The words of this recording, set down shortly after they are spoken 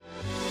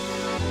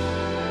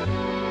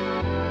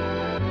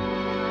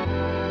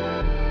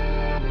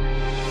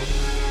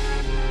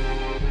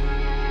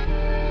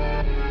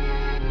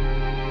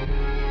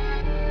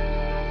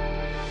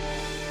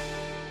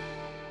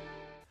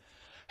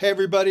Hey,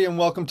 everybody, and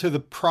welcome to the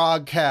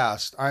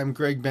ProgCast. I'm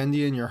Gregg,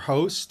 Bendian, your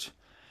host.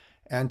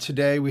 And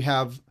today we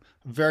have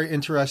a very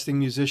interesting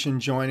musician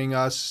joining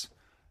us,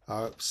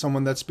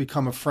 someone that's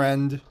become a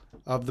friend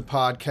of the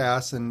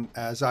podcast. And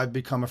as I've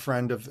become a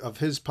friend of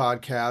his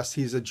podcast,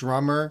 he's a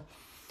drummer,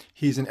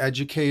 he's an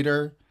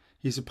educator,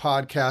 he's a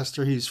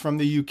podcaster, he's from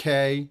the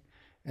UK,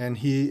 and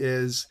he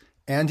is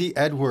Andy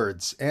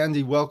Edwards.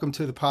 Andy, welcome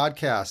to the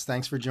podcast.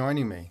 Thanks for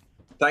joining me.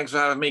 Thanks for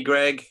having me,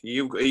 Greg.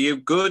 Are you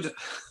good?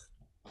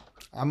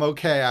 I'm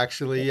okay,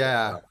 actually.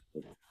 Yeah.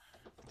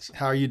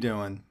 How are you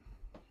doing?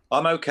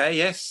 I'm okay,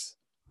 yes.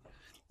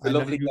 It's a I know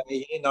lovely you.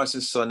 day here, nice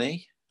and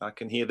sunny. I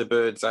can hear the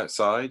birds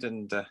outside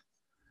and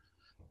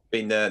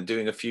been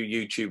doing a few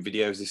YouTube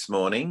videos this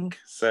morning.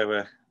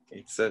 So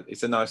it's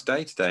a nice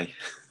day today.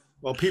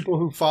 Well, people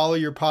who follow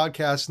your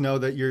podcast know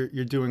that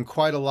you're doing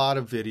quite a lot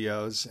of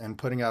videos and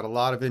putting out a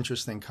lot of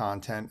interesting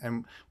content,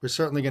 and we're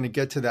certainly going to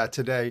get to that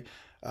today.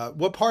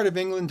 What part of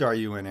England are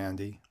you in,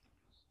 Andy?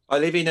 I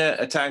live in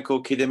a town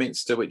called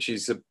Kidderminster, which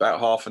is about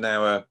half an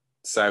hour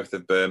south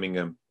of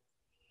Birmingham.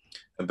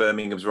 And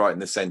Birmingham's right in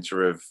the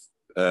centre of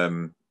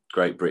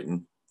Great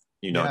Britain,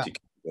 Yeah. United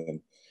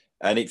Kingdom.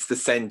 And it's the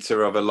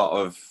centre of a lot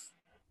of,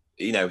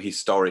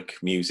 historic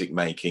music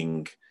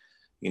making.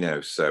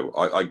 So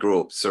I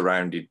grew up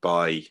surrounded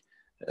by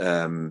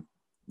the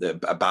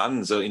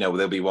bands.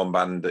 There'll be one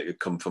band that would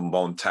come from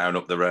one town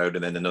up the road,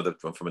 and then another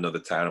from another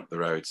town up the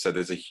road. So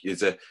there's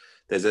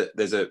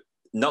a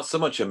not so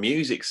much a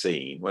music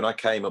scene. When I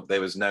came up,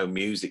 there was no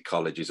music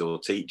colleges or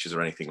teachers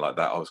or anything like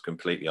that. I was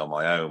completely on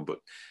my own. But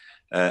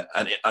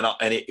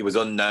it was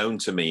unknown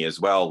to me as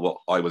well what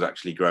I was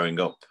actually growing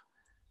up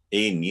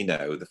in.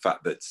 The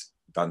fact that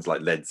bands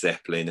like Led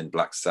Zeppelin and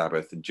Black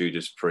Sabbath and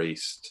Judas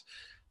Priest,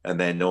 and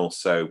then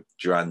also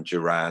Duran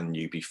Duran,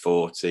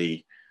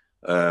 UB40,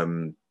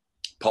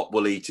 Pop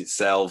Will Eat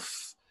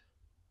Itself,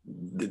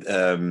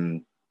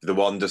 the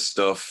Wonder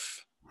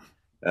Stuff,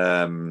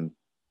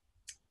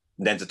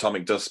 Ned's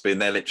Atomic Dustbin.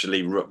 They're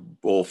literally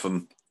all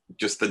from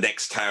just the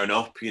next town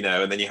up,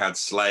 and then you had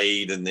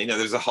Slade, and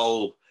there's a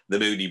whole the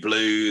Moody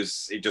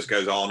Blues. It just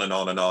goes on and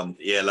on and on.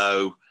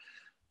 ELO,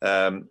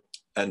 and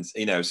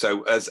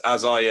so as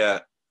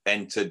I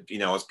entered,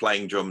 I was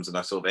playing drums, and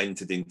I sort of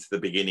entered into the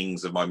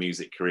beginnings of my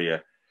music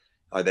career.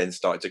 I then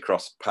started to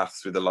cross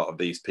paths with a lot of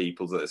these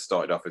people that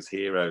started off as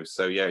heroes.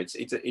 So yeah,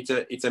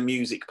 it's a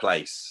music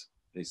place.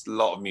 There's a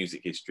lot of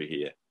music history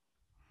here.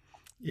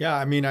 Yeah,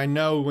 I mean, I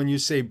know when you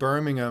say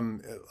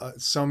Birmingham,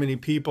 so many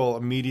people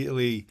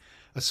immediately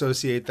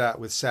associate that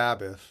with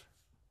Sabbath.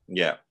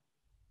 Yeah,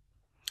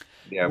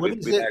 yeah, What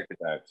is it? without a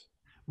doubt.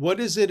 What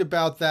is it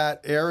about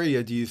that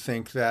area, do you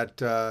think,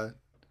 that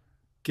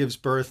gives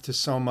birth to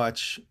so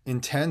much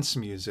intense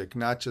music,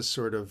 not just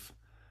sort of,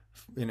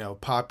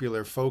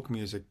 popular folk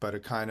music, but a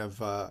kind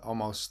of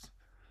almost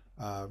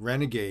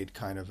renegade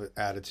kind of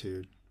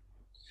attitude?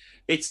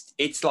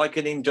 It's like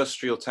an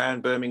industrial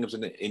town. Birmingham's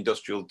an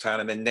industrial town,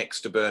 and then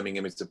next to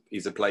Birmingham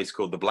is a place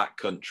called the Black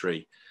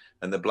Country,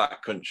 and the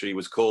Black Country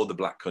was called the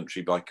Black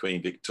Country by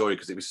Queen Victoria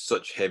because it was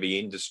such heavy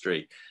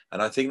industry.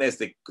 And I think there's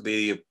the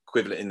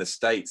equivalent in the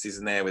States,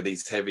 isn't there, where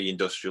these heavy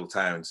industrial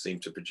towns seem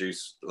to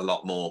produce a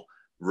lot more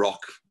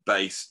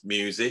rock-based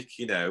music,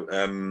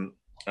 the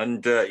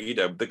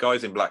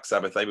guys in Black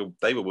Sabbath,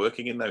 they were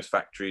working in those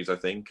factories, I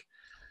think,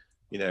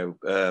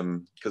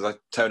 because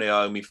Tony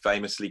Iommi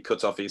famously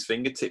cut off his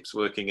fingertips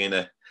working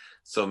in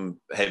some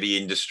heavy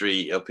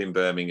industry up in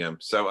Birmingham.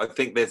 So I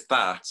think there's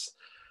that,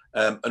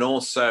 and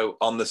also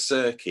on the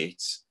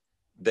circuit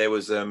there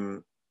was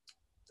a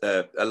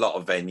lot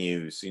of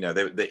venues.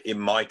 In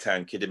my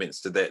town,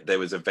 Kidderminster, there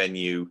was a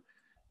venue.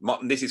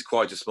 This is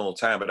quite a small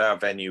town, but our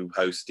venue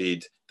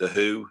hosted The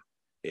Who.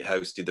 It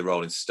hosted the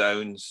Rolling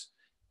Stones.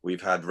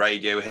 We've had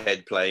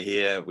Radiohead play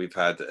here. We've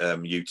had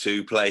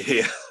U2 play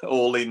here,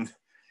 all in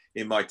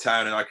my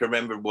town. And I can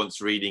remember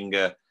once reading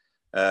a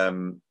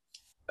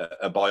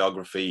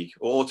biography,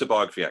 or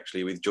autobiography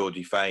actually, with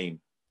Georgie Fame.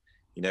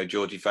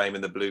 Georgie Fame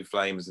and the Blue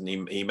Flames, and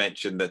he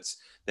mentioned that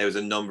there was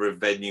a number of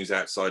venues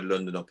outside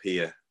London up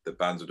here that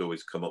bands would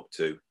always come up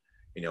to.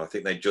 I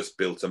think they just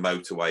built a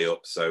motorway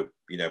up, so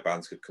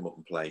bands could come up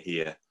and play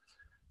here.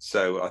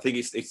 So I think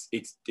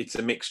it's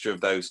a mixture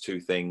of those two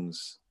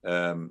things.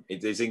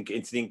 It's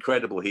an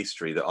incredible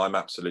history that I'm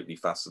absolutely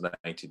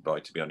fascinated by.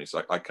 To be honest,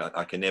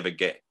 I can never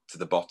get to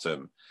the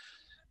bottom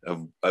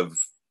of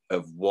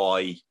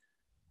why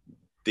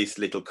this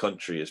little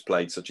country has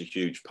played such a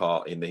huge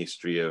part in the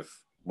history of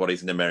what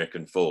is an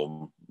American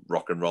form,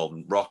 rock and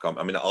roll. Rock.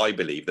 I mean, I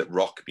believe that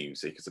rock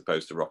music, as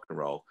opposed to rock and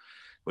roll,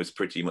 was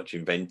pretty much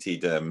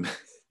invented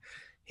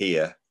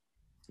here,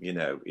 in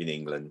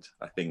England.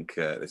 I think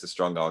there's a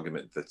strong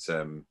argument that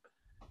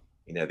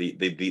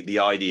the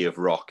idea of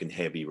rock and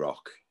heavy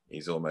rock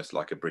is almost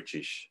like a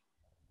British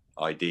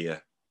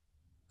idea.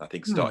 I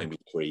think Hmm. starting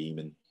with Cream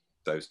and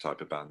those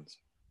type of bands.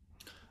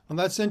 Well,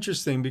 that's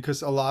interesting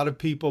because a lot of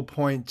people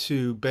point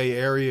to Bay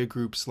Area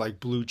groups like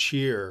Blue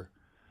Cheer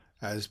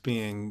as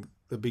being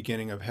the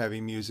beginning of heavy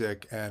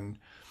music. And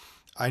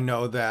I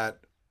know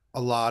that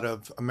a lot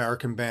of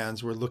American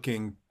bands were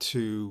looking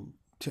to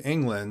to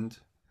England,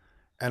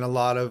 and a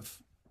lot of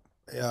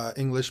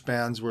English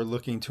bands were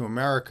looking to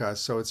America.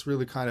 So it's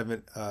really kind of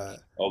an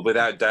Oh,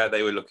 without doubt,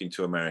 they were looking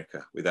to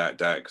America, without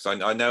doubt, because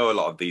I know a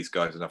lot of these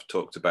guys, and I've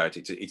talked about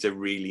it. It's a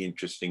really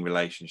interesting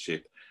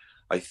relationship.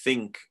 I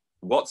think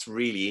what's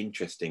really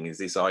interesting is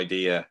this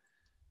idea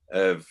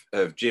of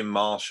Jim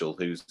Marshall,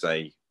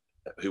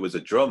 who was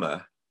a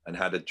drummer and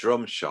had a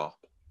drum shop,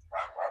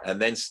 and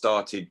then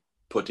started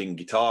putting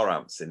guitar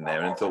amps in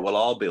there, and thought, well,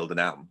 I'll build an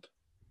amp.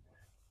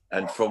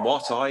 And from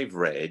what I've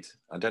read,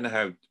 I don't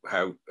know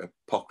how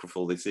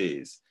apocryphal this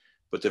is,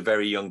 but a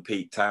very young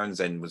Pete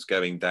Townsend was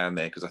going down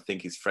there because I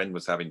think his friend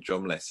was having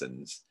drum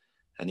lessons.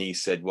 And he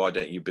said, why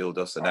don't you build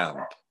us an amp?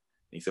 And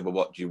he said, well,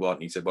 what do you want?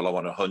 And he said, well, I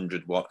want a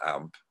 100-watt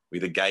amp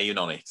with a gain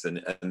on it.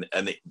 And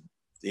it,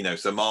 you know,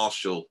 so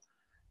Marshall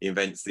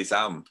invents this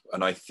amp.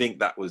 And I think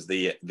that was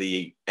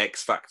the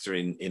X factor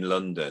in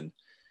London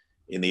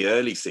in the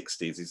early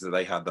 60s, is that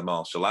they had the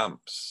Marshall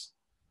amps.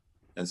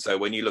 And so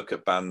when you look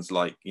at bands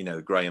like, you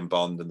know, Graham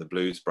Bond and the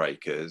Blues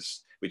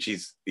Breakers, which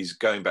is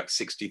going back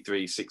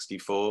 63,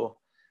 64,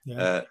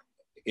 yeah.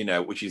 You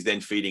know, which is then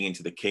feeding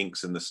into the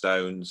Kinks and the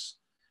Stones.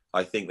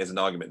 I think there's an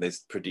argument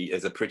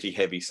there's a pretty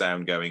heavy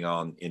sound going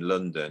on in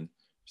London,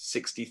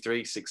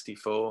 63,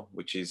 64,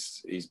 which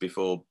is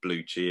before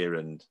Blue Cheer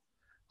and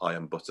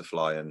Iron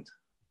Butterfly and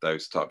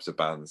those types of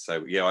bands.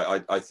 So yeah,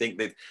 I think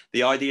that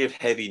the idea of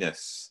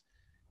heaviness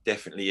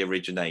definitely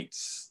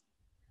originates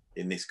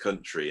in this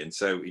country. And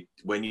so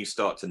when you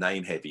start to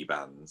name heavy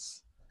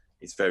bands,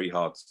 it's very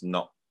hard to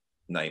not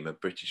name a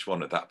British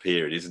one at that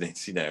period, isn't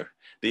it? You know,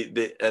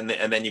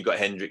 and then you've got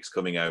Hendrix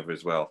coming over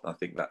as well. I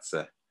think that's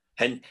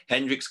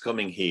Hendrix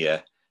coming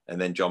here, and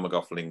then John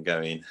McLaughlin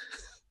going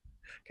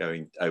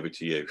over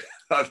to you.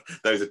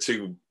 Those are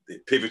two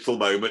pivotal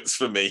moments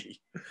for me.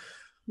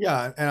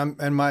 Yeah,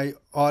 and my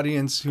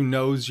audience who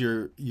knows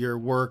your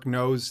work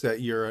knows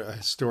that you're a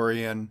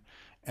historian,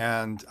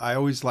 and I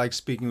always like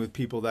speaking with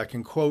people that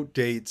can quote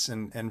dates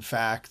and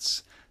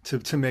facts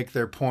to make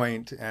their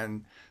point.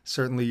 And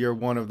certainly you're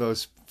one of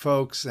those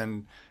folks.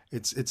 And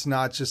it's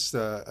not just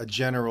a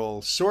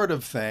general sort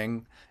of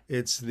thing.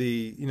 It's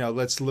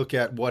let's look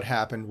at what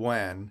happened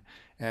when.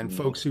 And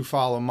folks who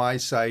follow my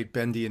site,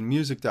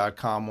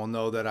 bendianmusic.com, will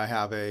know that I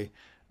have a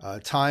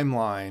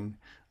timeline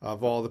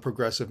of all the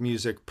progressive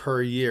music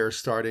per year,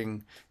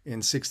 starting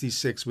in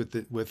 '66 with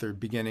the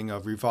beginning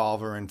of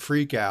Revolver and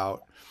Freak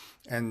Out,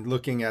 and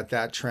looking at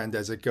that trend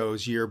as it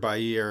goes year by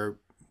year,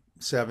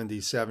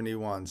 70,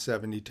 71,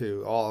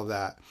 72, all of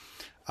that.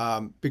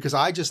 Because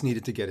I just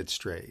needed to get it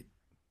straight.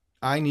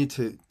 I need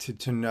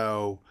to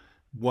know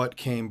what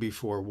came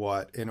before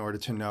what in order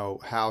to know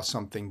how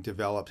something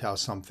developed, how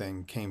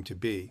something came to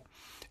be.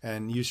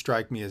 And you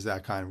strike me as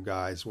that kind of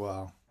guy as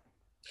well.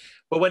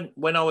 Well,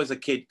 when I was a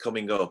kid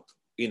coming up,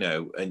 you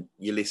know, and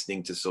you're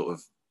listening to sort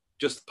of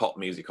just pop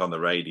music on the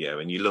radio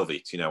and you love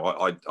it, you know,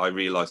 I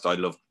realized I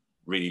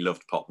really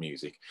loved pop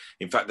music.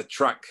 In fact, the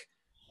track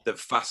that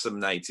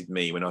fascinated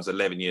me when I was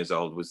 11 years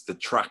old was the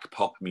track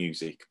Pop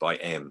Music by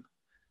M.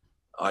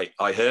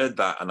 I heard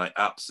that and I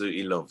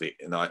absolutely love it.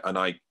 And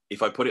I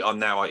if I put it on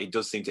now, it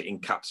does seem to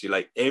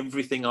encapsulate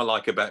everything I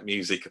like about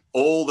music,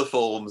 all the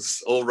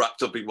forms, all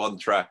wrapped up in one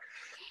track.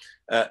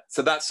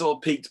 So that sort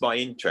of piqued my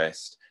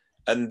interest.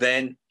 And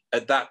then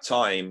at that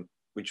time,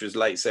 which was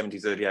late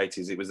 70s, early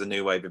 80s, it was the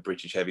new wave of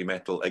British heavy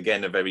metal.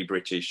 Again, a very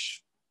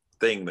British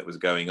thing that was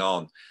going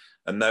on.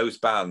 And those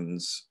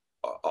bands,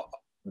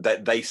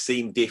 they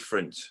seemed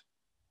different.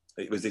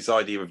 It was this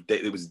idea of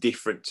it was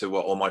different to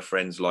what all my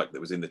friends liked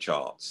that was in the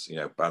charts. You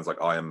know, bands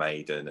like Iron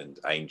Maiden and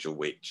Angel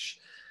Witch,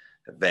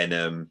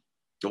 Venom,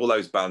 all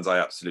those bands I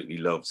absolutely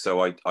loved.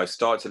 So I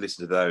started to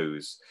listen to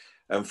those.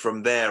 And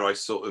from there, I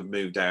sort of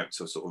moved out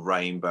to sort of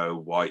Rainbow,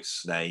 White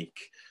Snake.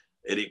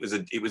 And it was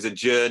a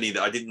journey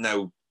that I didn't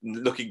know.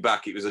 Looking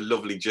back, it was a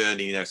lovely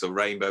journey, you know. So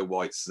Rainbow,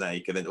 White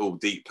Snake, and then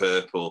Deep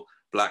Purple,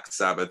 Black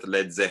Sabbath,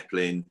 Led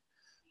Zeppelin,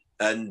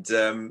 and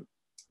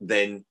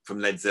then from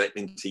Led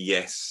Zeppelin to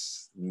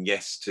Yes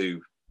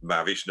to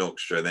Mahavishnu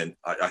Orchestra. And then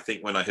I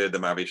think when I heard the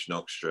Mahavishnu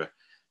Orchestra,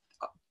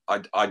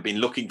 I'd been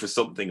looking for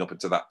something up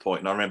until that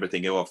point, and I remember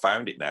thinking, "Oh, I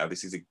found it now.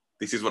 This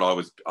is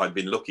what I'd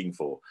been looking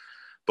for."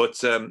 But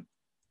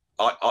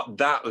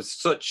that was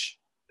such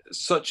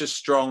a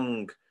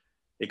strong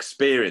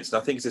experience,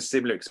 and I think it's a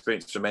similar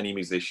experience for many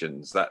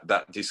musicians,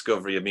 that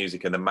discovery of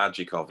music and the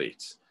magic of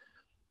it.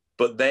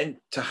 But then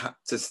to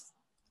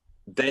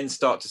then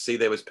start to see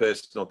there was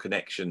personal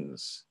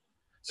connections.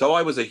 So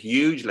I was a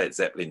huge Led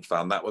Zeppelin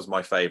fan. That was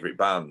my favorite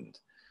band.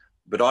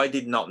 But I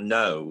did not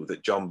know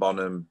that John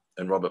Bonham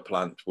and Robert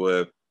Plant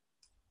were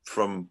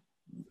from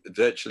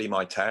virtually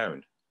my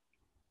town.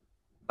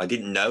 I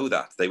didn't know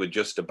that. They were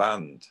just a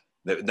band.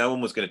 No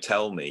one was going to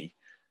tell me,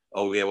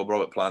 oh yeah, well,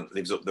 Robert Plant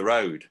lives up the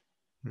road.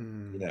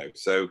 You know,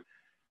 so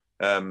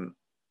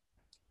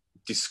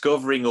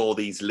discovering all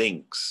these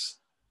links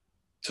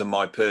to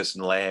my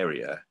personal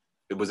area,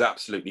 it was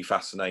absolutely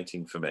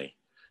fascinating for me.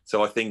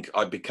 So I think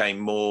I became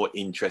more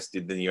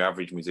interested than your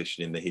average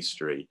musician in the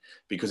history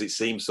because it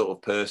seems sort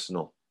of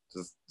personal.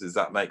 Does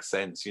that make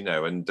sense? You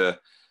know, and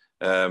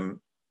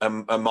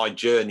and my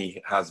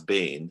journey has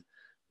been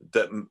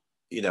that,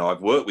 you know,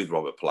 I've worked with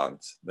Robert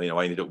Plant. You know,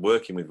 I ended up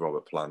working with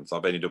Robert Plant.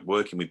 I've ended up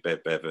working with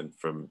Bev Bevan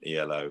from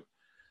ELO.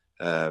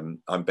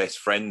 I'm best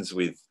friends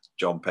with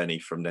John Penny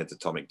from Ned's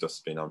Atomic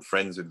Dustbin. I'm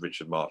friends with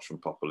Richard March from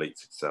Pop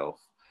Elites itself.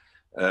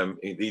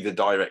 These are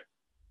direct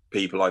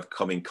people I've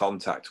come in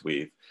contact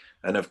with.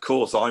 And of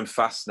course, I'm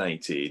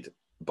fascinated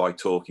by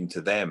talking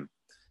to them.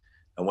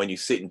 And when you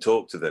sit and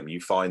talk to them,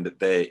 you find that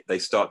they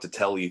start to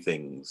tell you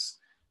things.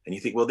 And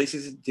you think, well, this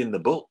isn't in the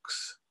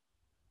books.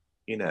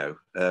 You know,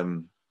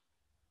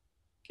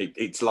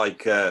 it's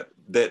like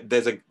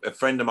there's a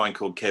friend of mine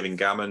called Kevin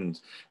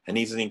Gammond, and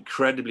he's an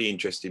incredibly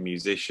interesting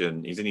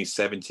musician. He's in his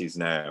 70s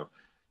now.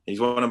 He's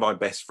one of my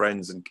best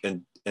friends.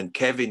 And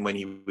Kevin, when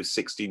he was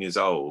 16 years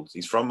old,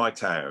 he's from my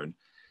town.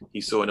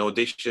 He saw an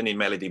audition in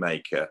Melody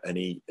Maker, and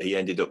he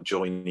ended up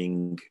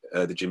joining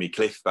the Jimmy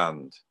Cliff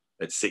band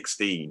at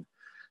 16.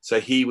 So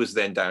he was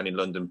then down in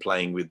London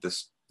playing with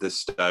the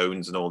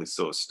Stones and all this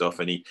sort of stuff.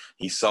 And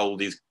he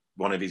sold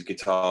one of his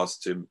guitars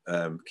to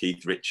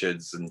Keith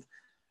Richards, and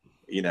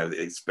you know,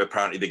 it's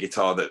apparently the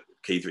guitar that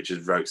Keith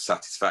Richards wrote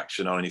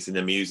Satisfaction on, and it's in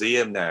a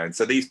museum now. And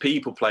so these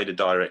people played a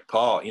direct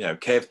part. You know,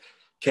 Kev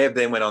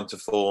then went on to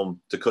form,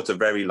 to cut a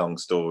very long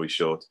story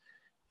short,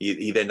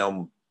 he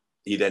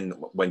then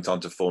went on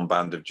to form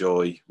Band of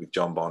Joy with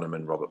John Bonham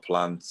and Robert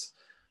Plant.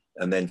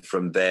 And then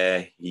from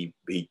there, he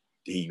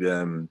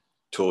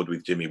toured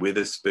with Jimmy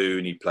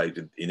Witherspoon. He played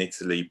in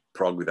Italy,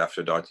 Prague with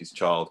Aphrodite's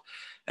Child.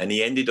 And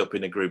he ended up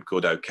in a group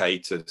called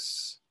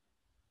Okatus.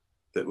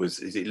 That was,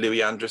 is it Louis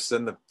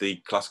Andriessen, the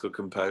classical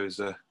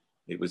composer?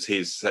 It was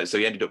his. So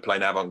he ended up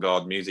playing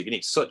avant-garde music, and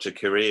it's such a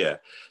career.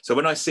 So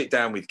when I sit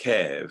down with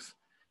Kev,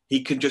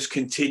 he can just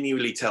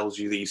continually tells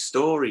you these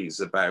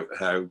stories about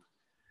how,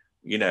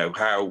 you know,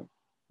 how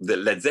the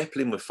Led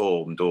Zeppelin were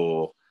formed,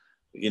 or,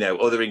 you know,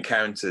 other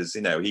encounters.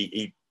 You know,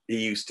 he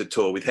used to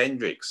tour with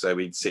Hendrix, so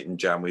he'd sit and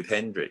jam with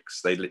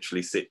Hendrix. They'd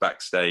literally sit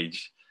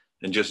backstage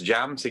and just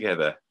jam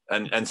together.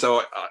 And so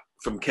I,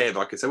 from Kev,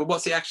 I could say, well,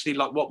 what's he actually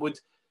like?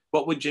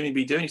 What would Jimmy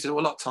be doing? He said,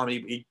 well, a lot of time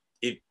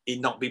he'd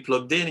not be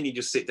plugged in, and you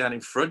just sit down in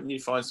front and you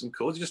find some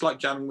chords, just like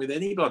jamming with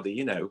anybody,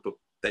 you know. But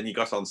then you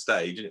got on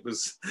stage and it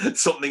was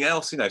something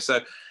else, you know. So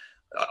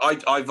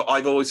I've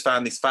always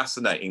found this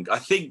fascinating. I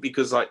think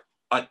because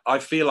I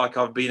feel like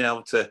I've been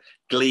able to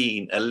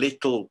glean a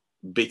little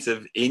bit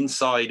of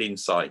inside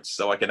insights,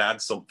 so I can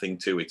add something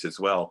to it as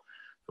well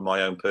from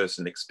my own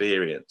personal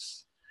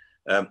experience.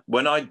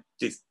 When I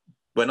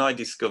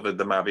discovered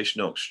the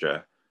Mahavishnu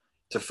Orchestra,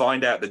 to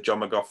find out that John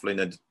McLaughlin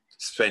had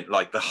spent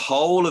like the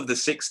whole of the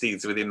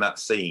 60s within that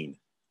scene,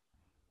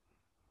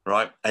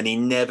 right? And he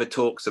never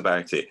talks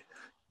about it.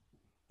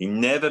 He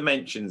never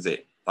mentions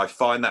it. I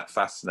find that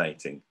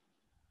fascinating.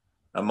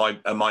 And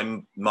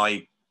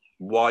my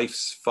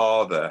wife's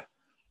father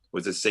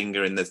was a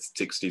singer in the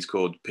 60s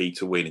called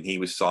Peter Wynn, and he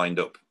was signed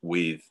up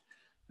with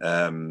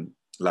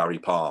Larry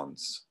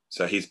Parnes.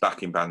 So his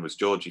backing band was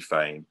Georgie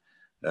Fame,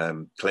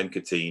 Clem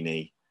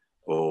Catini,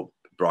 or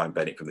Brian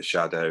Bennett from the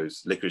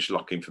Shadows, Licorice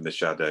Locking from the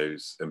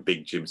Shadows, and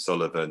Big Jim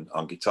Sullivan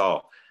on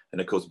guitar. And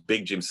of course,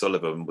 Big Jim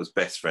Sullivan was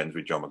best friends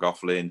with John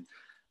McLaughlin,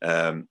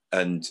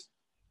 and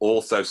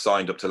also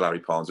signed up to Larry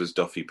Parnes was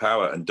Duffy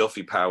Power. And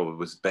Duffy Power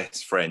was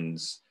best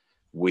friends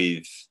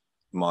with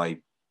my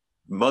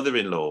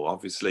mother-in-law.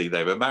 Obviously,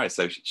 they were married,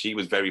 so she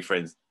was very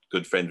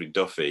good friends with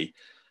Duffy.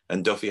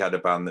 And Duffy had a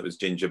band that was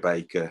Ginger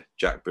Baker,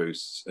 Jack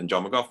Bruce, and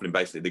John McLaughlin,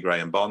 basically the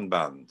Graham Bond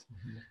band.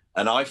 Mm-hmm.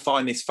 And I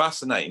find this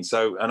fascinating.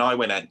 So, and I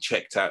went out and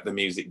checked out the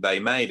music they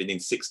made. And in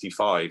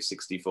 65,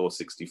 64,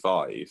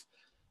 65,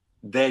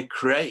 they're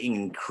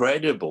creating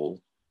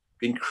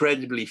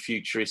incredibly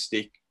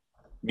futuristic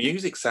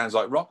music. Sounds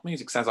like rock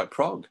music, sounds like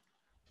prog.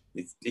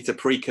 It's a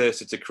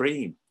precursor to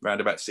Cream,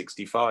 around about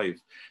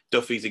 65.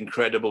 Duffy's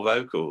incredible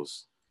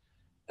vocals.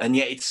 And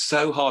yet it's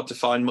so hard to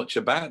find much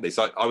about this.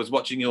 I was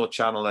watching your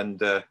channel,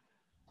 and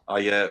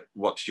I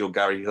watched your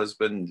Gary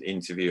Husband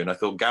interview, and I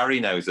thought Gary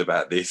knows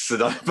about this,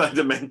 and I made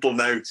a mental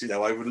note. You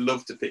know, I would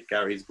love to pick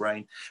Gary's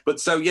brain. But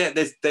so yeah,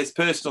 there's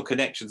personal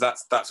connections.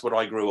 That's what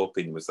I grew up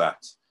in, was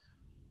that,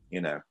 you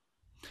know.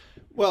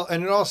 Well,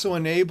 and it also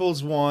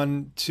enables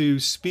one to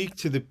speak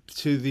to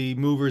the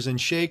movers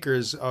and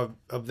shakers of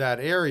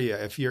that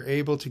area. If you're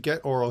able to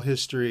get oral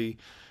history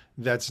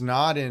that's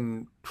not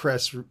in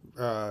press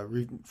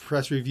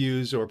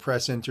reviews or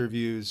press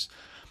interviews,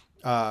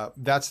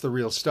 that's the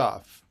real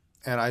stuff.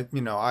 And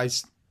I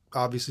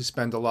obviously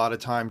spend a lot of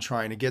time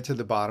trying to get to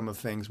the bottom of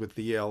things with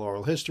the Yale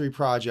Oral History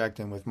Project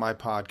and with my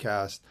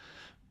podcast.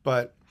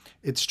 But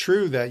it's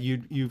true that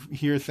you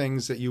hear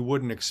things that you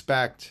wouldn't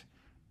expect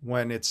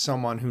when it's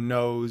someone who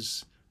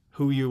knows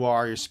who you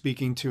are, you're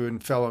speaking to a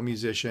fellow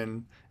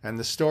musician, and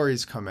the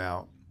stories come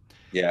out.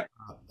 Yeah.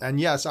 And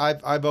yes,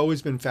 I've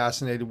always been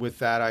fascinated with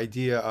that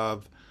idea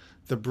of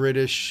the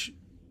British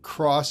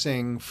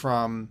crossing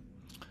from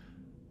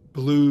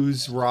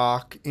blues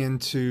rock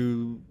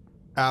into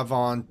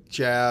avant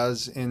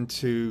jazz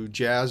into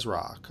jazz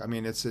rock. I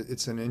mean, it's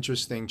an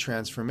interesting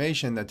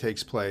transformation that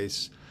takes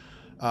place.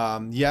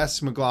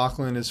 Yes,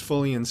 McLaughlin is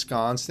fully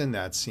ensconced in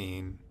that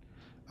scene.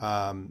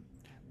 Um,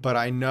 but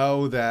I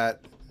know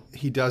that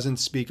he doesn't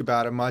speak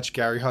about it much.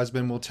 Gary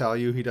Husband will tell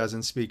you he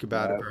doesn't speak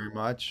about it No. very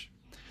much.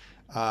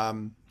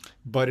 Um,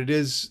 but it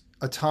is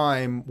a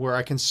time where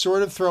I can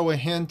sort of throw a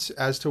hint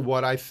as to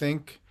what I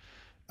think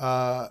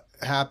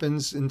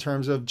happens in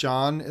terms of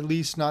John, at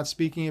least not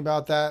speaking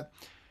about that,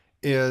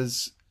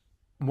 is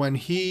when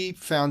he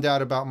found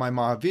out about my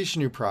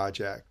Mahavishnu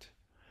project,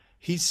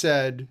 he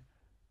said,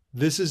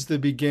 this is the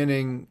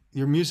beginning.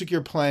 Your music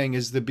you're playing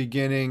is the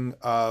beginning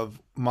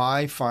of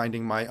my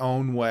finding my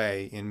own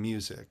way in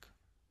music.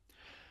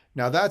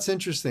 Now, that's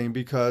interesting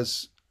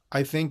because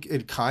I think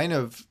it kind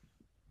of,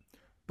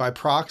 by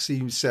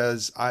proxy,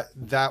 says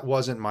that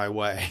wasn't my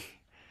way.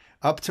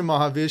 Up to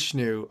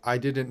Mahavishnu, I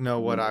didn't know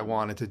what I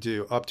wanted to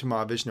do. Up to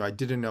Mahavishnu, I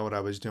didn't know what I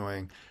was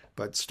doing.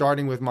 But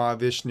starting with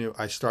Mahavishnu,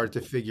 I started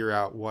to figure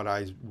out what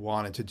I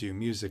wanted to do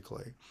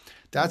musically.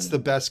 That's the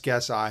best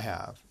guess I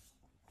have.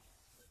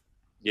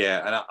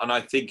 Yeah, and I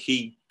think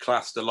he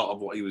classed a lot of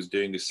what he was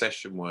doing as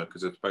session work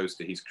as opposed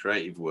to his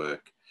creative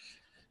work.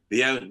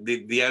 The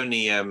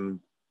only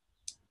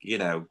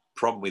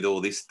problem with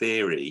all this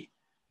theory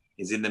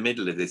is in the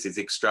middle of this is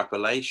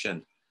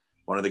extrapolation.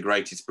 One of the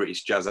greatest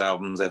British jazz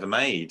albums ever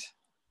made,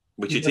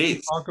 which He it doesn't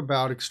is. talk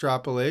about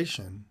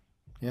extrapolation.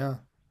 Yeah.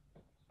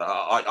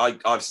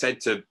 I've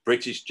said to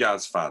British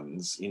jazz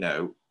fans,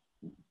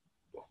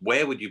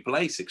 where would you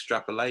place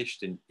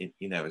extrapolation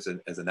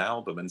as an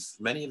album? And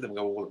many of them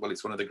go, well,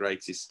 it's one of the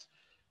greatest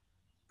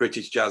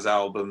British jazz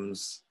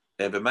albums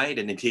ever made,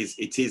 and it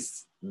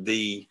is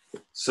the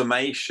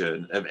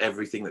summation of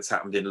everything that's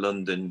happened in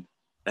London,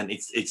 and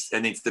it's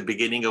the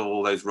beginning of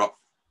all those rock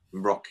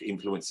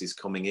influences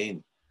coming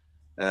in.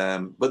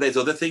 But there's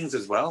other things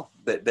as well.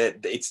 That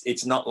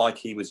it's not like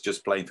he was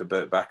just playing for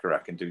Burt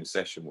Bacharach and doing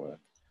session work.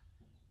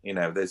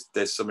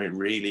 There's some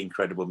really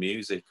incredible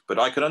music. But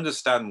I can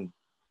understand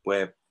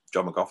where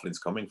John McLaughlin's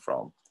coming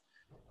from.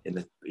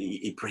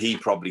 He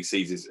probably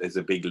sees it as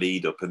a big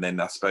lead up, and then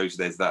I suppose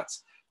there's that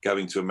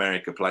going to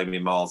America, playing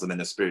in Mars, and then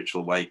a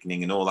spiritual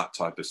awakening and all that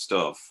type of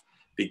stuff.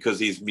 Because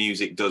his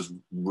music does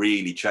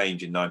really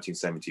change in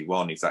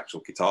 1971. His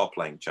actual guitar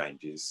playing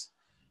changes.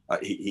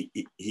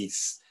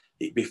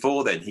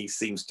 Before then, he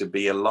seems to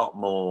be a lot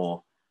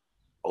more,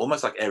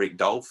 almost like Eric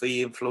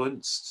Dolphy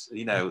influenced.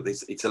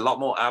 It's a lot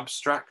more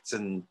abstract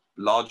and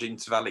large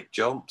intervallic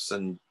jumps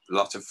and a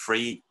lot of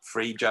free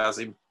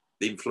jazz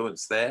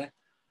influence there.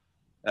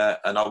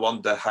 And I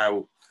wonder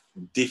how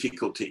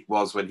difficult it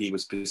was when he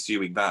was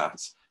pursuing that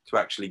to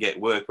actually get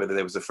work, whether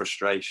there was a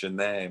frustration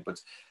there. But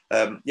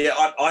I'm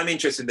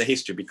interested in the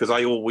history because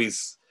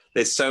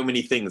there's so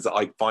many things that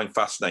I find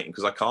fascinating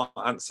because I can't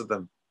answer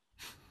them.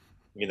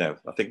 I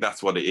think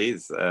that's what it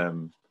is.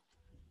 One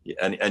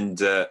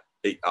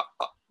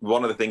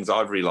of the things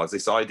I've realized,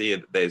 this idea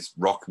that there's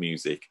rock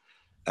music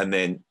and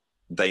then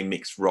they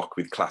mix rock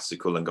with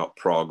classical and got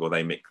prog, or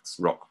they mix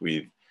rock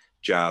with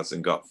jazz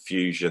and got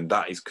fusion,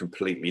 that is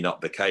completely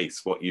not the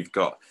case. What you've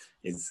got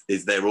is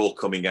they're all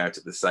coming out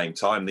at the same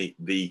time.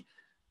 The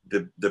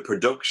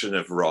production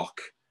of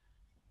rock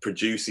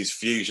produces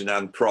fusion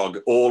and prog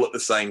all at the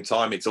same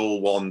time. It's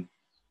all one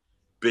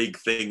big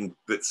thing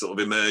that's sort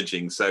of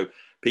emerging. So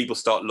people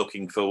start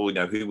looking for,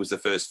 who was the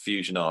first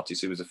fusion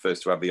artist, who was the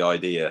first to have the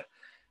idea.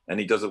 And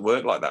it doesn't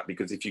work like that,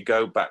 because if you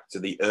go back to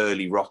the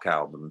early rock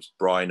albums,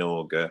 Brian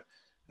Auger,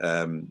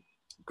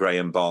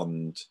 Graham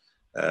Bond,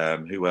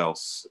 who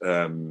else?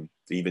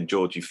 Even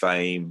Georgie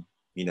Fame,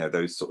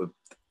 those sort of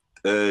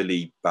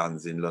early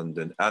bands in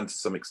London, and to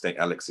some extent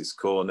Alexis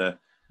Corner,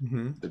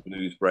 the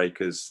Blues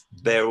Breakers,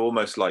 they're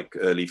almost like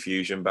early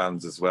fusion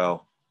bands as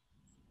well,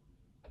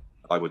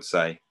 I would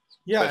say.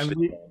 Yeah, and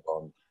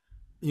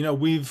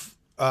we've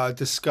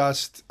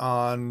discussed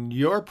on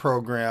your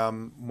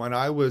program when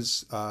I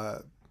was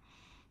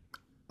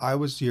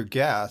your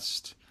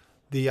guest,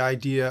 the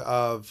idea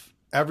of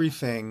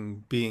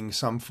everything being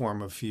some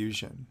form of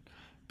fusion,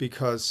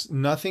 because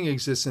nothing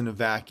exists in a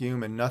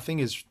vacuum and nothing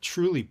is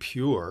truly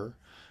pure,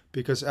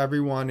 because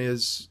everyone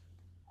is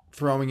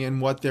throwing in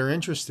what they're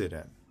interested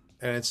in.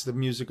 And it's the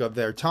music of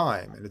their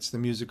time, and it's the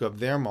music of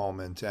their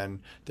moment,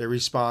 and they're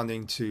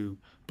responding to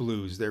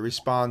blues, they're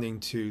responding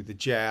to the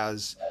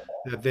jazz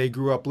that they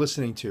grew up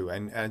listening to.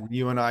 And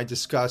you and I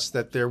discussed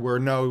that there were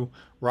no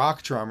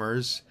rock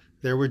drummers,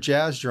 there were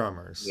jazz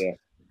drummers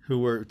who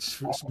were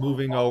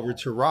moving over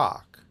to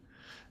rock.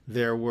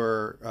 There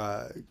were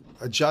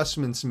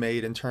adjustments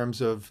made in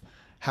terms of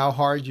how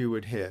hard you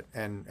would hit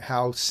and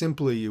how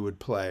simply you would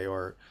play,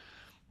 or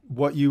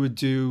what you would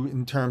do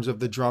in terms of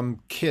the drum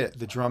kit,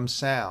 the drum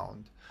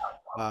sound.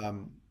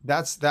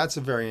 That's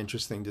a very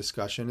interesting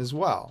discussion as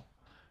well,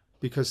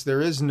 because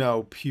there is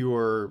no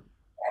pure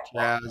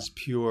jazz,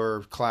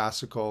 pure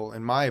classical,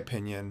 in my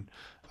opinion.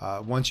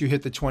 Once you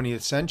hit the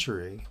 20th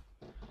century,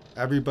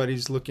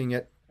 everybody's looking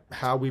at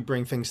how we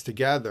bring things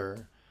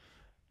together.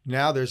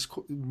 Now there's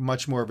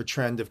much more of a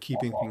trend of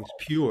keeping things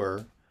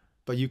pure,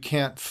 but you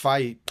can't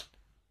fight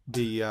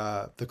the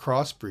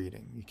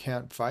crossbreeding. You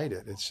can't fight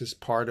it. It's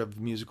just part of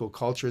musical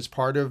culture. It's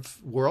part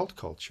of world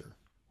culture.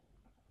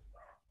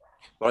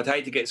 Well, I'd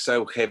hate to get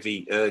so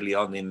heavy early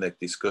on in the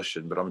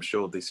discussion, but I'm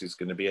sure this is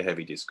going to be a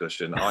heavy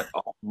discussion.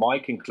 My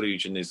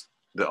conclusion is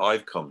that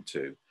I've come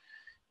to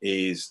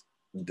is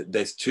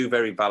there's two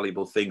very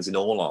valuable things in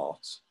all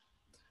art.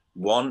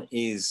 One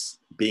is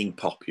being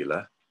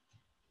popular,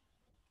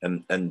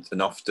 and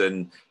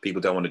often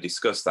people don't want to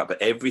discuss that,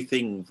 but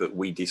everything that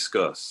we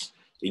discuss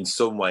in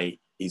some way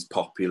is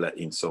popular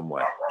in some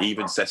way.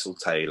 Even Cecil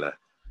Taylor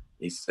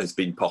has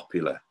been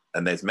popular,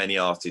 and there's many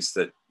artists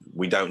that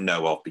we don't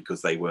know of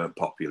because they weren't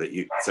popular.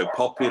 So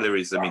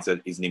popularism is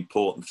an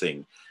important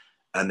thing.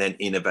 And then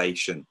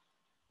innovation.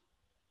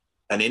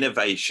 And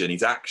innovation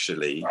is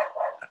actually,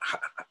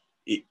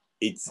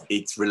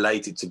 it's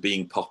related to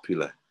being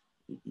popular.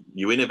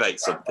 You innovate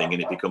something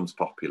and it becomes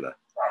popular.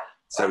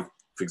 So,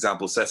 for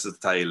example, Cecil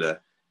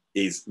Taylor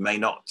may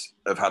not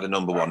have had a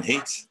number one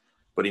hit,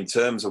 but in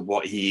terms of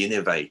what he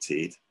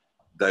innovated,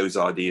 those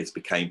ideas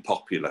became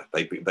popular.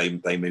 They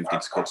moved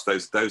into cults.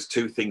 Those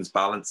two things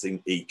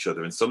balancing each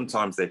other, and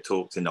sometimes they're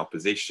talked in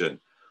opposition.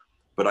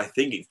 But I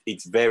think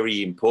it's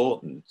very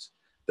important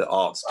that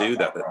arts do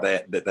that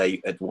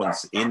they at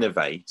once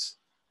innovate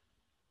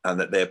and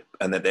that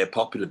they're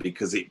popular,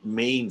 because it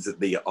means that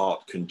the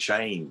art can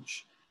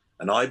change.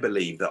 And I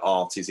believe that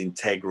art is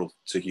integral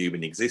to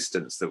human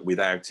existence, that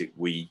without it,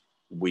 we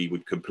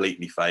would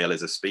completely fail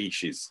as a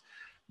species.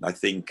 I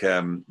think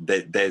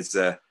that there's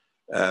a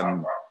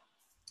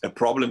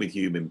problem with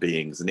human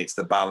beings, and it's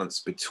the balance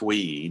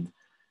between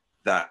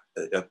that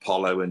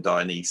Apollo and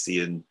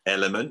Dionysian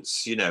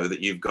elements,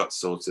 that you've got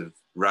sort of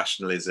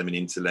rationalism and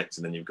intellect,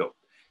 and then you've got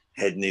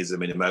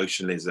hedonism and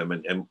emotionalism,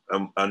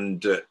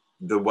 and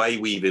the way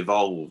we've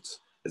evolved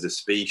as a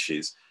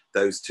species,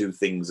 those two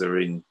things are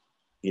in,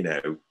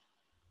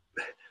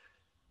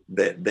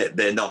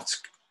 they're not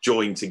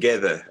joined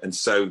together. And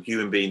so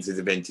human beings has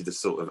invented a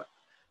sort of,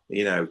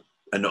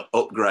 an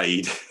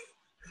upgrade,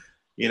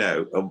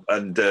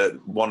 and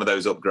one of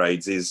those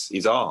upgrades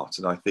is art.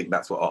 And I think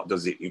that's what art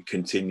does. It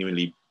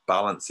continually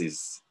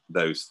balances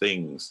those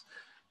things.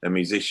 And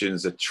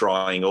musicians are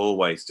trying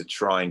always to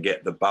try and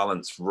get the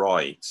balance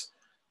right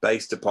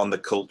based upon the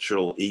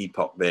cultural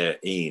epoch they're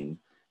in.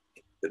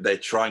 They're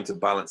trying to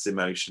balance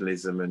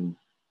emotionalism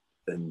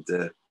and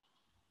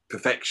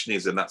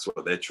perfectionism. That's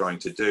what they're trying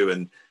to do.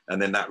 And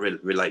then that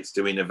relates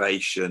to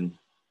innovation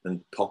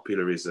and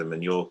popularism.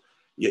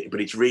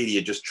 But it's really,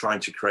 you're just trying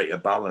to create a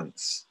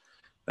balance.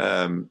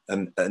 And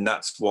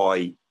that's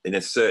why in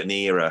a certain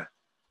era,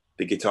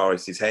 the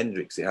guitarist is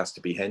Hendrix. It has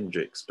to be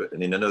Hendrix. But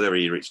in another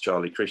era, it's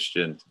Charlie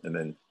Christian. And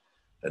then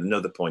at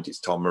another point, it's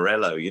Tom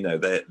Morello.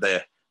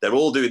 They're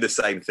all doing the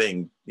same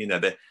thing.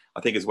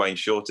 I think, as Wayne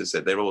Shorter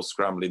said, they're all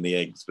scrambling the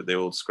eggs, but they're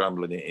all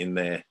scrambling it in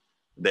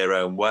their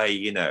own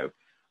way.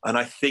 And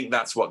I think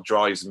that's what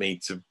drives me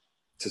to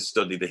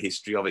study the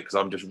history of it, because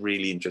I'm just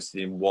really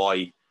interested in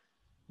why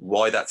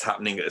that's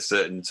happening at a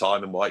certain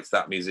time and why it's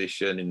that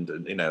musician. And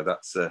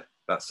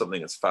that's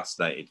something that's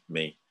fascinated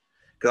me,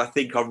 because I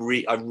think I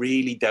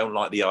really don't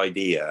like the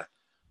idea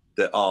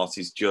that art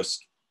is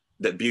just,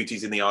 that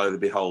beauty's in the eye of the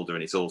beholder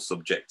and it's all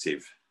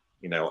subjective.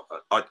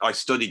 I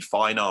studied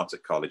fine art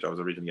at college. I was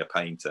originally a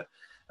painter,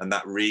 and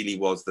that really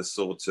was the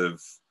sort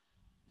of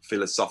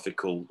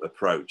philosophical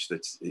approach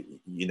that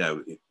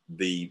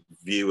the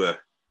viewer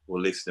or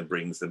listener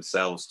brings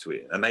themselves to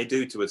it, and they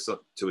do to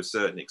a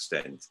certain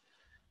extent.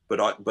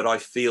 But I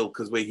feel,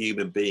 because we're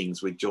human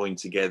beings, we're joined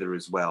together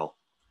as well.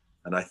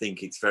 And I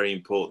think it's very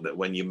important that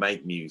when you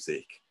make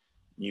music,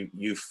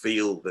 you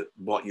feel that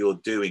what you're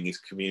doing is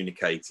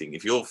communicating.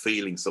 If you're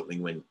feeling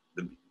something when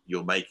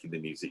you're making the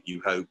music, you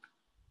hope.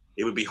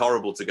 It would be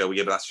horrible to go, well,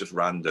 yeah, but that's just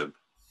random.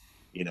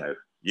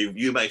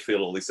 You may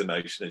feel all this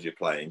emotion as you're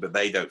playing, but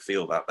they don't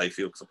feel that. They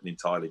feel something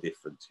entirely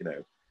different.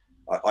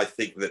 I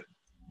think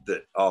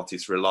that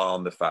artists rely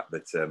on the fact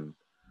that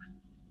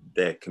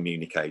they're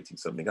communicating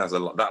something.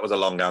 That was a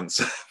long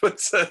answer,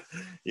 but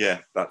yeah,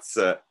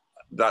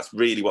 that's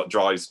really what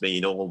drives me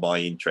in all my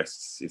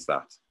interests, is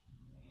that.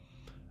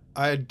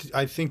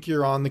 I think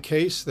you're on the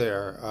case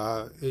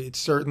there. It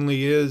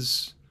certainly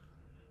is.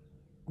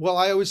 Well,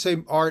 I always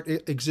say art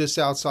exists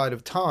outside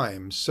of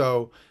time.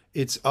 So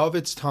it's of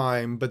its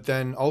time, but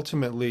then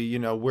ultimately,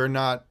 we're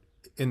not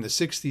in the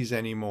 60s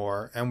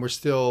anymore, and we're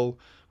still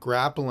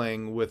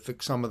grappling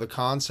with some of the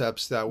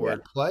concepts that were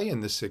at play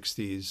in the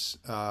 60s.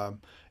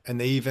 And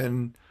they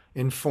even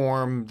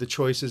inform the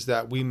choices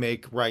that we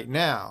make right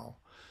now.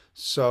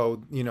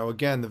 So,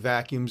 again, the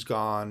vacuum's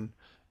gone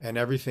and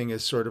everything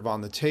is sort of on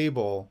the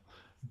table.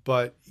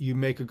 But you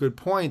make a good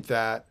point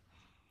that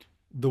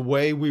the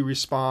way we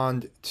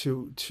respond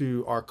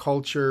to our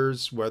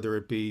cultures, whether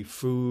it be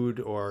food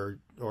or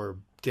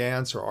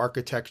dance or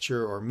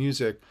architecture or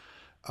music,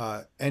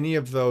 any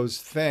of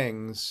those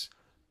things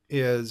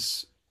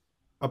is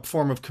a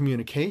form of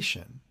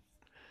communication.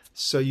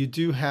 So you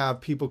do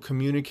have people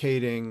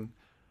communicating,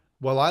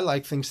 well, I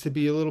like things to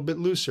be a little bit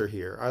looser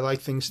here. I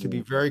like things to be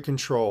very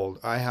controlled.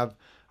 I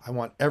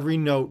want every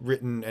note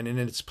written and in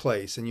its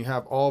place. And you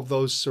have all of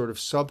those sort of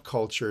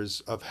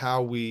subcultures of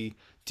how we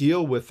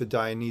deal with the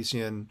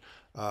Dionysian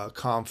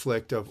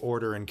conflict of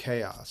order and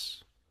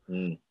chaos.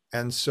 Mm.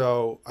 And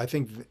so I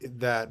think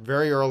that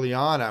very early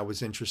on, I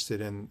was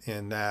interested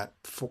in that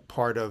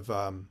part of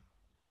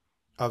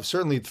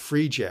certainly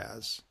free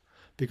jazz,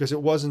 because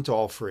it wasn't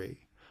all free.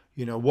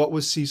 You know, what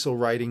was Cecil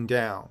writing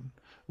down?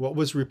 What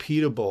was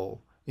repeatable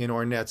in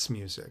Ornette's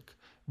music?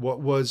 What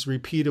was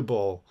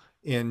repeatable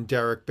in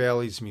Derek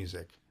Bailey's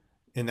music?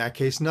 In that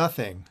case,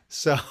 nothing.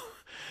 So,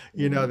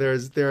 you know,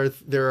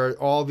 Mm. there are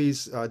all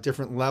these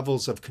different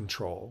levels of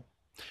control.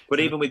 But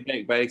And even with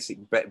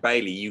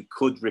Bailey, you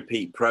could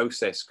repeat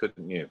process,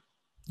 couldn't you?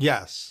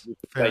 yes,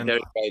 fair Say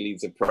Derek enough.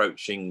 Bailey's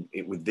approaching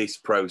it with this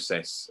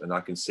process, and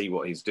I can see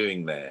what he's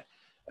doing there.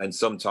 And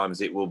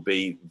sometimes it will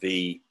be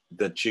the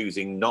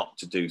choosing not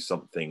to do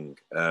something,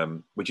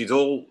 which is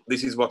all.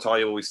 This is what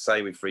I always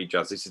say with free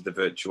jazz. This is the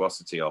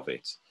virtuosity of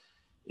it,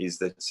 is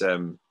that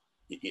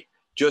it,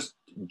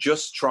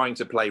 just trying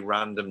to play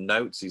random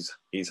notes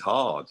is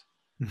hard.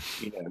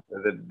 You know,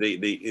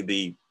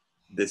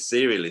 the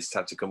serialists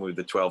had to come up with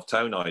the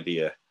 12-tone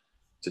idea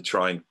to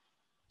try and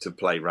to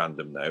play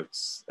random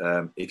notes.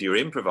 If you're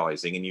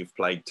improvising and you've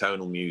played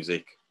tonal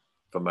music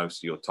for most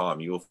of your time,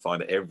 you'll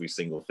find that every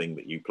single thing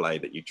that you play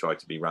that you try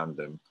to be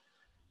random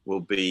will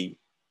be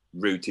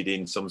rooted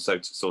in some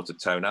sort of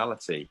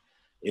tonality.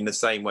 In the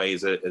same way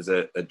as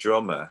a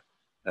drummer,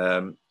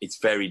 it's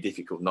very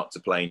difficult not to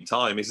play in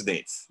time, isn't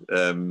it?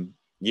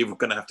 You're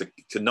going to have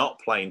to not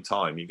play in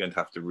time. You're going to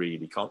have to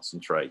really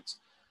concentrate.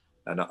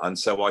 And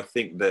so I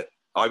think that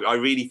I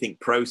really think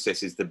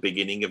process is the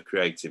beginning of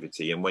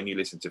creativity. And when you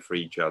listen to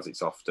free jazz,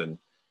 it's often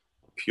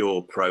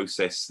pure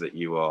process that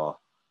you are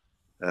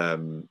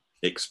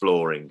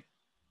exploring.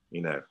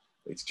 You know,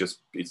 it's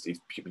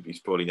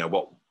probably, you know,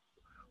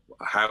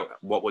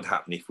 what would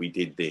happen if we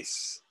did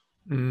this,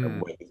 and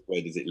Mm.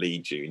 where does it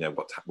lead you? You know,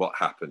 what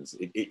happens?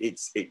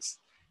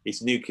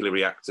 It's nuclear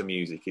reactor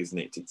music, isn't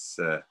it? It's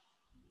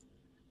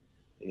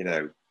you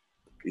know,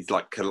 it's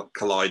like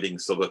colliding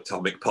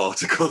subatomic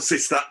particles.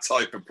 It's that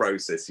type of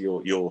process.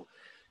 You're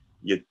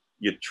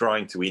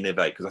trying to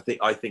innovate, because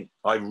I think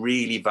I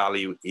really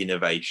value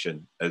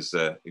innovation as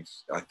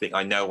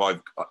I know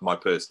my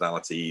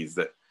personality is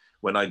that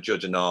when I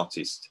judge an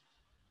artist,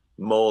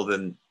 more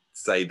than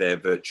say their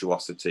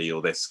virtuosity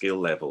or their skill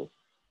level,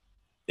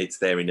 it's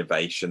their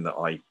innovation that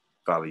I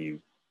value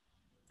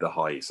the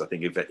highest. I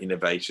think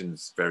innovation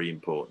is very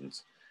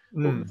important.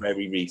 But Mm.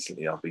 very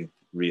recently, I've been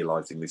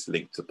realizing this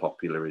link to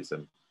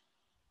popularism.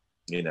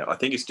 You know, I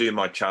think it's doing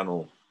my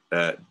channel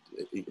and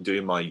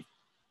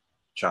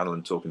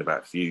talking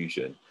about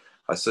fusion.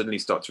 I suddenly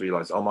start to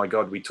realize, oh my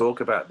God, we talk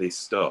about this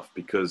stuff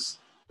because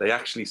they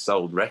actually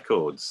sold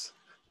records.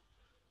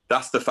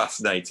 That's the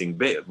fascinating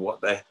bit of what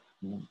they,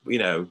 you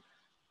know,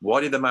 why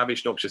did the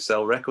Mavish Noctua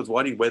sell records?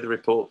 Why did Weather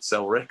Report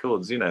sell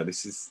records? You know,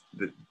 that's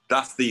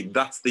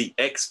the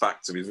X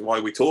factor, is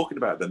why we're talking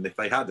about them. If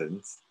they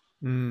hadn't,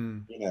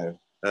 Mm. you know,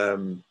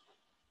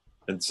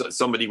 and so,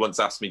 somebody once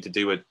asked me to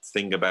do a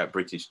thing about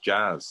British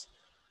jazz,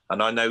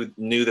 and I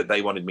knew that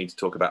they wanted me to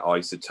talk about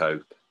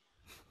Isotope,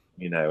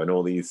 you know, and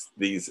all these,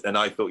 and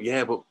I thought,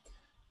 yeah, but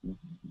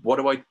what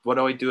do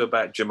I do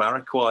about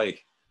Jamiroquai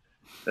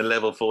and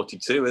Level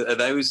 42?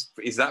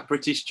 Is that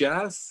British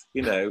jazz?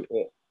 You know,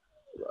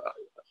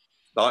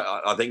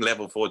 I think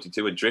Level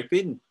 42 are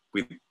dripping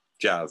with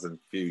jazz and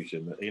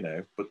fusion, you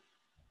know, but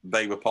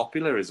they were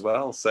popular as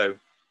well. So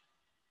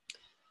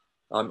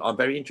I'm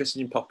very interested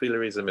in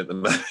popularism at the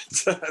moment.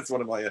 That's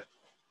one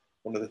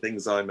of the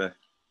things I'm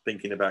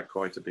thinking about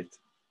quite a bit.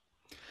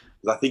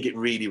 I think it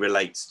really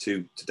relates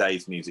to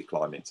today's music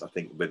climate. I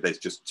think where there's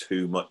just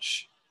too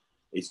much.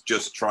 It's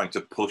just trying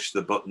to push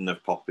the button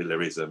of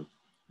popularism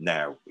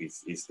now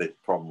is the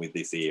problem with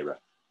this era.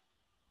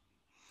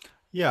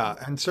 Yeah,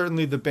 and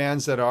certainly the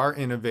bands that are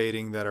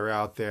innovating that are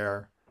out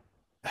there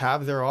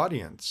have their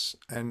audience,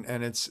 and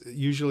it's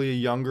usually a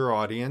younger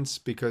audience,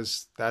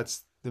 because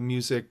that's the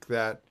music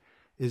that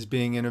is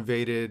being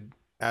innovated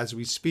as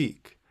we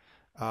speak.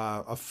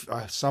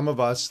 Some of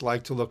us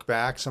like to look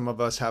back. Some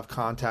of us have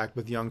contact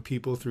with young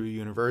people through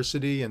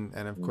university, and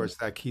of Mm. course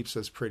that keeps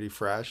us pretty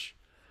fresh.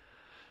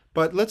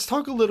 But let's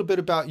talk a little bit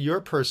about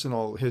your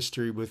personal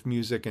history with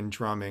music and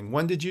drumming.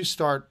 When did you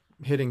start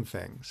hitting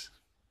things?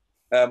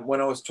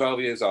 When I was 12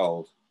 years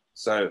old.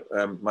 So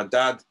my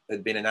dad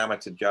had been an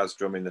amateur jazz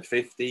drummer in the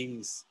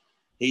 50s.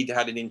 He'd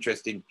had an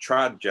interest in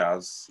trad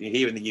jazz.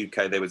 Here in the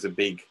UK, there was a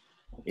big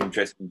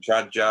interest in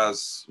trad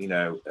jazz, you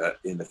know,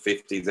 in the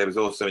 50s. There was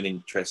also an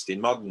interest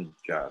in modern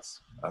jazz,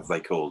 as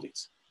they called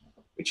it,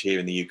 which here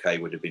in the UK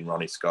would have been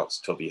Ronnie Scott's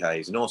Tubby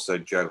Hayes, and also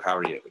Joe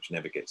Harriott, which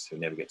never gets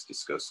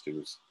discussed, who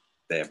was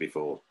there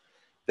before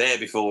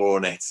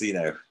Ornette, you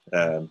know.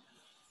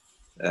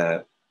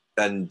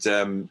 And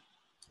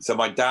so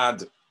my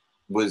dad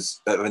was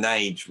at an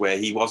age where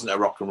he wasn't a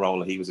rock and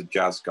roller, he was a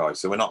jazz guy.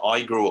 So when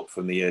I grew up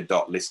from the year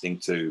dot listening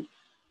to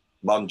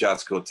Modern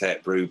Jazz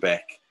Quartet,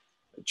 Brubeck,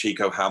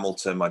 Chico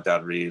Hamilton, my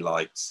dad really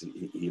liked.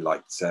 He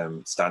liked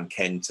Stan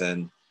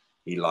Kenton,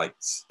 he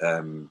liked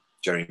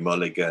Jerry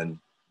Mulligan,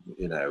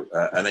 you know,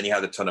 and then he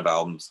had a ton of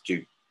albums,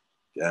 Duke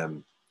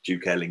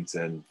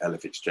Ellington, Ella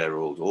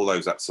Fitzgerald, all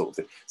those, that sort of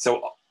thing.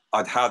 So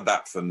I'd had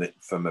that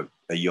from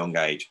a young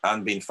age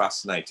and been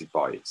fascinated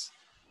by it,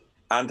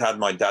 and had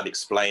my dad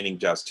explaining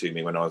jazz to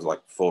me when I was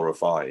like 4 or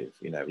 5.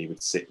 You know, he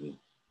would sit and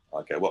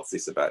I'd go, "What's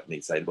this about?" And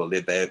he'd say, "Well,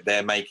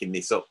 they're making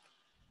this up.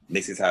 And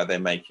this is how they're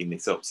making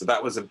this up." So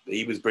that was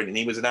he was brilliant.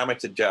 He was an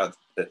amateur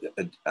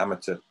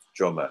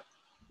drummer.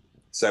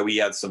 So he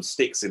had some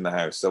sticks in the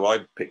house. So I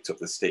picked up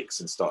the sticks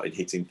and started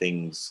hitting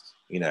things,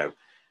 you know,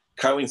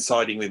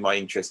 coinciding with my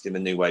interest in the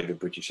new wave of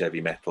British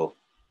heavy metal.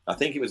 I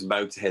think it was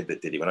Motorhead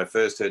that did it. When I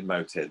first heard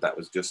Motorhead, that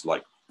was just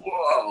like,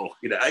 whoa,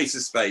 you know, Ace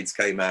of Spades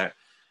came out.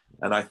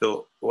 And I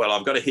thought, well,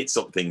 I've got to hit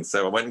something.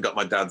 So I went and got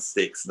my dad's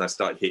sticks and I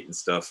started hitting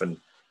stuff. And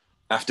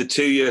after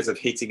 2 years of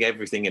hitting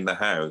everything in the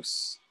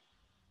house,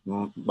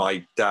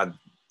 my dad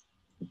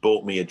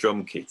bought me a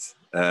drum kit.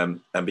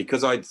 And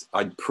because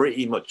I'd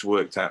pretty much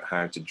worked out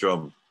how to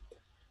drum.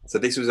 So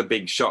this was a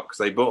big shock because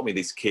they bought me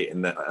this kit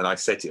and I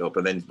set it up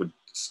and then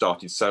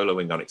started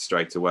soloing on it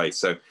straight away.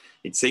 So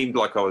it seemed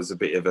like I was a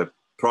bit of a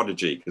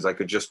prodigy because I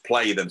could just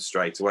play them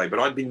straight away. But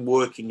I'd been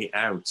working it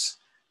out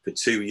for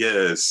 2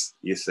 years,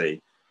 you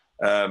see.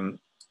 And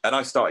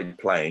I started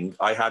playing.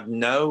 I had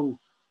no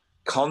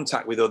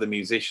contact with other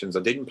musicians.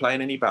 I didn't play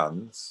in any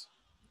bands.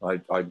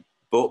 I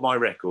bought my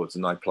records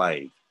and I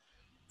played.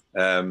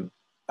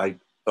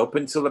 Up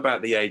until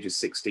about the age of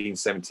 16,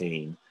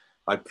 17,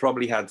 I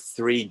probably had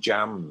 3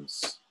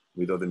 jams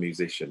with other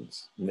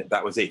musicians.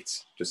 That was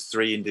it, just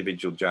 3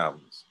 individual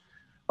jams.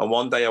 And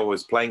one day I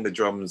was playing the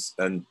drums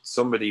and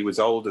somebody was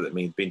older than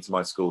me, had been to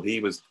my school. He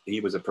was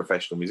a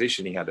professional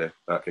musician. He had a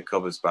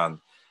covers band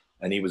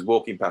and he was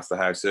walking past the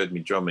house, heard me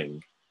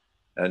drumming.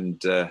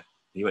 And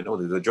he went, "Oh,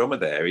 there's a drummer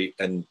there." He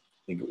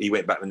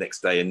went back the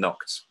next day and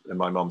knocked. And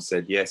my mom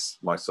said, "Yes,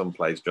 my son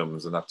plays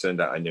drums." And it turned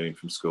out I knew him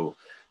from school.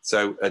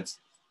 So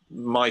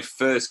my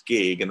first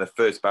gig and the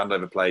first band I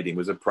ever played in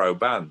was a pro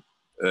band,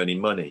 earning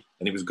money.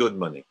 And it was good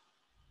money,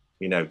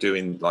 you know,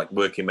 doing like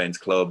working men's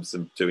clubs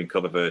and doing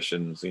cover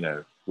versions, you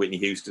know, Whitney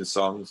Houston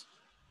songs.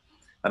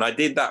 And I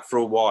did that for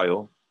a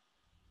while,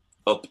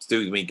 up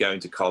to me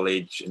going to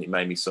college, and it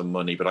made me some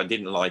money, but I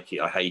didn't like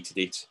it. I hated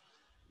it.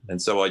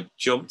 And so I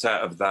jumped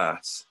out of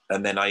that.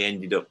 And then I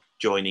ended up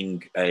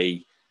joining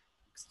a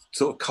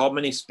sort of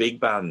communist big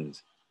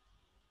band,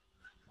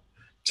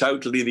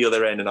 totally the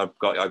other end. And I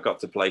got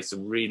to play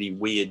some really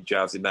weird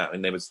jazz in that.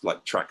 And there was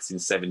like tracks in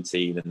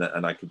 17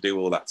 and I could do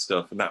all that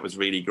stuff. And that was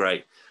really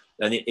great.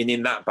 And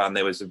in that band,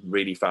 there was some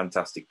really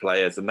fantastic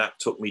players, and that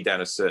took me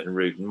down a certain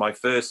route. And my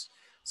first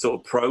sort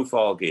of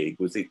profile gig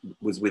was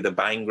with a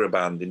Bhangra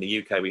band. In the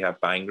UK, we have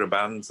Bhangra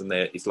bands, and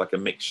it's like a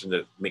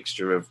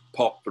mixture of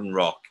pop and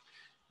rock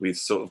with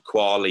sort of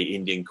Qawwali,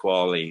 Indian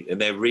Qawwali.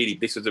 And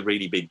this was a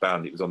really big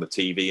band. It was on the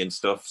TV and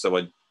stuff.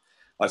 So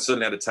I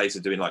suddenly had a taste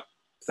of doing like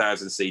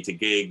 1,000-seater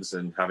gigs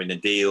and having a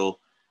deal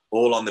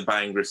all on the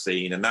Bhangra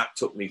scene. And that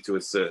took me to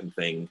a certain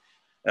thing.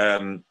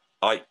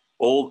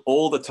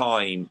 All the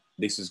time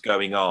this was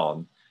going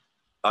on,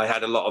 I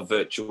had a lot of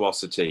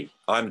virtuosity.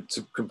 I'm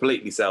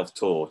completely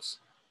self-taught,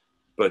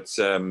 but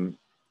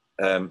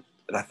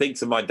I think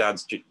to my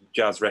dad's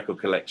jazz record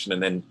collection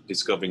and then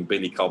discovering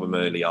Billy Cobham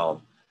early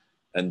on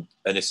and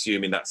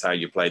assuming that's how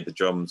you played the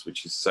drums,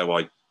 which is so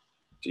I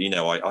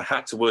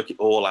had to work it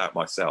all out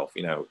myself.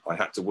 You know, I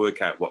had to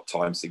work out what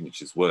time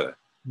signatures were.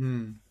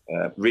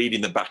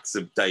 Reading the backs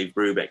of Dave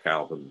Brubeck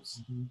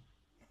albums. Mm-hmm.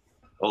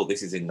 Oh,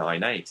 this is in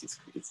 9/8.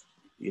 It's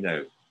you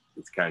know,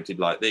 it's counted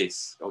like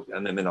this,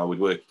 and then I would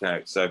work it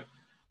out. So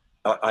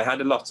I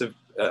had a lot of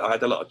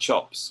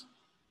chops.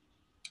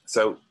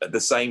 So at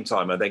the same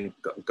time, I then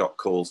got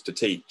calls to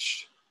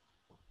teach,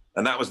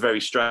 and that was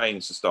very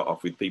strange to start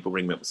off with. People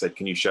ring me up and said,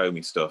 "Can you show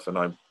me stuff?"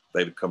 And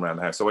they would come around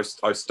the house. So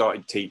I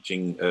started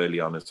teaching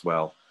early on as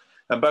well,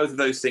 and both of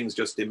those things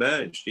just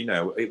emerged. You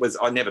know,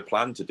 I never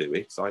planned to do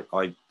it. So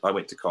I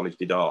went to college,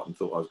 did art, and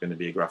thought I was going to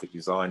be a graphic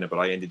designer, but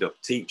I ended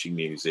up teaching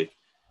music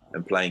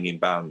and playing in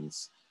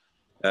bands.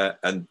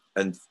 And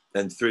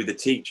through the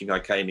teaching, I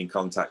came in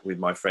contact with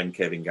my friend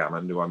Kevin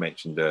Gammon, who I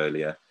mentioned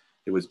earlier,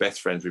 who was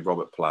best friends with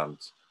Robert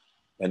Plant.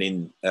 And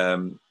in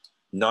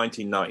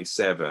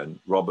 1997,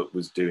 Robert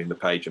was doing the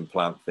Page and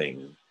Plant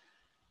thing.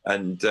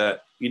 And,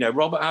 you know,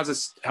 Robert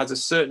has a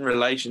certain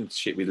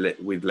relationship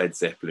with Led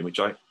Zeppelin,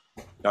 which I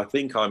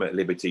think I'm at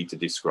liberty to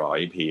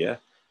describe here,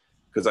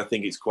 because I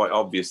think it's quite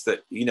obvious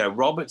that, you know,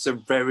 Robert's a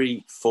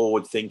very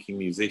forward-thinking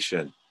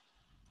musician.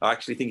 I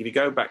actually think if you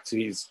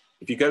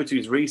go to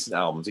his recent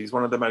albums, he's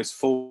one of the most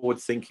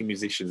forward-thinking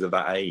musicians of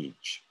that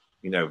age,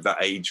 you know, that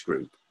age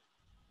group.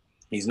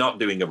 He's not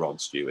doing a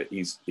Rod Stewart.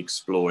 He's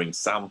exploring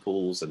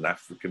samples and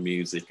African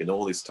music and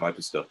all this type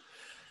of stuff.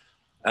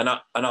 And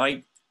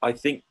I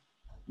think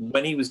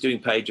when he was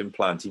doing Page and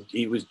Plant,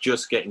 he was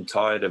just getting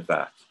tired of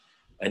that.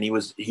 And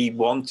he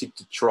wanted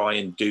to try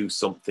and do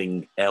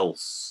something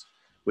else,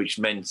 which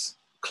meant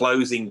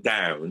closing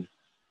down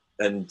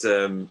and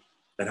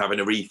having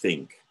a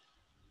rethink.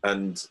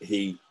 And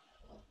he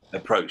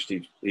approached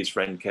his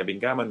friend Kevin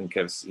Gammon, and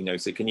Kev, you know,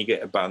 said, "Can you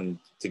get a band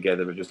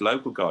together of just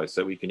local guys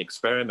so we can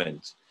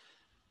experiment?"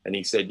 And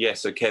he said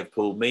yes. So Kev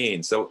pulled me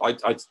in. So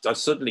I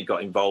suddenly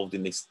got involved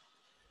in this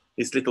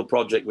this little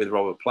project with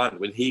Robert Plant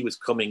when he was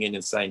coming in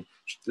and saying,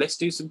 let's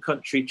do some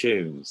country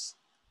tunes.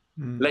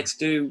 Let's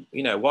do,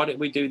 why don't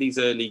we do these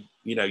early,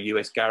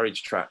 US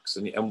garage tracks?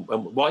 And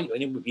why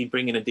don't you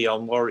bring in a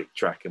Dionne Warwick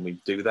track and we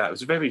do that? It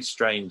was a very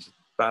strange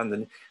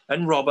band.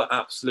 And Robert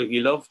absolutely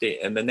loved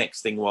it. And the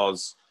next thing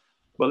was,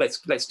 well,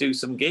 let's do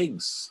some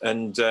gigs.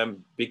 And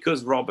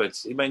because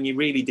Robert, you're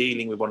really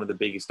dealing with one of the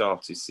biggest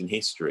artists in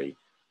history,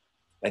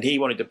 and he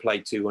wanted to play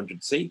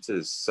 200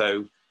 seaters.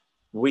 So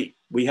we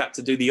had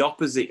to do the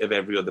opposite of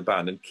every other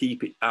band and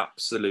keep it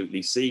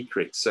absolutely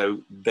secret.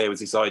 So there was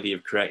this idea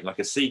of creating like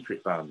a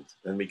secret band.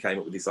 And we came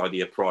up with this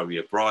idea of Priory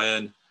of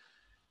Brian,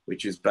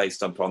 which is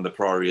based upon the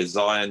Priory of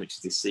Zion, which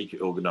is this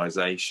secret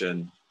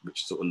organization,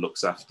 which sort of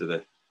looks after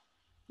the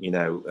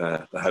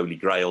Holy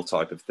Grail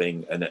type of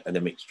thing, and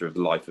a mixture of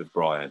the life of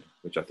Brian,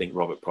 which I think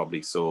Robert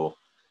probably saw,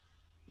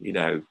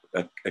 a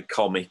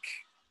comic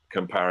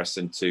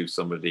comparison to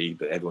somebody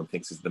that everyone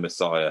thinks is the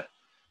Messiah.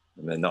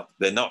 And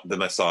they're not the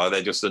Messiah,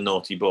 they're just a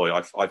naughty boy.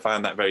 I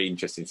found that very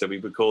interesting. So we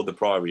recorded the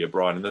Priory of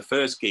Brian, and the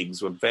first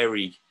gigs were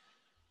very,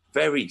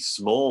 very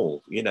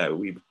small. I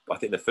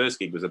think the first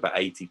gig was about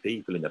 80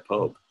 people in a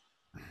pub.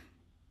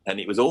 And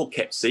it was all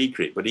kept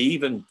secret, but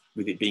even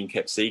with it being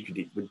kept secret,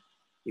 it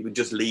would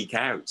just leak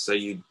out. So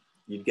you'd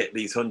get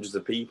these hundreds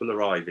of people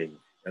arriving,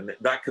 and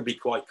that could be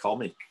quite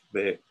comic.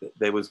 We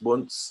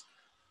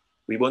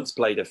once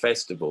played a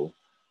festival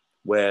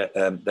where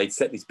they'd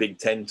set this big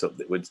tent up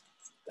that would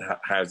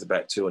house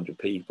about 200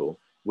 people.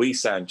 We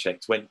sound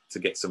checked, went to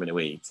get something to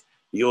eat.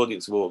 The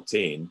audience walked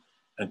in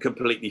and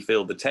completely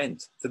filled the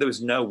tent. So there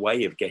was no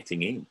way of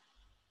getting in.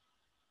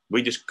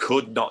 We just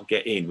could not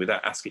get in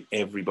without asking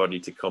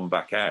everybody to come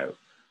back out.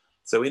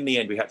 So in the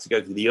end, we had to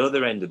go to the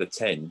other end of the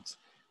tent,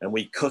 and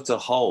we cut a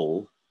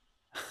hole.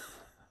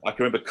 I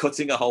can remember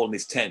cutting a hole in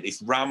this tent,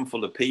 this ram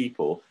full of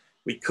people.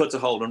 We cut a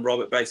hole, and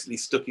Robert basically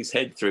stuck his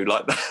head through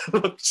like that,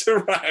 looked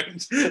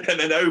around, and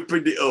then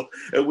opened it up,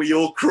 and we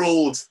all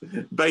crawled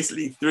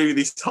basically through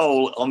this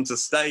hole onto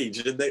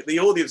stage. And the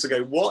audience would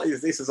go, "What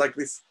is this?" It's like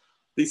this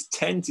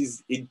tent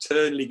is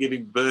internally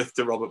giving birth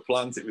to Robert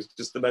Plant. It was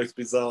just the most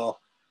bizarre.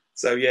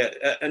 So yeah,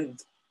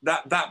 and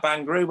that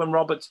band grew when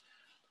Robert,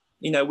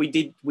 we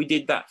did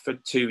that for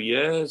 2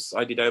 years.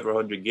 I did over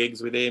 100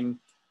 gigs with him.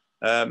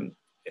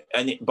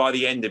 And by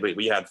the end of it,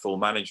 we had full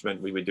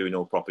management. We were doing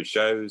all proper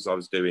shows. I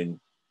was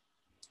doing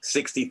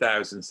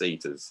 60,000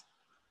 seaters,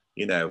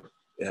 headlining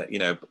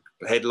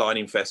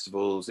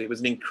festivals. It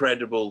was an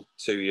incredible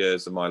 2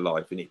 years of my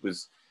life, and it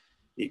was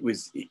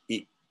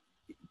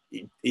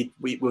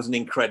an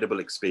incredible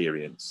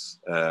experience.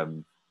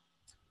 And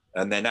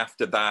then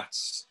after that,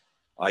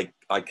 I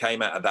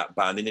came out of that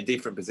band in a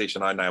different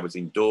position. I now was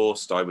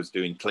endorsed. I was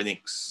doing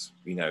clinics,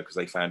 because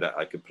they found out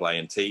I could play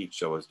and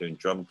teach. I was doing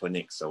drum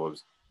clinics. So I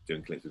was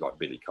doing clinics with like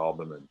Billy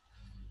Cobham and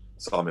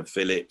Simon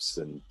Phillips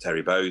and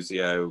Terry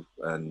Bozzio,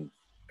 and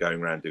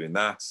going around doing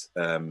that.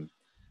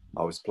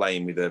 I was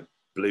playing with a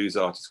blues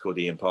artist called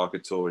Ian Parker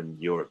Tour in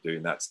Europe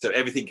doing that. So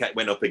everything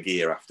went up a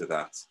gear after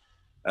that.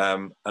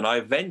 And I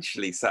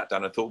eventually sat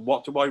down and thought,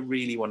 what do I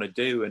really want to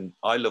do? And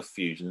I love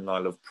fusion and I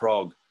love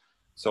prog.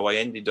 So I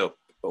ended up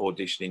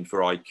auditioning for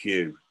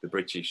IQ, the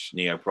British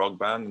neo-prog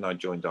band, and I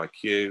joined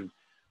IQ.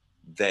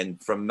 Then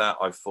from that,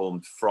 I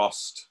formed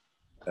Frost,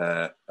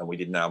 and we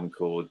did an album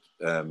called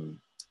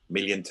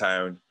Million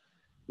Town,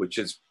 which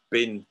has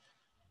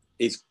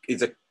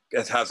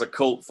a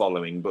cult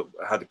following, but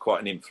had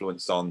quite an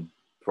influence on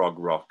prog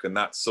rock. And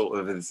that sort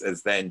of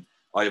as then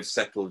I have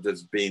settled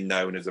as being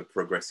known as a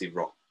progressive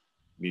rock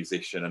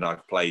musician. And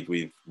I've played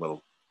with,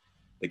 the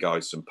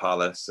guys from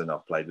Palace, and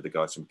I've played with the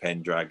guys from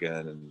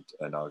Pendragon,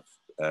 and I've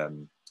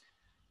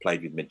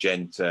played with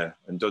Magenta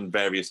and done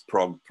various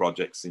prog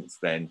projects since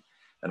then.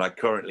 And I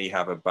currently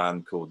have a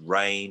band called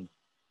Rain,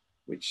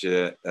 which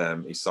is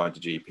signed to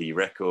GP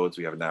Records.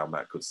 We have an album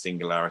out called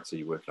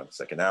Singularity, working on the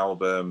second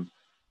album,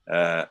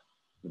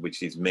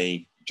 which is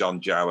me, John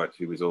Jowett,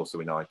 who was also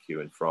in IQ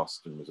and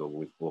Frost, and was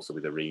also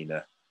with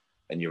Arena,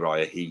 and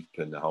Uriah Heep,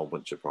 and a whole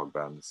bunch of prog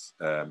bands.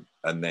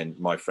 And then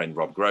my friend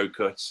Rob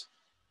Growcut,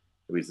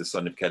 who is the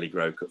son of Kelly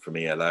Growcut from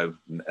ELO.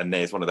 And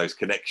there's one of those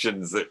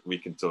connections that we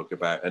can talk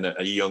about. And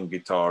a young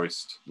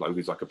guitarist,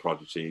 who's like a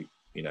prodigy,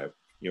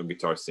 young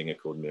guitarist singer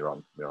called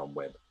Miron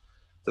Webb.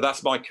 So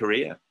that's my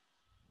career.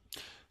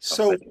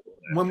 So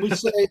when we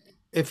say,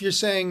 if you're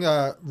saying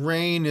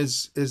Rain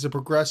is a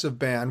progressive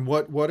band,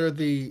 what are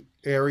the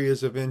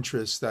areas of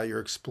interest that you're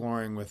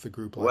exploring with the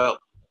group? Well,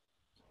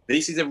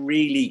 this is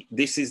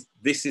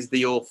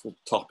the awful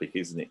topic,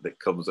 isn't it, that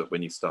comes up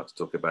when you start to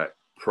talk about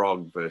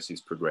prog versus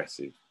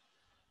progressive.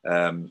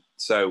 When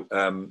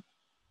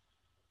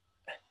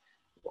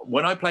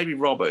I played with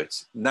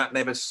Robert, that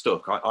never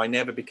stuck. I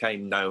never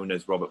became known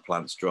as Robert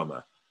Plant's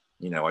drummer.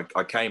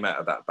 I came out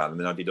of that band and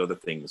then I did other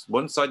things.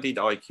 Once I did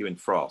IQ and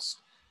Frost,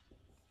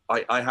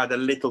 I had a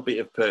little bit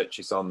of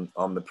purchase on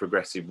the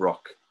progressive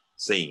rock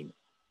scene,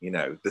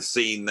 the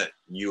scene that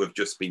you have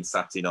just been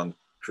sat in on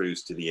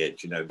Cruise to the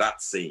Edge,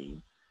 that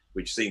scene,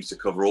 which seems to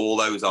cover all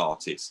those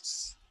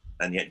artists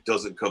and yet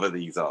doesn't cover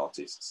these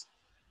artists.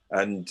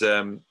 And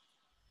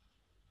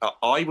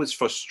I was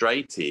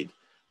frustrated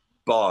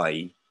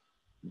by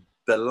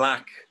the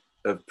lack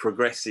of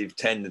progressive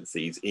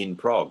tendencies in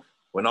prog.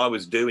 When I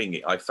was doing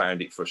it, I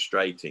found it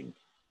frustrating.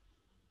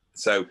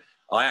 So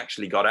I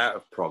actually got out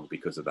of prog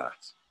because of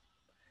that.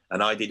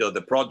 And I did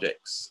other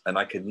projects, and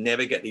I could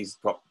never get these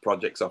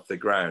projects off the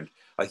ground.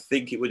 I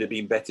think it would have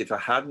been better if I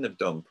hadn't have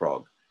done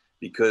prog,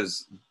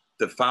 because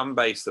the fan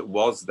base that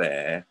was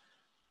there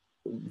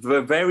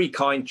were very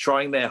kind,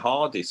 trying their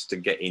hardest to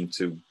get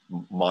into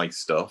my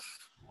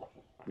stuff,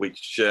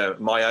 which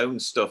my own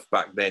stuff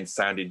back then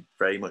sounded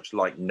very much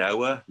like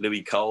Noah,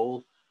 Louis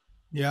Cole.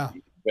 Yeah.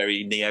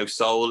 Very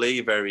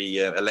neo-soul-y, very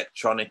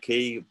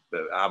electronic-y,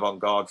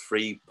 avant-garde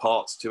free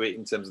parts to it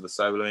in terms of the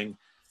soloing,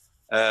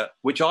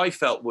 which I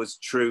felt was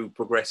true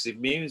progressive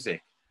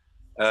music.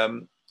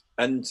 And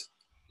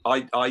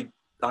I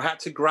had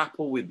to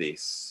grapple with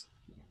this.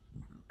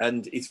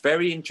 And it's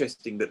very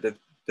interesting that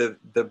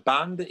the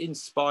band that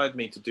inspired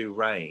me to do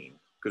Rain,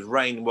 because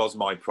Rain was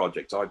my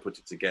project, I put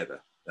it together,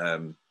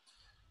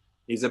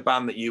 is a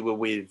band that you were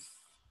with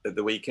at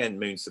the weekend,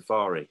 Moon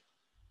Safari.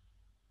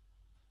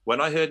 When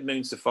I heard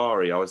Moon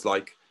Safari, I was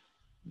like,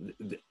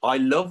 I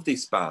love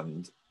this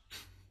band.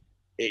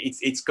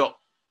 It's got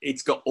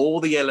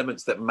all the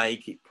elements that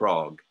make it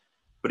prog,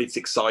 but it's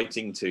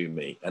exciting to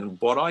me.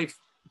 And what I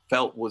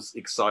felt was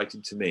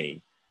exciting to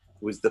me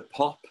was the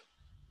pop,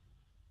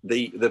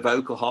 the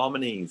vocal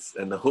harmonies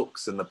and the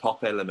hooks and the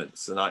pop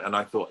elements. And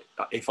I thought,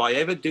 if I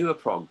ever do a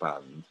prog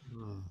band,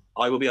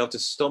 I will be able to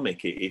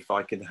stomach it if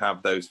I can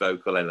have those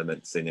vocal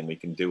elements in and we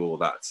can do all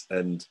that.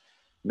 And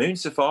Moon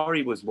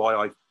Safari was why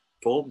I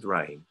formed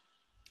Rain.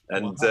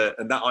 And wow.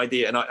 And that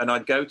idea, and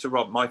I'd go to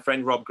Rob, my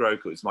friend Rob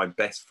Groker was my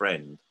best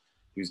friend,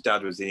 whose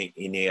dad was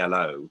in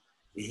ELO.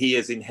 He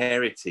has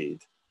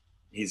inherited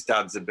his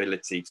dad's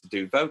ability to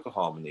do vocal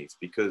harmonies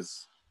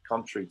because,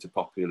 contrary to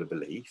popular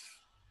belief,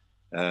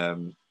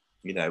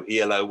 you know,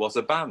 ELO was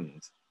a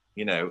band,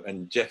 you know,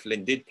 and Jeff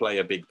Lynne did play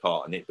a big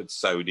part in it, but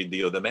so did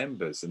the other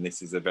members. And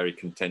this is a very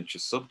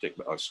contentious subject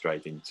that I was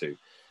straight into.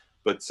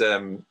 But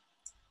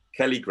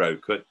Kelly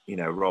Groker, you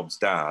know, Rob's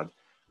dad,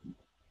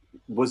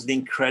 was an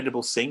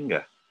incredible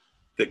singer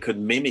that could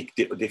mimic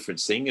different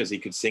singers. He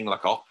could sing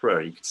like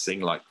opera. He could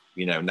sing like,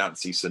 you know,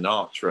 Nancy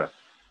Sinatra.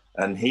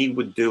 And he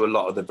would do a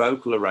lot of the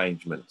vocal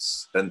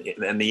arrangements. And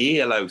the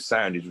ELO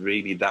sound is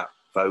really that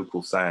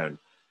vocal sound.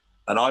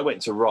 And I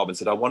went to Rob and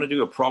said, I want to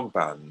do a prog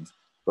band,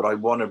 but I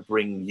want to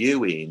bring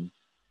you in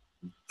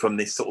from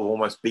this sort of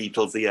almost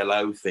Beatles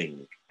ELO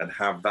thing and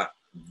have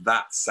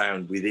that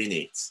sound within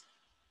it.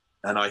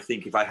 And I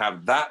think if I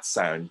have that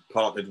sound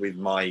partnered with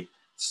my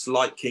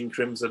slight King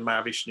Crimson,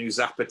 Mahavishnu,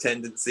 Zappa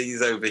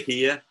tendencies over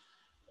here,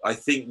 I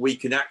think we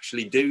can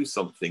actually do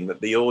something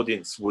that the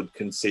audience would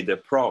consider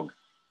prog.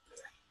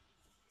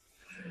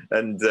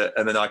 And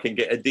then I can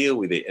get a deal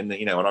with it. And,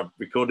 you know, and I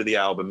recorded the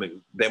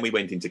album. Then we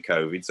went into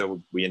COVID.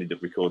 So we ended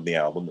up recording the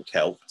album, which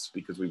helped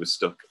because we were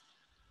stuck.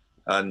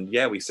 And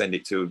yeah, we sent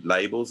it to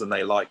labels and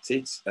they liked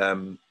it.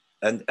 And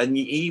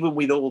even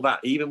with all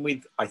that, even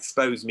with, I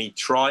suppose, me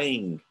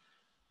trying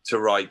to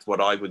write what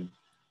I would,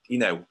 you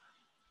know,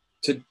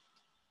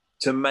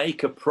 to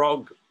make a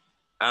prog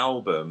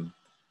album,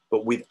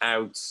 but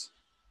without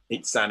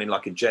it sounding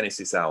like a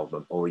Genesis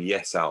album or a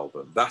Yes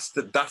album. That's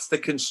the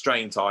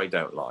constraint I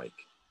don't like.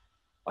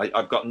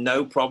 I've got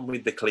no problem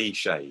with the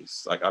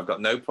cliches. Like, I've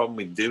got no problem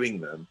with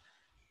doing them,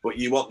 but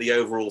you want the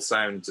overall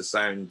sound to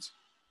sound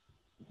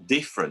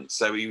different,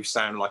 so you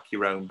sound like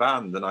your own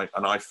band. And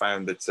I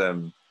found that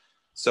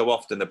so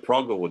often the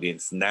prog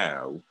audience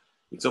now,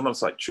 it's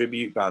almost like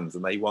tribute bands,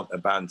 and they want a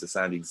band to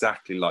sound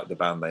exactly like the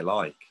band they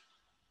like.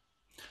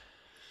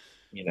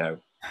 You know,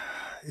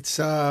 it's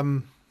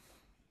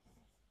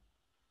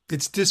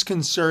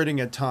disconcerting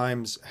at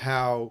times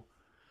how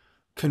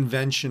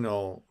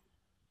conventional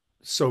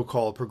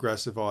so-called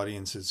progressive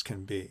audiences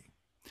can be,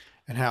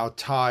 and how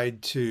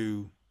tied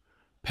to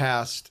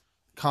past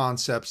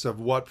concepts of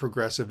what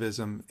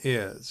progressivism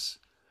is.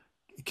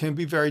 It can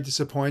be very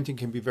disappointing,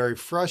 can be very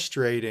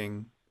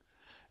frustrating,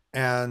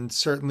 and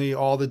certainly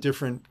all the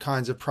different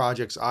kinds of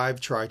projects I've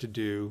tried to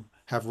do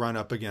have run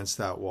up against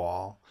that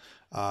wall.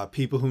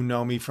 People who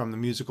know me from the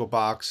Musical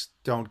Box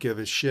don't give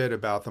a shit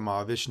about the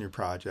Mahavishnu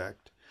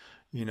project.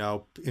 You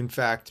know, in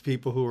fact,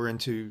 people who are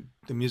into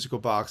the Musical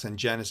Box and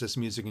Genesis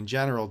music in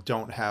general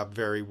don't have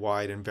very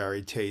wide and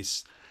varied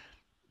tastes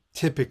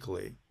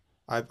typically.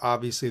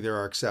 Obviously there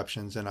are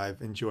exceptions, and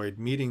I've enjoyed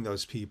meeting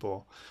those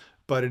people,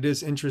 but it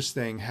is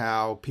interesting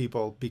how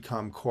people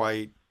become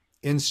quite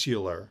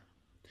insular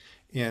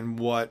in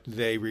what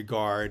they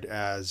regard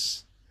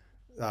as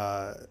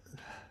the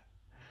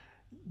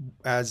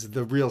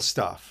real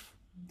stuff.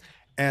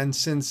 And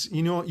since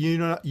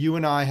you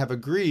and I have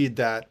agreed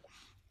that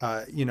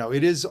you know,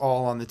 it is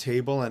all on the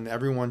table, and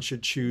everyone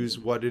should choose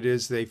what it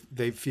is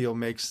they feel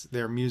makes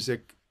their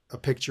music a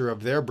picture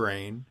of their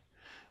brain,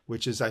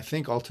 which is, I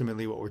think,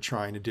 ultimately what we're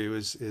trying to do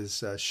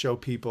is show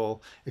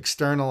people,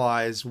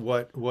 externalize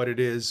what it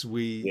is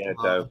we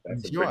that's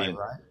enjoy, a brilliant,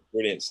 right?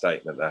 Brilliant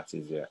statement. That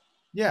is,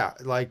 yeah,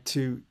 like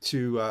to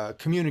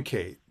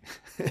communicate,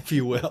 if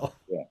you will.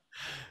 Yeah.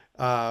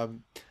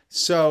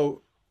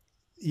 So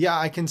yeah,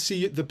 I can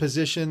see the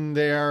position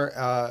there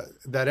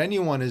that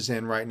anyone is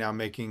in right now,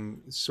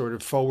 making sort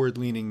of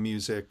forward-leaning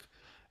music,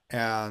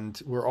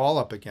 and we're all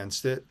up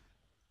against it.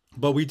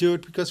 But we do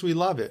it because we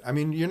love it. I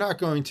mean, you're not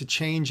going to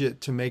change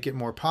it to make it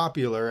more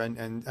popular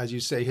and as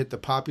you say, hit the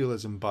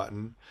populism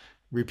button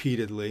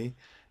repeatedly.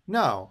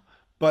 No.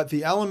 But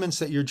the elements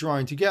that you're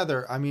drawing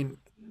together, I mean,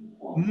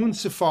 Moon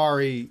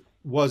Safari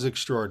was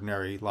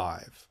extraordinary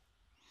live.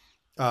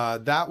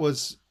 That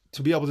was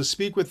to be able to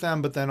speak with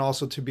them, but then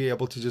also to be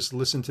able to just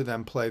listen to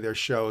them play their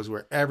shows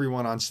where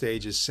everyone on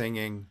stage is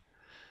singing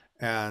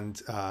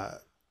and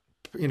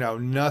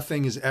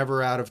nothing is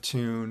ever out of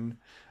tune.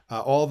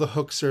 All the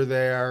hooks are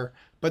there,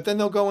 but then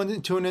they'll go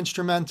into an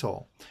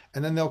instrumental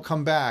and then they'll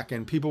come back,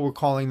 and people were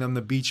calling them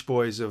the Beach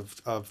Boys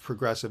of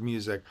progressive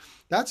music.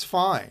 That's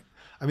fine.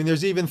 I mean,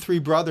 there's even three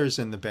brothers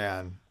in the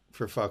band,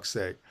 for fuck's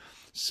sake.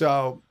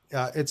 So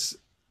it's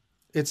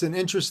an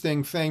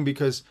interesting thing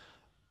because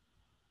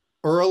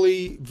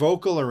early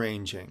vocal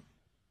arranging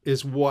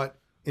is what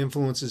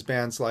influences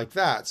bands like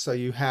that. So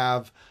you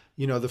have,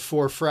 the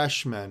Four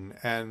Freshmen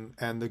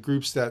and the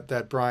groups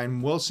that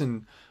Brian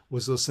Wilson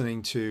was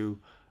listening to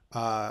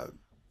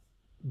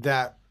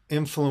that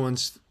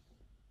influenced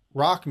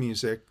rock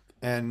music,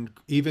 and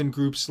even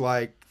groups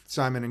like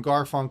Simon and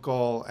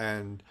Garfunkel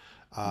and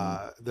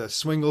the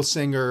Swingle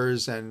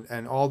Singers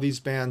and all these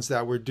bands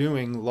that were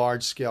doing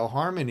large scale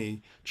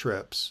harmony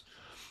trips.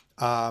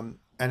 And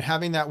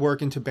having that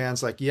work into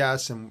bands like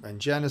Yes and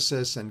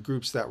Genesis and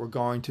groups that were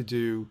going to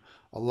do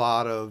a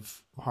lot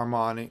of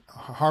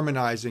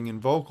harmonizing in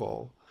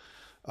vocal,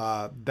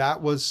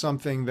 that was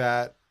something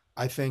that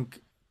I think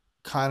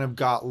kind of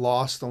got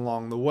lost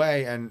along the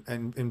way and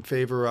in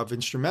favor of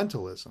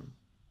instrumentalism.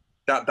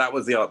 That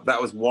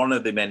was one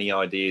of the many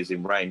ideas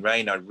in Rain.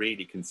 Rain I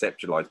really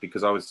conceptualized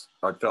because I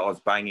felt I was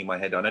banging my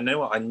head on.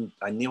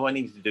 I knew I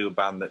needed to do a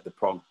band that the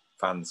prog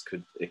fans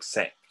could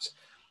accept,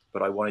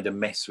 but I wanted to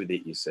mess with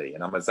it, you see.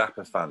 And I'm a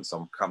Zappa fan,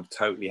 so I'm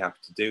totally happy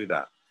to do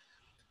that.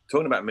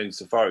 Talking about Moon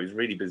Safari, it was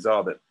really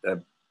bizarre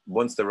that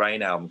once the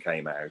Rain album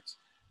came out,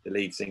 the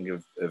lead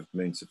singer of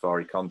Moon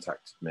Safari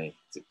contacted me.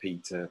 Is it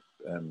Peter?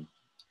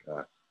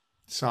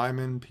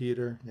 Simon,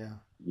 Peter, yeah.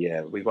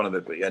 Yeah, we one of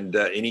the and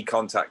he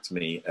contacted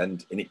me,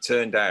 and it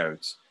turned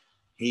out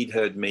he'd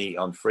heard me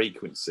on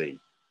Frequency,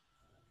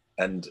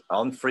 and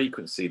on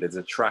Frequency there's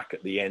a track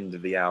at the end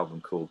of the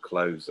album called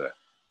Closer,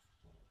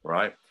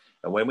 right?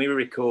 And when we were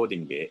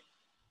recording it,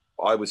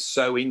 I was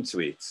so into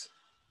it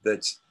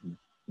that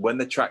when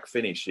the track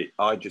finished,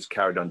 I just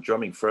carried on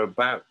drumming for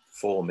about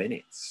 4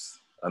 minutes.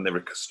 And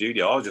the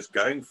studio, I was just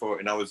going for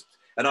it,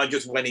 and I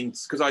just went in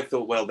because I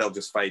thought, well, they'll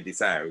just fade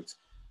this out.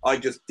 I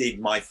just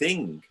did my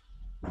thing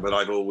that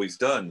I've always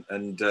done,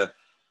 and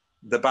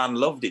the band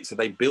loved it, so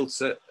they built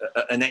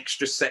an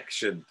extra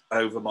section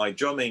over my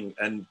drumming,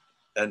 and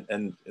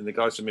the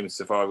guys from Moon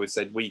Safari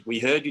said, we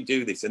heard you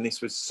do this, and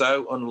this was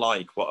so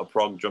unlike what a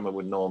prog drummer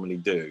would normally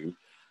do,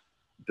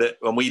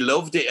 and we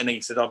loved it. And he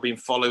said, I've been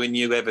following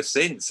you ever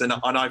since, and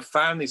I've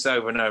found this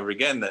over and over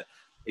again, that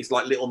it's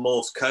like little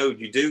Morse code.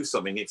 You do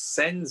something, it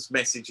sends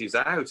messages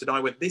out. And I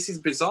went, this is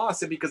bizarre. I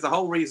said, because the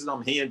whole reason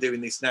I'm here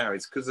doing this now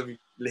is because of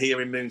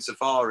hearing Moon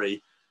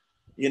Safari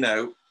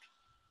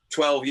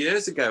 12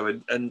 years ago,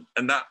 and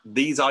that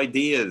these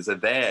ideas are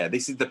there.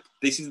 This is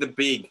the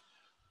big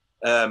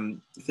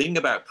thing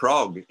about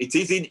prog.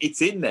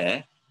 It's in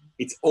there.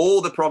 It's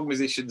all the prog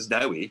musicians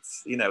know it.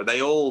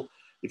 They all,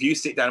 if you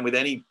sit down with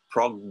any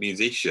prog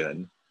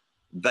musician,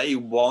 they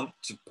want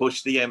to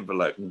push the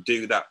envelope and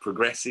do that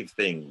progressive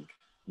thing,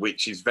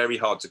 which is very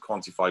hard to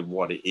quantify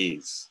what it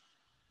is.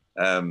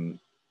 And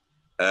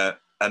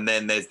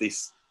then there's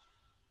this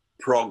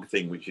prog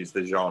thing, which is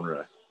the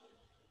genre,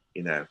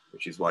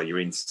 which is why you're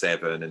in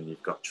Seven and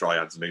you've got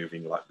triads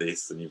moving like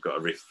this and you've got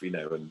a riff,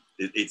 and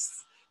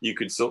you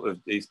could sort of,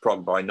 it's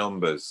prog by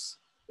numbers,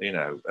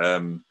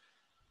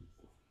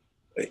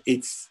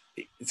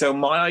 so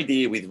my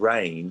idea with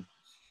Rain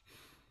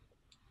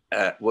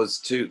was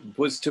to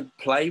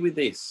play with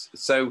this.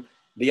 So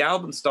the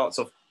album starts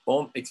off,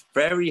 it's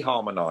very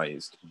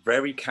harmonized,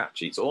 very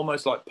catchy. It's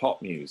almost like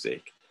pop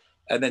music.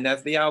 And then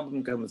as the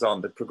album comes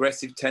on, the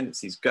progressive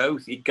tendencies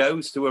it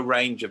goes to a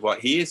range of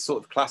what here's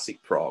sort of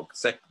classic prog.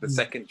 The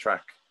second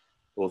track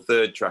or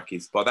third track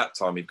is, by that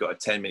time, we've got a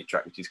 10-minute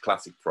track, which is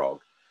classic prog.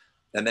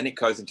 And then it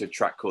goes into a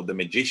track called The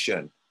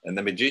Magician. And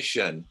The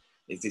Magician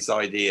is this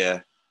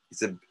idea,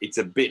 it's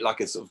a bit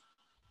like a sort of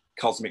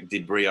cosmic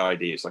debris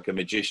idea. It's like a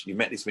magician, you've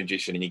met this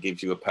magician and he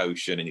gives you a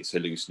potion and it's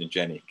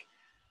hallucinogenic.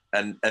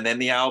 And then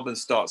the album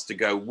starts to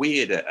go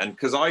weirder. And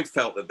because I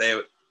felt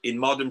that in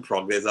modern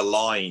prog, there's a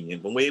line,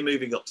 and when we're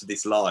moving up to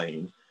this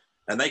line,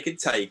 and they could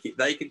take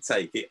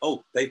it.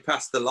 Oh, they've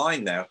passed the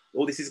line now.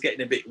 Oh, this is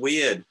getting a bit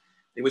weird.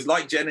 It was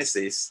like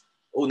Genesis.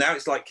 Oh, now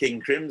it's like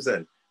King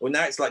Crimson. Oh,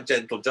 now it's like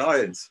Gentle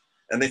Giant.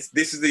 And this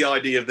is the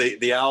idea of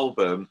the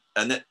album.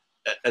 And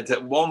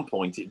at one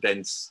point,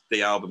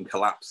 the album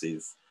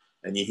collapses,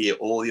 and you hear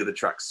all the other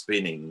tracks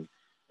spinning.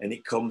 And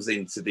it comes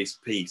into this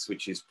piece,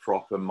 which is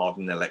proper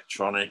modern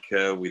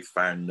electronica with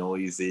found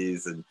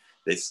noises, and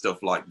there's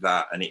stuff like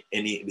that. And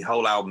the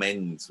whole album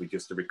ends with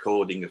just a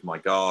recording of my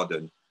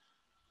garden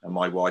and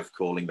my wife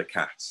calling the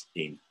cat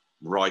in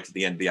right at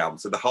the end of the album.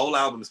 So the whole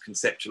album is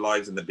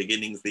conceptualized, and the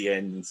beginning's the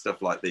end and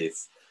stuff like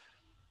this.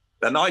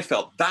 And I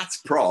felt that's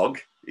prog.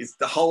 It's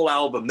the whole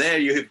album. There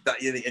you have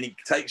that, and it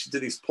takes you to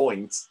this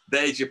point.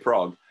 There's your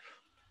prog.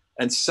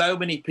 And so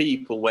many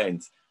people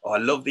went, oh, I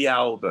love the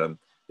album.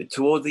 But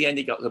towards the end,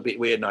 it got a bit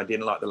weird, and I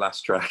didn't like the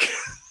last track.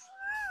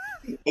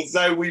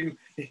 So we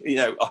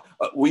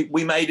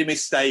made a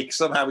mistake.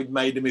 Somehow we'd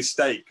made a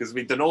mistake because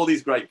we'd done all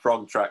these great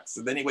prog tracks,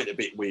 and then it went a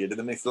bit weird. And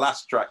then this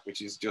last track,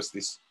 which is just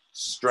this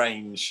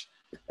strange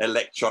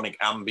electronic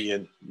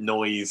ambient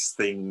noise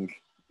thing,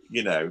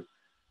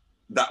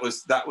 that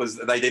was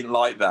they didn't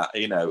like that,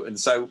 and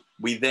so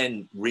we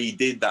then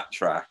redid that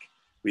track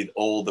with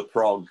all the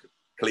prog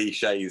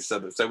cliches,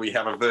 so we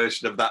have a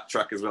version of that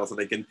track as well, so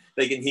they can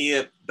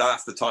hear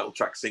that's the title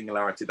track,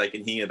 Singularity. They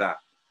can hear that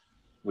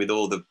with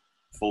all the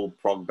full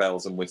prog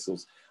bells and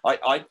whistles.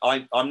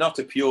 I'm not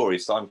a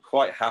purist. I'm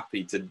quite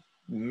happy to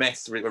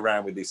mess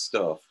around with this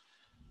stuff.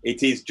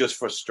 It is just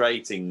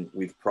frustrating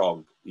with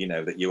prog,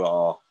 that you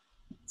are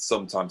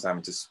sometimes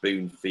having to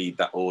spoon feed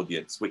that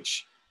audience,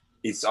 which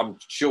is, I'm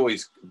sure,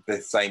 is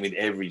the same in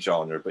every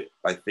genre. But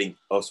I think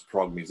us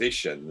prog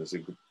musicians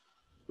who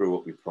grew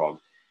up with prog,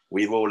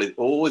 we've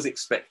always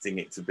expecting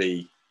it to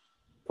be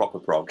proper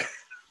prog.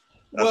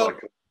 Well,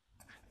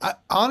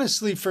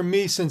 honestly, for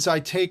me, since I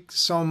take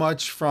so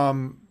much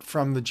from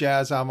the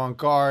jazz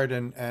avant-garde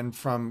and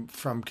from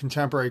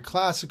contemporary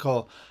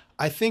classical,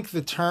 I think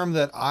the term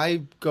that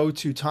I go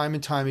to time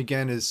and time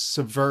again is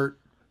subvert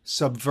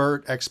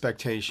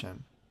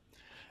expectation,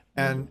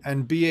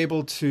 and be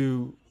able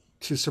to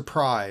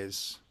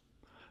surprise.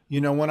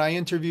 When I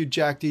interviewed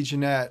Jack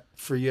DeJohnette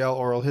for Yale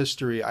Oral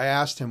History, I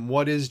asked him,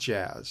 what is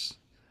jazz?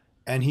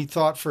 And he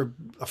thought for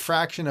a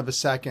fraction of a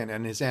second,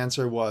 and his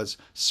answer was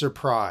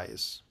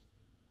surprise.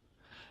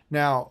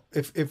 Now,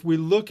 if we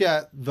look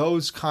at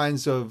those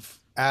kinds of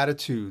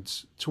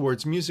attitudes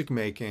towards music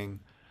making,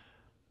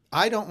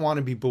 I don't want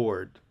to be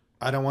bored.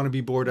 I don't want to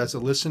be bored as a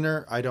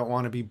listener. I don't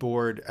want to be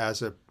bored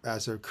as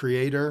a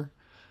creator.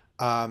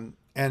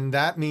 And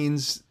that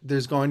means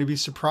there's going to be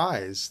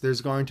surprise. There's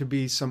going to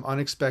be some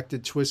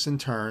unexpected twists and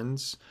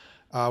turns.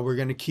 We're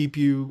going to keep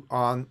you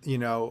on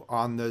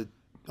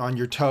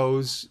your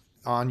toes,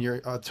 on your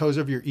toes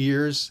of your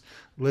ears,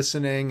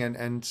 listening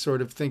and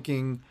sort of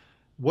thinking,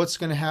 what's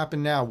going to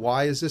happen now?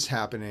 Why is this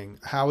happening?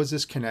 How is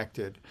this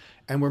connected?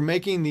 And we're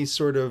making these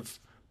sort of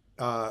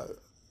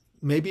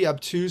maybe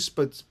obtuse,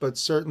 but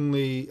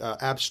certainly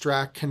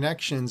abstract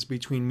connections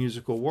between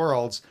musical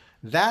worlds.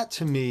 That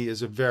to me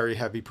is a very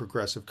heavy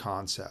progressive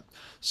concept.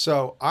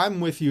 So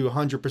I'm with you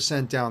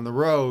 100% down the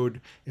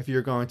road if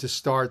you're going to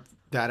start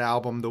that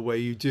album the way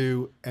you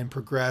do and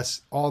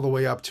progress all the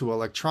way up to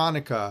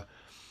electronica.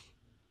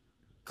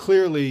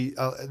 Clearly,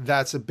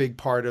 that's a big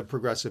part of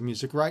progressive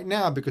music right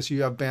now, because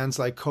you have bands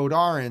like Code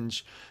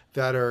Orange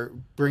that are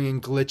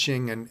bringing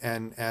glitching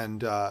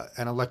and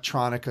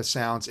electronica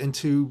sounds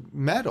into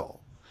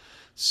metal.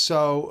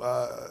 So,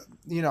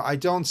 I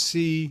don't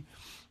see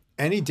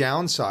any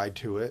downside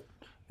to it.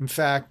 In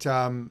fact,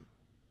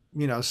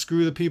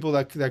 screw the people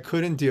that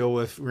couldn't deal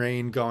with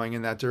Rain going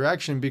in that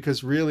direction,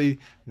 because really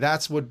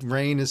that's what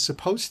Rain is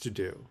supposed to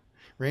do.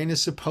 Rain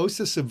is supposed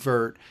to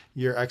subvert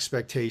your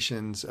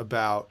expectations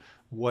about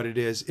what it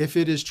is. If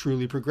it is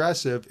truly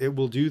progressive, it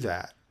will do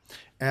that.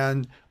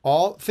 And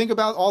think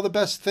about all the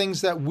best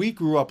things that we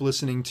grew up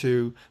listening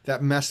to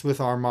that messed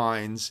with our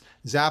minds.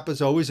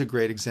 Zappa's always a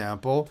great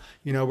example.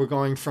 We're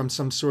going from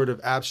some sort of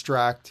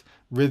abstract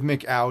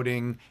rhythmic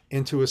outing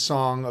into a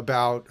song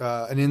about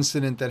an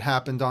incident that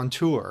happened on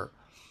tour,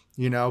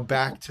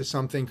 back to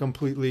something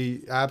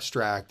completely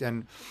abstract.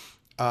 And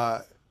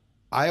I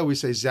always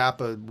say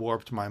Zappa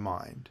warped my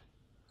mind.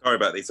 Sorry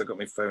about this. I got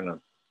my phone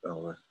on.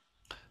 Oh.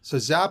 So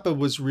Zappa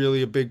was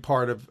really a big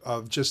part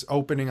of just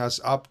opening us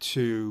up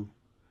to,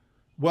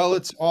 well,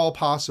 it's all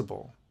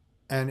possible.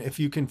 And if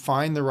you can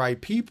find the right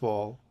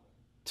people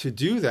to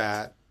do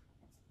that,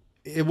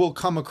 it will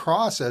come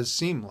across as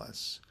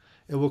seamless.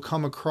 It will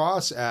come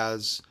across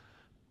as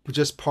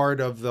just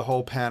part of the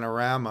whole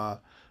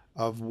panorama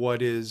of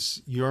what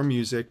is your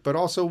music, but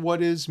also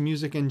what is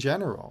music in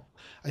general.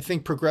 I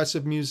think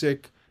progressive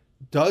music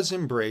does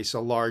embrace a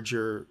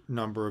larger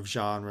number of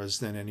genres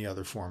than any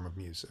other form of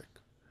music.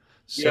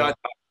 So,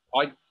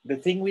 yeah, the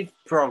thing with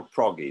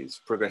prog is,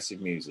 progressive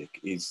music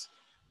is,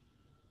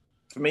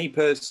 for me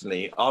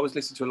personally, I was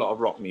listening to a lot of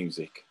rock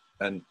music,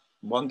 and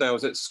one day I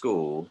was at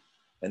school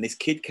and this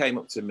kid came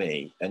up to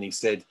me and he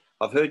said,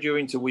 I've heard you're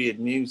into weird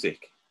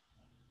music.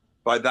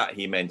 By that,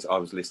 he meant I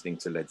was listening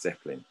to Led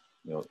Zeppelin,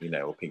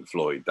 or Pink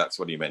Floyd. That's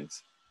what he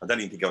meant. I don't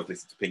even think I was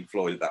listening to Pink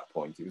Floyd at that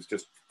point. It was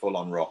just full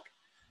on rock.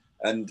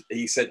 And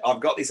he said, I've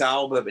got this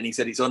album. And he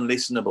said, it's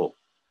unlistenable.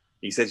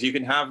 He says, you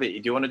can have it.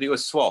 Do you want to do a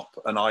swap?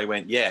 And I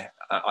went, yeah.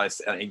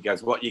 And he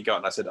goes, what you got?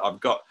 And I said, I've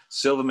got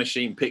Silver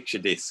Machine picture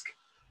disc.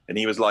 And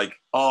he was like,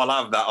 oh,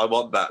 I'll have that. I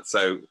want that.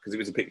 So, because it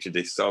was a picture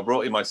disc. So I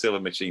brought in my Silver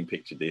Machine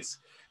picture disc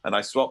and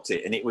I swapped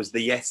it. And it was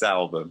the Yes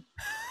album.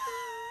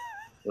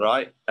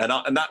 right? And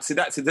so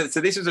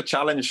this was a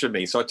challenge for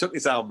me. So I took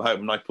this album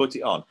home and I put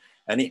it on,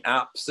 and it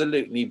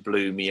absolutely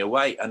blew me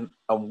away. And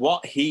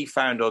what he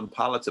found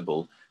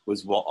unpalatable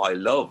was what I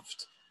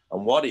loved.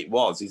 And what it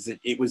was is that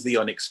it was the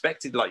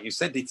unexpected, like you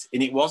said.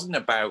 And it wasn't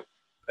about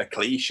a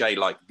cliche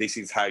like this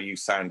is how you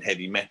sound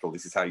heavy metal,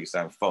 this is how you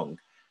sound funk.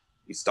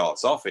 It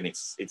starts off and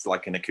it's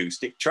like an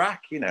acoustic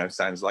track, you know,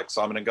 sounds like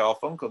Simon and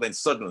Garfunkel. Then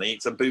suddenly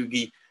it's a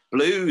boogie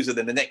blues, and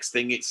then the next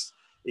thing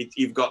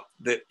you've got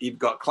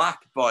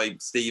Clap by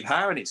Steve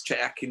Howe, and it's Chet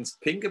Atkins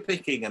finger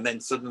picking, and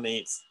then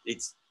suddenly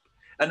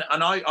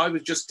I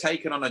was just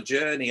taken on a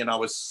journey, and I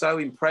was so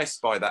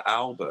impressed by that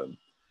album.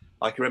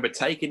 I can remember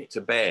taking it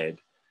to bed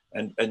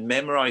and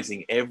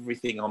memorizing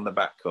everything on the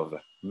back cover,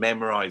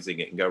 memorizing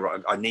it and go,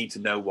 right, I need to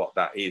know what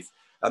that is.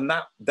 And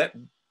that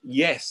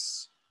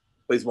Yes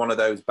is one of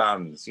those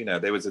bands. You know,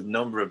 there was a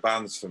number of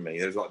bands for me.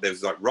 There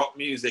was like rock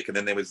music, and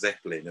then there was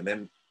Zeppelin, and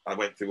then I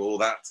went through all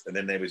that, and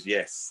then there was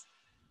Yes.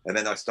 And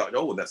then I started,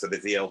 so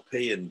there's the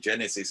LP and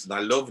Genesis, and I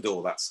loved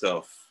all that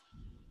stuff.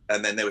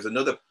 And then there was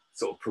another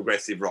sort of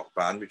progressive rock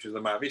band, which was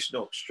the Mahavishnu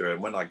Orchestra.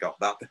 And when I got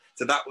that,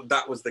 so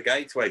that was the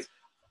gateway.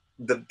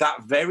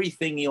 That very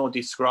thing you're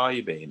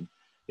describing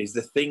is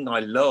the thing I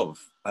love.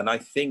 And I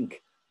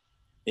think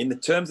in the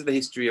terms of the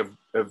history of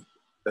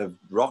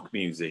rock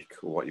music,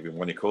 or what you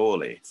want to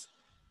call it,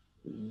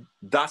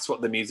 that's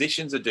what the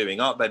musicians are doing,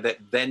 aren't they?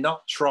 They're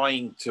not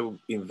trying to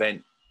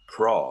invent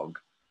prog.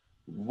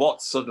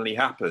 What suddenly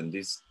happened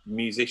is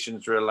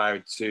musicians were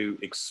allowed to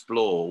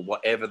explore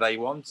whatever they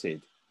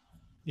wanted.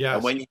 Yes.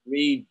 And when you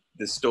read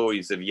the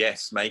stories of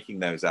Yes making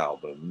those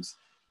albums,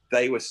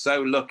 they were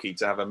so lucky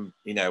to have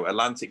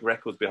Atlantic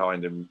Records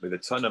behind them with a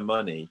ton of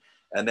money,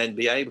 and then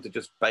be able to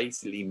just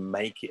basically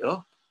make it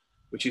up,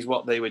 which is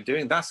what they were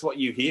doing. That's what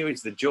you hear,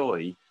 is the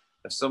joy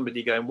of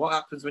somebody going, what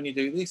happens when you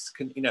do this?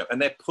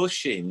 And they're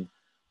pushing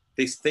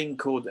this thing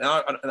called,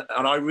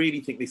 and I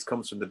really think this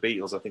comes from the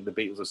Beatles. I think the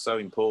Beatles are so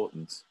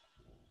important,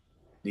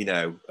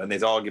 and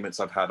there's arguments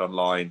I've had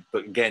online,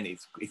 but again,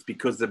 it's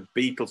because the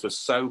Beatles were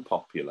so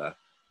popular,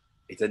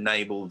 it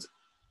enabled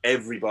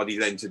everybody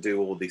then to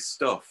do all this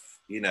stuff.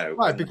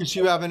 Right, because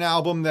you have an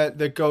album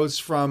that goes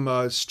from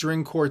a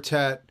string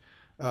quartet,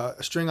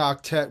 a string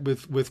octet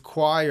with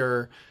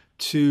choir,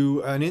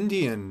 to an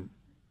Indian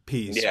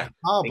piece,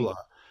 tabla.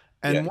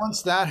 And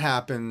once that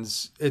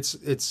happens,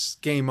 it's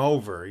game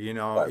over.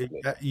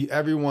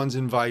 Everyone's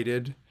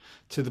invited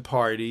to the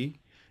party,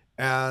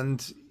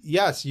 and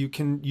yes, you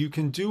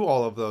can do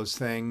all of those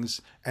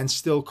things and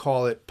still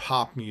call it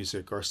pop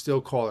music or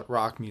still call it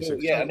rock music.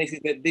 Yeah, and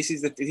this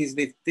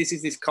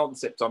is this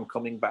concept I'm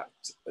coming back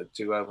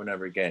to over and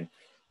over again.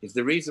 Is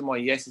the reason why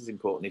Yes is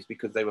important is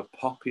because they were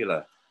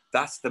popular.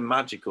 That's the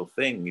magical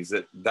thing, is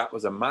that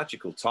was a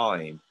magical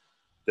time,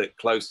 that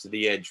Close to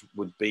the Edge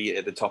would be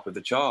at the top of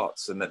the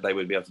charts, and that they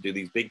would be able to do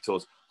these big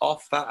tours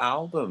off that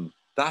album.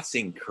 That's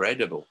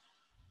incredible.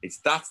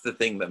 That's the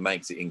thing that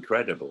makes it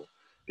incredible,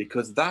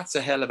 because that's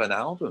a hell of an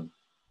album.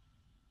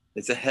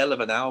 It's a hell of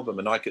an album,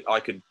 and I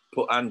could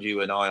put Andrew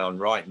and I on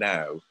right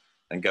now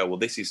and go, well,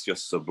 this is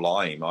just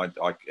sublime. I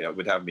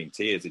would have me in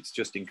tears. It's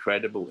just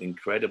incredible,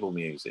 incredible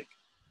music.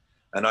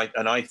 And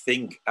I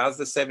think as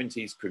the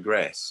 70s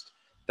progressed,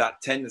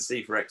 that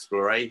tendency for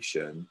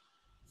exploration,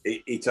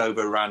 it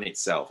overran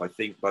itself. I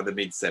think by the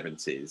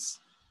mid-70s,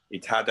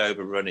 it had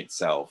overrun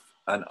itself.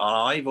 And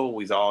I've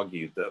always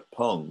argued that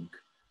punk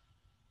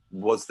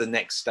was the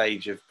next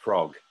stage of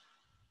prog.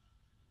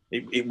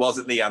 It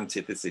wasn't the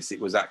antithesis. It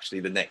was actually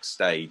the next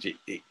stage.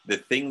 The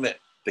thing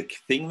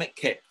that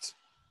kept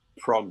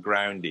prog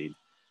grounded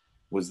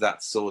was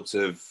that sort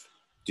of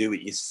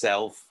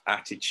do-it-yourself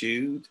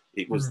attitude.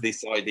 It was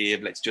this idea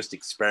of let's just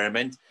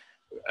experiment,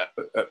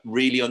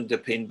 really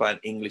underpinned by an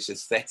English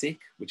aesthetic,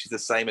 which is the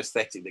same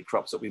aesthetic that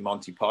crops up with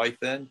Monty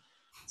Python.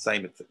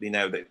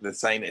 The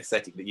same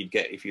aesthetic that you'd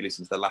get if you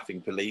listen to the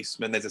Laughing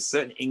Policeman. There's a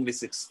certain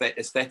English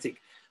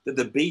aesthetic that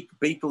the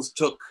Beatles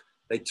took.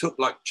 They took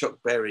like Chuck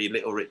Berry,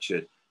 Little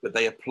Richard, but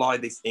they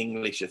applied this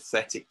English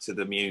aesthetic to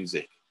the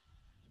music.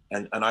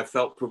 And I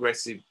felt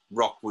progressive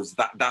rock was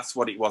that's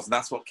what it was. And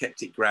that's what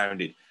kept it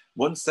grounded.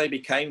 Once they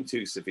became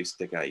too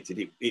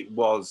sophisticated,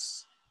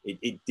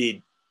 it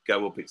did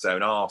go up its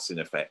own arse, in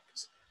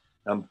effect.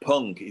 And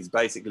punk is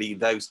basically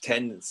those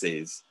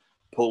tendencies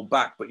pulled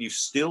back, but you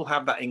still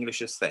have that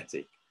English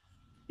aesthetic.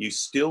 You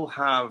still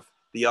have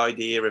the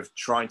idea of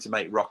trying to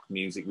make rock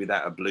music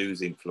without a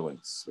blues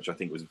influence, which I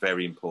think was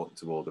very important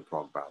to all the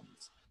prog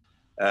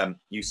bands.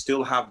 You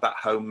still have that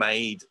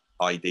homemade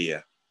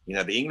idea.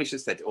 The English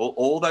aesthetic,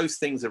 all those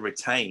things are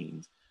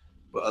retained,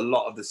 but a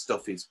lot of the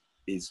stuff is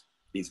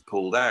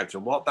pulled out.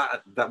 And what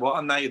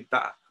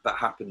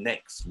happened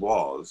next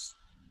was,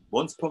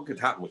 once punk had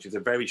happened, which is a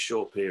very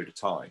short period of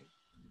time,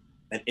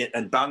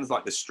 and bands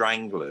like the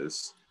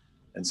Stranglers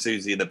and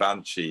Susie and the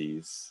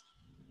Banshees,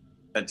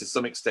 and to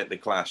some extent the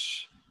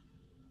Clash,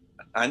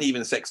 and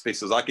even Sex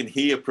Pistols, I can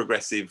hear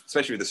progressive,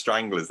 especially with the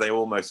Stranglers. They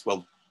almost,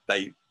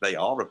 they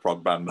are a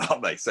prog band,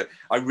 aren't they? So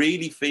I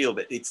really feel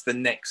that it's the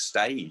next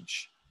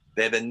stage.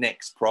 They're the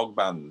next prog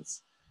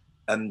bands.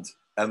 And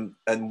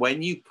And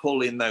when you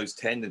pull in those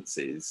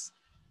tendencies,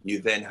 you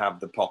then have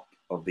the pop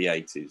of the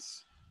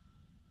 80s,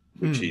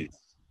 which is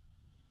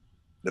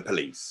the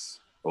Police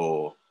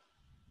or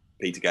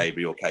Peter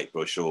Gabriel, Kate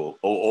Bush, or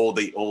all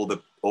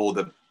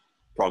the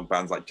prog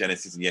bands like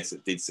Genesis and Yes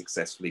that did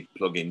successfully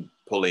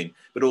pull in,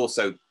 but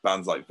also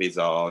bands like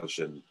Visage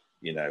and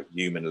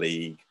Human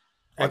League.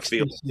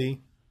 XTC.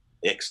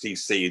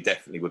 XTC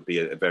definitely would be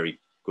a very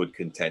good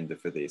contender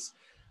for this.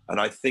 And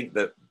I think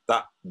that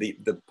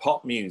the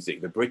pop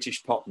music, the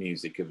British pop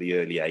music of the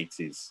early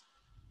 80s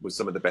was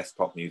some of the best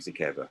pop music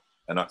ever.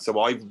 And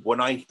when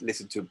I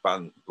listen to a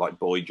band like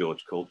Boy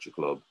George Culture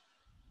Club,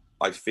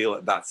 I feel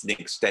that that's an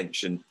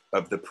extension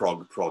of the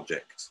prog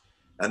project.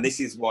 And this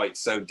is why it's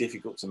so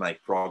difficult to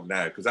make prog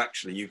now, because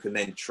actually you can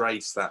then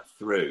trace that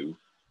through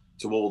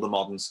to all the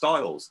modern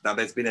styles. Now,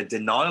 there's been a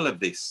denial of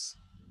this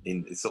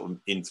in sort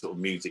of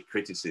music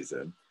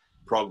criticism.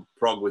 Prog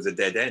was a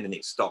dead end and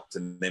it stopped,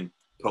 and then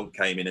punk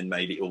came in and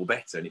made it all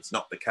better, and it's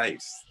not the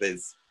case.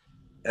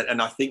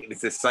 And I think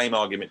it's the same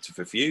argument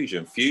for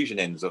fusion. Fusion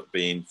ends up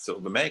being sort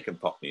of American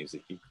pop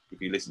music.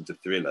 If you listen to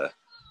Thriller,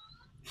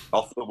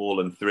 Off the Wall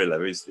and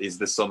Thriller is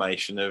the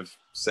summation of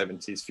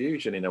 70s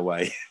fusion in a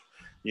way.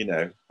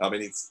 I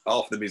mean, it's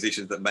half the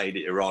musicians that made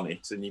it are on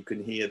it, and you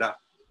can hear that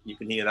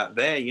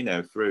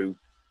there, through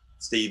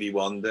Stevie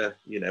Wonder,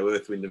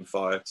 Earth, Wind and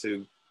Fire,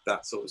 to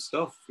that sort of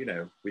stuff,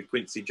 with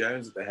Quincy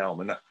Jones at the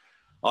helm. And that,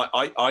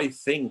 I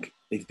think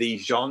if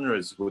these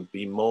genres would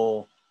be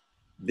more,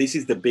 this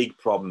is the big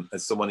problem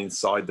as someone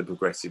inside the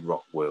progressive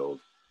rock world.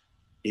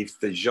 If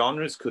the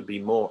genres could be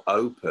more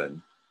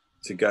open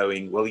to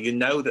going, well,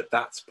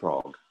 that's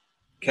prog.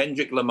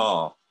 Kendrick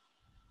Lamar,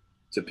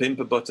 To Pimp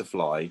a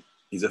Butterfly,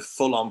 is a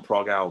full-on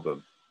prog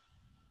album.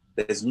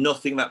 There's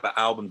nothing that the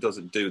album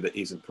doesn't do that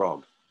isn't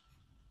prog.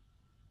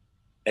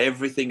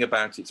 Everything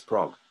about it's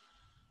prog.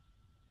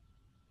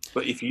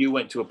 But if you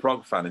went to a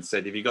prog fan and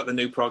said, have you got the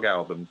new prog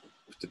album,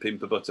 To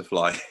Pimp a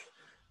Butterfly?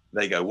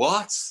 They go,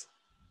 what?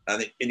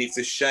 And it's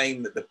a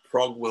shame that the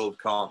prog world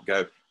can't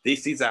go,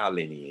 this is our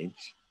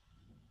lineage.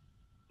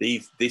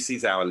 This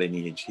is our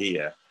lineage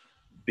here.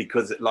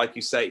 Because like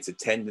you say, it's a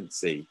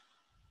tendency.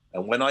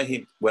 And when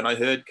I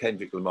heard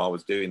Kendrick Lamar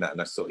was doing that,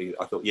 and I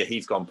thought, yeah,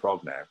 he's gone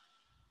prog now.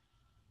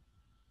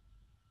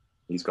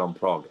 He's gone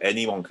prog.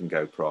 Anyone can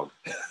go prog.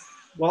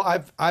 Well,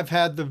 I've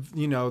had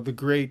the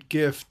great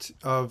gift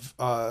of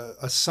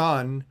a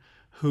son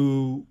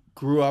who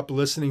grew up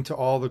listening to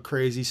all the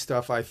crazy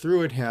stuff I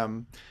threw at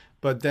him,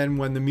 but then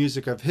when the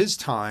music of his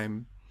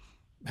time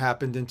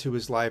happened into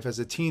his life as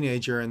a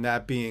teenager, and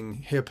that being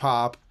hip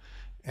hop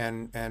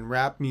and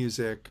rap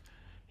music,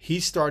 he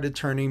started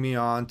turning me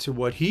on to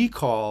what he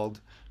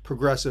called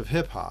progressive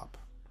hip hop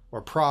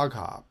or prog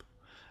hop.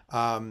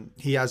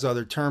 He has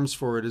other terms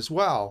for it as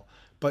well,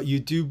 but you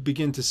do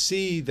begin to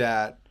see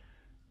that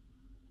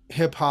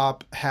hip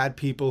hop had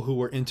people who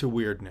were into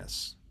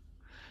weirdness,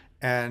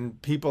 and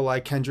people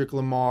like Kendrick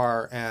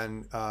Lamar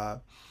and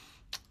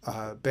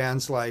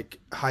bands like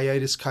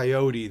Hiatus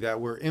Kaiyote that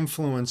were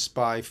influenced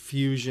by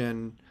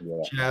fusion,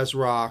 jazz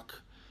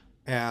rock,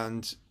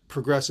 and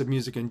progressive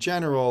music in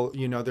general.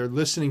 They're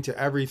listening to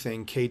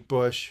everything, Kate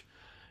Bush,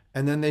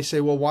 and then they say,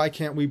 well, why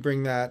can't we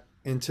bring that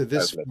into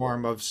this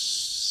form of,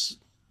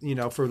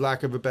 for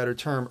lack of a better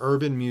term,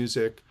 urban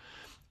music,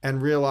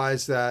 and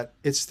realize that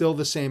it's still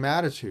the same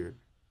attitude.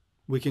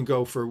 We can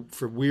go for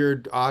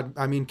weird, odd.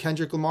 I mean,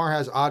 Kendrick Lamar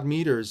has odd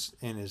meters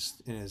in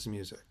his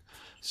music.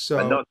 So,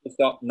 and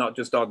not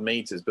just odd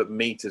meters, but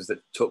meters that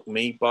took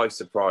me by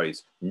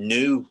surprise.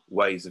 New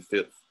ways of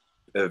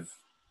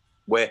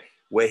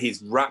where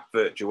his rap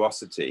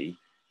virtuosity,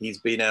 he's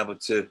been able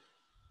to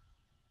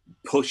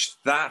push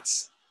that.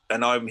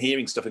 And I'm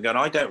hearing stuff and going,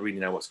 I don't really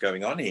know what's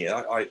going on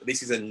here.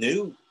 This is a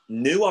new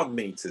odd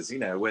meters,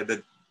 where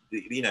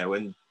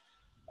and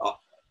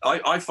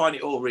I find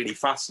it all really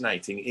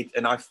fascinating.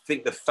 And I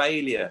think the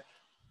failure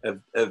of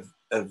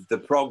the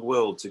prog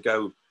world to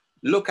go,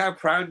 look how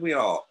proud we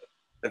are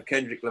of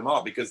Kendrick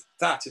Lamar, because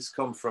that has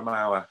come from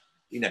our,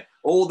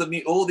 all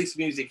this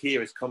music here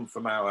has come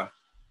from our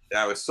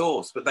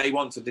source, but they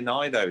want to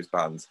deny those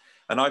bands.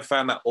 And I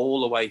found that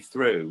all the way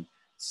through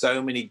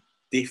so many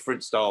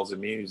different styles of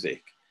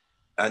music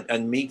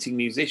and meeting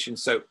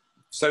musicians.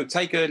 So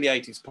take early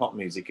 80s pop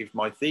music. If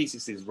my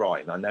thesis is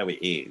right, and I know it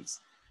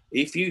is,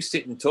 if you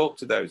sit and talk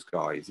to those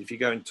guys, if you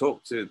go and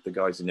talk to the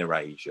guys in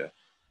Erasure,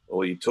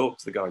 or you talk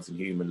to the guys in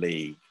Human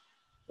League,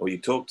 or you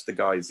talk to the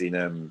guys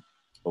in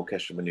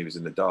Orchestral Maneuvers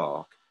in the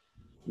Dark,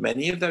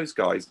 many of those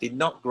guys did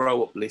not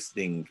grow up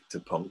listening to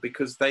punk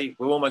because they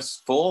were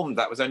almost formed.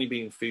 That was only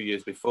been a few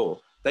years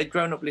before. They'd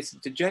grown up listening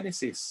to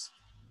Genesis.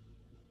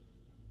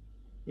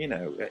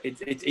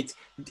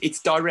 It's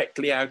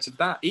directly out of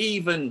that.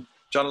 Even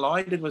John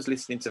Lydon was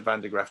listening to Van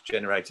de Graaff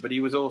Generator, but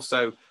he was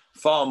also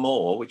far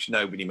more, which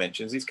nobody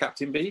mentions, is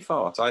Captain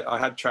Beefheart. I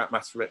had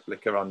Trackmaster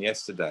Replica on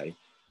yesterday,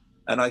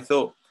 and I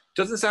thought,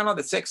 doesn't sound like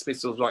the Sex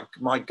Pistols. Like,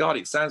 my God,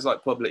 it sounds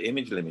like Public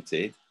Image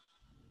Limited.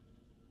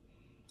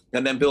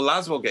 And then Bill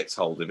Laswell gets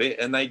hold of it,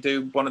 and they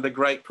do one of the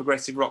great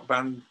progressive rock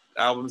band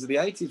albums of the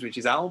 80s, which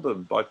is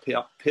Album by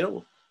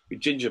Pill with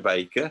Ginger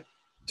Baker,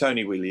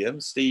 Tony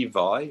Williams, Steve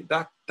Vai.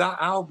 That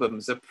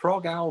album's a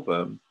prog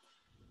album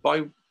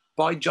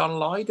by John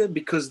Lydon,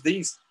 because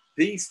these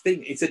things,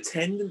 it's a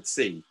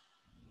tendency.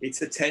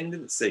 It's a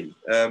tendency.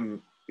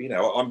 You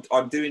know,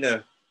 I'm doing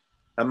a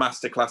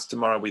masterclass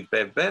tomorrow with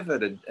Bev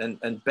Bevan,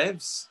 and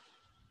Bev's,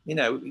 you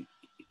know,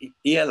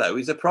 ELO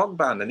is a prog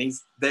band, and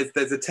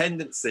there's a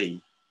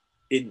tendency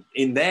in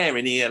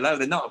ELO.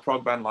 They're not a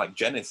prog band like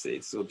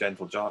Genesis or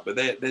Gentle Giant, but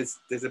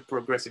there's a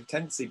progressive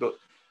tendency. But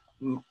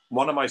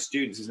one of my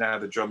students is now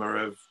the drummer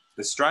of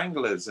the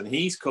Stranglers, and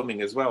he's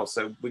coming as well.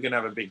 So we're going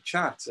to have a big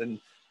chat. And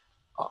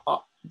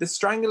the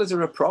Stranglers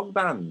are a prog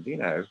band, you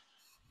know.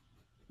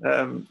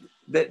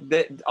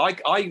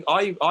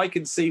 I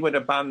can see when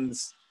a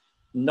band's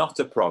not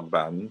a prog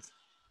band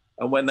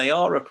and when they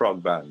are a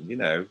prog band, you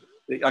know.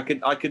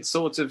 I could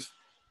sort of,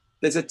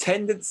 there's a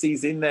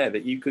tendencies in there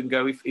that you can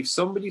go, if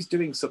somebody's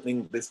doing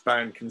something that's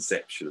bound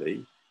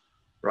conceptually,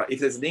 right?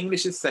 If there's an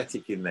English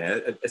aesthetic in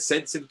there, a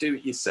sense of do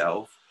it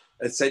yourself,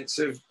 a sense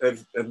of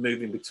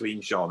moving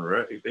between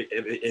genre,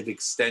 of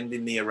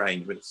extending the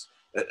arrangements,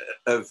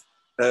 of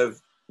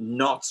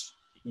not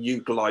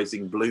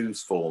utilizing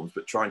blues forms,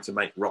 but trying to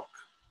make rock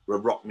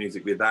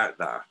music without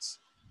that.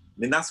 I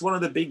mean, that's one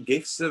of the big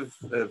gifts of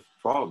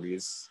prog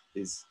is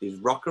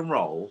rock and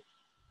roll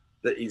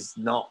that is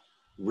not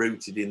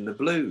rooted in the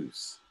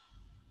blues.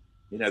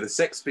 You know, the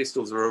Sex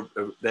Pistols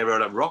they're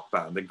a rock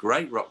band, a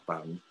great rock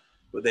band,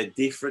 but they're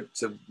different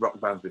to rock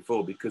bands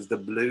before because the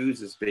blues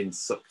has been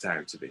sucked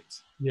out of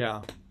it. Yeah,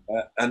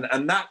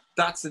 and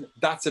that's a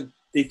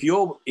if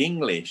you're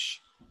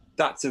English,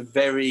 that's a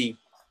very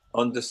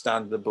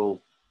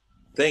understandable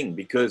thing,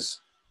 because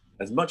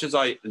as much as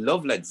I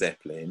love Led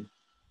Zeppelin,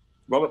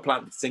 Robert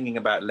Plant singing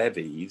about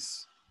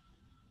levees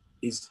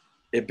is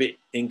a bit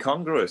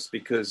incongruous,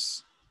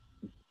 because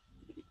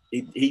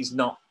he's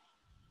not,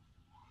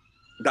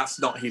 that's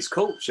not his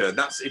culture.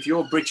 That's, if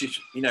you're British,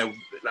 you know,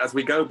 as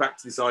we go back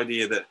to this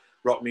idea that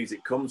rock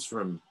music comes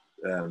from,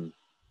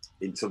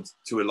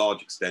 to a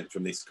large extent,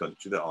 from this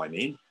country that I'm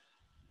in.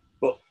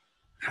 But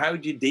how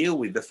do you deal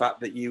with the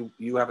fact that you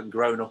haven't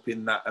grown up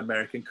in that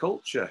American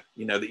culture,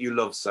 you know, that you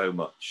love so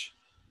much?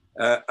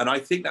 And I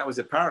think that was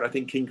apparent. I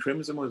think King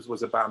Crimson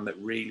was a band that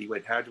really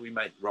went, how do we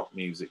make rock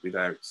music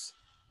without,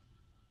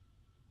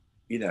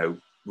 you know,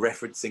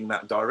 referencing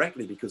that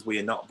directly, because we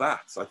are not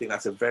that. So I think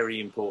that's a very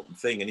important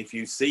thing. And if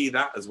you see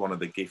that as one of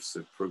the gifts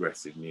of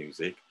progressive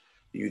music,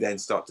 you then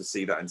start to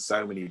see that in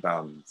so many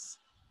bands,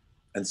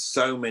 and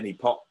so many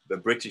the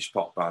British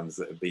pop bands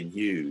that have been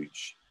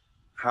huge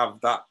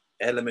have that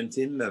element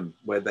in them,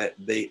 where there's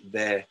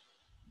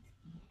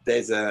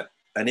an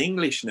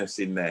Englishness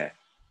in there.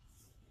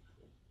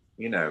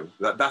 You know,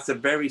 that's a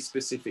very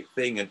specific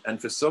thing.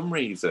 And for some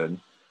reason,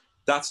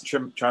 that's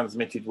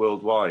transmitted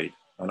worldwide.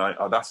 And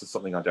that's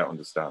something I don't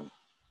understand.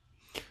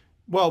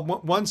 Well,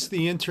 once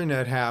the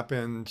internet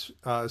happened,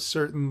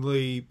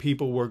 certainly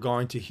people were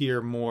going to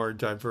hear more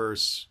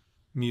diverse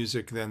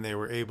music than they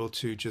were able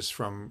to just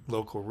from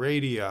local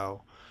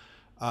radio.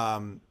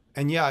 And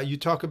yeah, you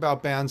talk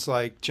about bands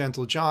like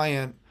Gentle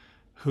Giant,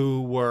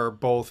 who were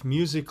both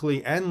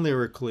musically and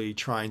lyrically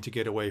trying to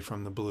get away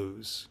from the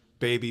blues.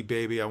 Baby,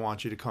 baby, I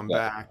want you to come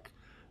back.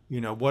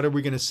 You know, what are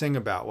we going to sing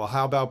about? Well,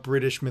 how about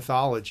British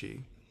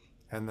mythology?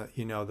 And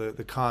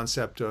the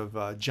concept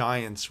of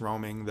giants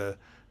roaming the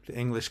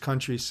English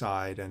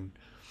countryside, and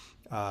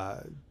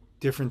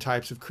different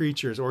types of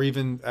creatures, or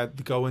even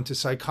go into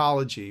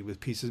psychology with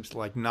pieces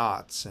like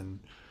Knotts and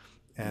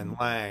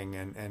Lang,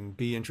 and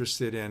be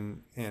interested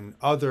in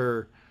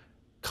other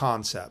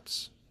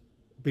concepts,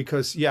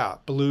 because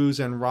blues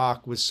and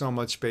rock was so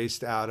much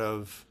based out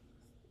of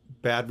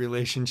bad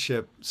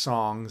relationship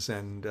songs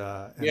and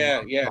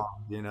songs,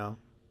 you know.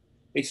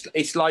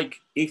 It's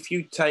like, if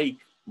you take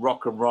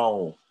rock and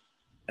roll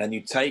and you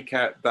take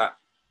out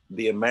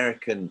the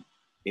American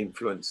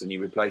influence and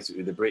you replace it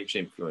with the British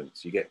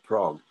influence, you get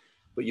prog.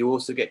 But you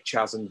also get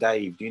Chaz and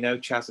Dave. Do you know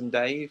Chaz and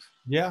Dave?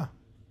 Yeah.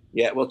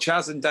 Well,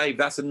 Chaz and Dave,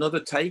 that's another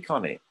take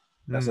on it.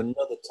 That's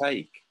another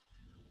take.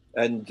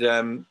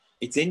 And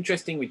it's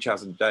interesting with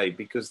Chaz and Dave,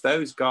 because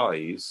those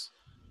guys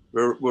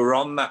were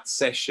on that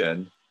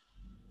session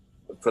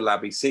for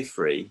Labby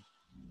Sifri,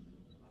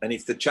 and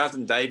it's the Chaz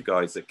and Dave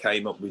guys that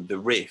came up with the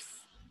riff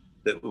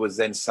that was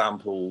then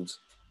sampled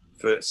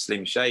for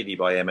Slim Shady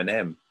by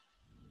Eminem.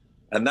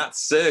 And that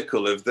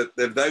circle of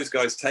those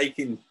guys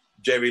taking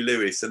Jerry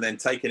Lewis and then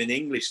taking an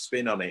English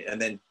spin on it,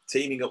 and then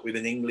teaming up with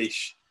an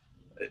English,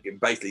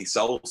 basically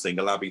soul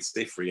singer, Labby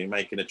Sifri, and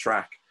making a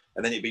track,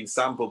 and then it being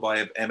sampled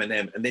by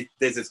Eminem. And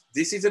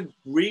this is a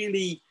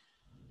really,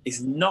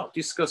 it's not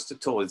discussed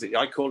at all.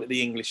 I call it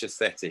the English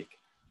aesthetic.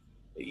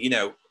 You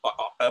know,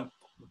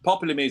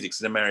 popular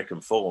music's an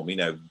American form. You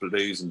know,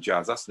 blues and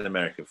jazz, that's an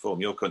American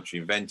form. Your country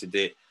invented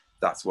it.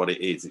 That's what it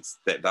is.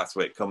 That's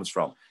where it comes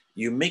from.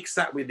 You mix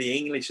that with the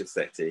English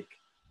aesthetic,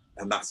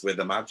 and that's where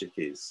the magic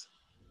is.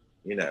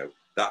 You know,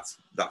 that's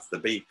the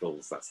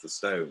Beatles, that's the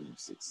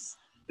Stones, it's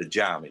the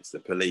Jam, it's the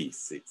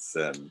Police, it's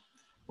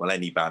well,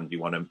 any band you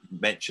want to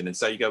mention. And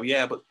so you go,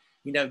 yeah, but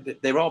you know,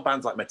 there are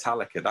bands like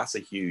Metallica. That's a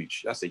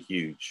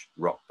huge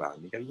rock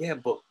band. You go, yeah,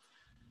 but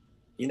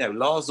you know,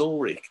 Lars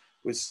Ulrich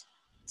was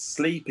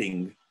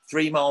sleeping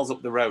 3 miles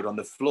up the road on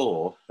the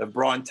floor of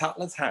Brian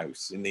Tatler's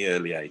house in the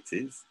early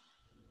 80s.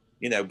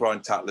 You know, Brian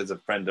Tatler's a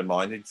friend of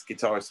mine. He's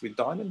guitarist with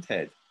Diamond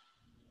Head.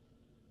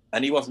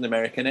 And he wasn't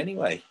American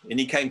anyway. And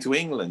he came to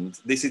England.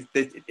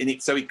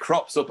 So it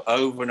crops up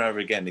over and over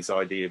again, this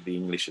idea of the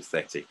English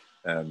aesthetic,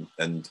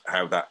 and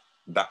how that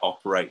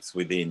operates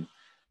within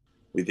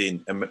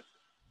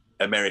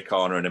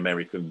Americana and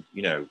American,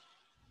 you know,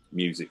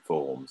 music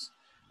forms.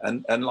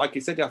 And like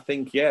you said, I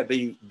think, yeah,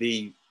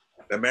 the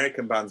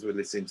American bands were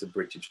listening to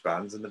British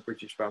bands, and the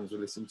British bands were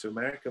listening to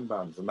American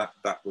bands, and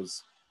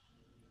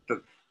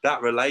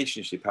that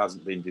relationship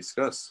hasn't been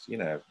discussed. You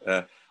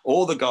know,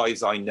 all the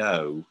guys I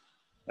know,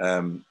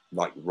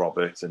 like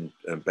Robert and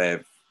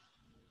Bev,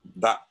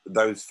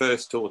 those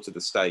first tour to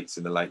the States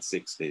in the late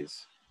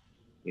 60s,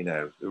 you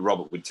know,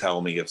 Robert would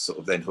tell me of sort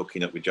of then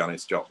hooking up with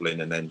Janis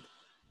Joplin, and then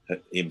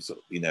him sort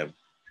of, you know,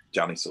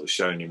 Janis sort of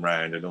showing him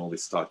around and all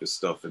this type of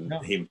stuff, and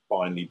him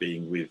finally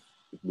being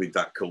with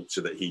that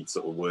culture that he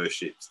sort of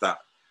worships.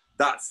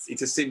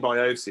 It's a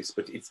symbiosis,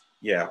 but it's,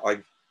 yeah,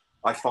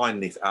 I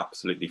find this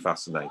absolutely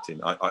fascinating.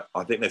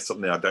 I think there's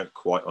something I don't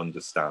quite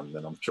understand,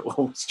 and I'm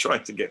always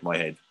trying to get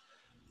my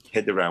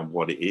head around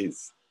what it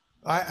is.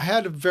 I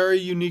had a very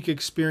unique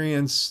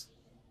experience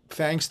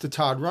thanks to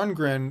Todd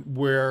Rundgren,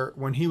 where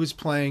when he was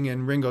playing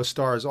in Ringo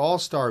Starr's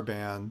All-Star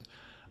Band,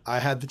 I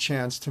had the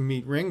chance to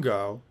meet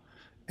Ringo.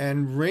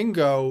 And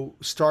Ringo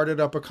started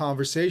up a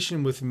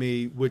conversation with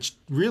me, which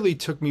really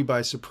took me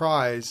by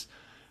surprise,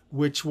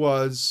 which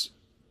was,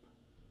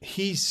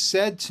 he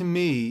said to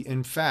me,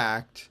 in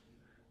fact,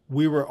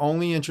 we were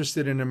only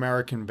interested in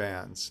American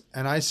bands.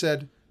 And I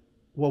said,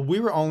 well, we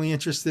were only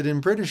interested in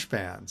British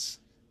bands.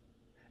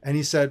 And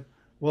he said,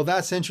 well,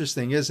 that's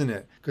interesting, isn't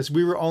it? Because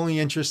we were only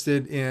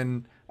interested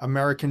in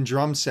American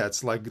drum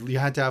sets, like you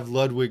had to have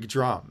Ludwig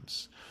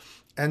drums.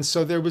 And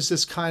so there was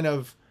this kind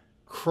of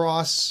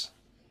cross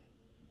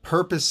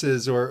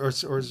purposes or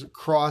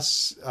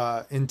cross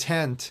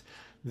intent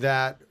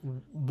that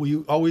we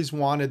always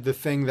wanted the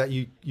thing that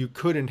you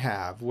couldn't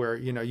have, where,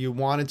 you know, you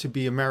wanted to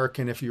be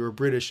American if you were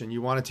British, and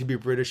you wanted to be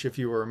British if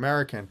you were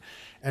American.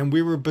 And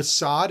we were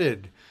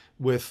besotted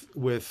with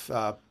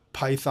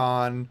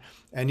Python,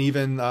 and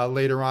even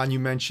later on you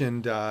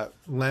mentioned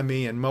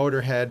Lemmy and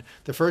Motorhead.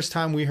 The first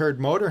time we heard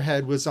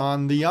Motorhead was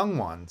on The Young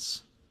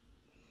Ones,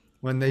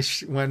 when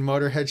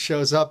Motorhead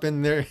shows up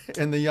in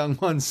the Young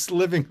Ones'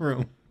 living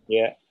room.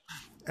 Yeah.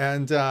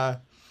 And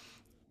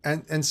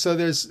so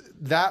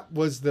that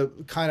was the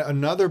kind of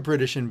another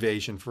British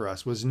invasion for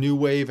us, was new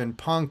wave and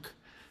punk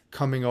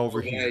coming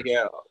over here.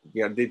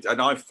 Yeah.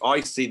 And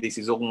I see this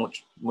is all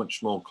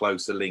much more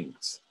closer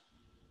linked,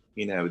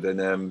 you know,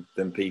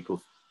 than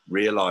people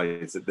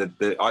realize.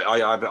 That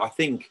I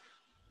think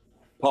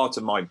part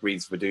of my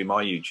reason for doing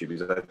my YouTube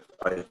is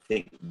I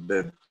think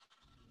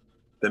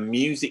the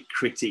music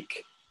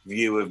critic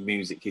view of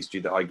music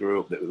history that I grew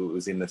up, that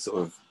was in the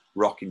sort of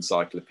rock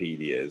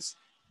encyclopedias,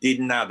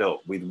 didn't add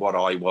up with what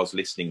I was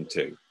listening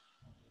to.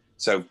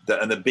 So,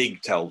 the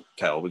big tell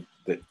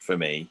that for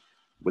me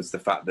was the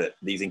fact that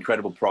these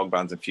incredible prog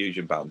bands and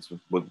fusion bands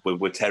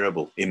were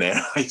terrible in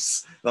their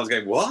eyes. And I was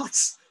going,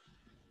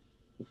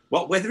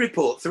 what Weather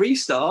Report, 3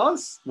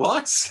 stars?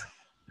 What?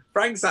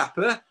 Frank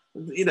Zappa?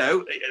 You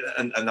know,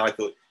 and I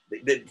thought,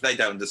 they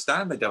don't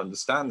understand. They don't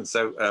understand.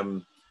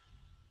 So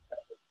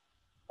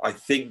I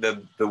think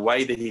the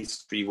way the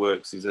history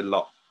works is a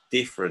lot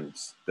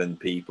different than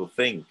people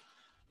think.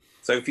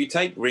 So if you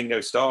take Ringo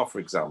Starr, for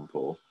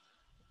example,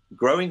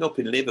 growing up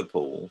in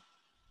Liverpool,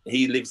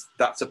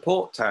 that's a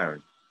port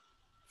town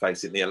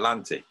facing the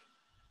Atlantic.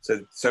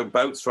 So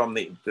boats from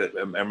the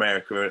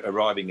America are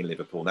arriving in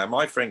Liverpool. Now,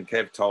 my friend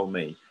Kev told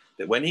me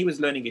that when he was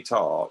learning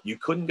guitar, you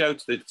couldn't go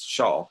to the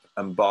shop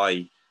and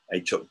buy a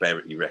Chuck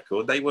Berry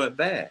record. They weren't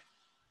there.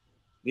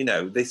 You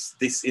know, this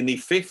in the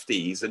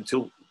 50s,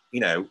 until,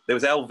 you know, there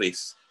was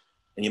Elvis,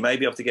 and you may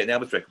be able to get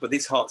an Elvis record, but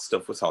this hot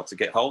stuff was hard to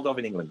get hold of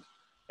in England.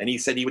 And he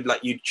said he would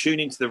let you tune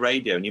into the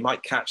radio, and you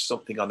might catch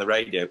something on the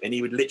radio, and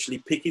he would literally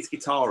pick his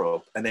guitar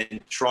up and then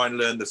try and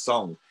learn the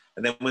song.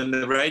 And then when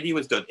the radio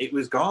was done, it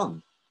was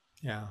gone.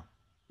 Yeah.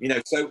 You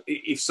know, so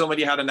if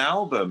somebody had an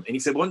album, and he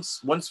said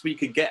once we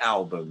could get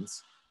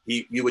albums,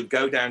 you would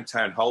go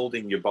downtown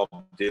holding your Bob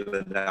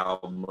Dylan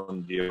album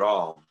under your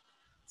arm,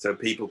 so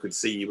people could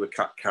see you were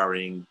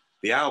carrying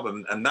the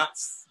album. And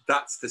that's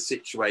the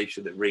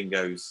situation that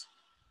Ringo's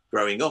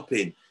growing up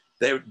in.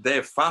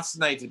 They're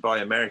fascinated by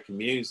American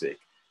music,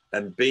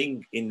 and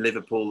being in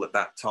Liverpool at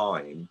that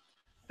time,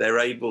 they're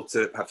able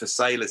to have for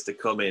sailors to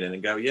come in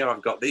and go, yeah,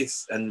 I've got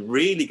this, and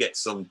really get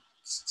some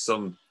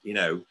you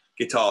know,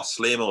 Guitar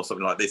Slim or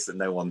something like this that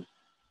no one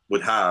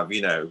would have,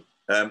 you know.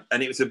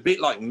 And it was a bit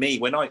like me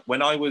when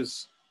I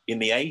was in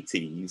the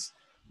 80s.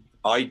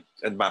 I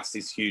amassed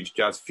this huge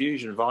jazz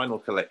fusion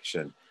vinyl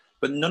collection,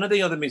 but none of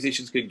the other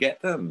musicians could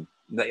get them.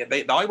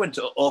 I went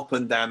up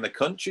and down the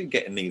country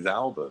getting these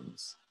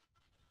albums.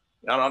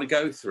 And I'd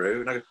go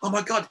through and I go, oh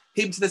my God,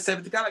 Hymn to the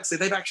Seventh Galaxy,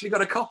 they've actually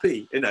got a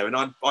copy, you know, and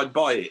I'd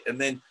buy it. And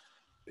then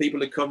people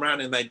would come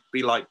around and they'd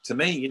be like to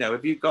me, you know,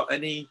 have you got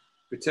any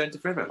Return to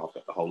Forever? I've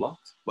got the whole lot.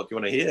 What do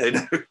you want to hear? You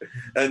know?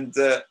 And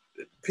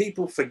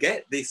people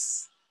forget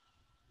this,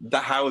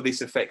 how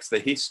this affects the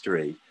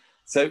history.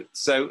 So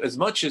as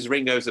much as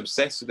Ringo's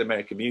obsessed with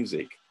American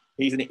music,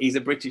 he's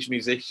a British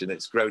musician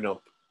that's grown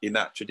up in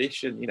that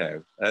tradition, you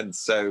know. And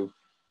so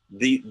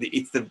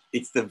it's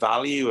the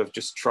value of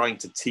just trying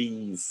to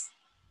tease,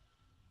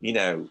 you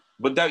know.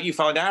 But don't you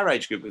find our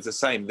age group is the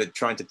same? They're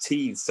trying to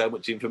tease so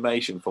much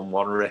information from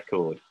one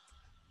record.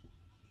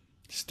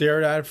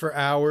 Stared at it for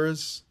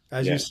hours,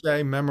 as Yeah. you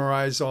say,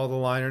 memorize all the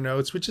liner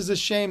notes, which is a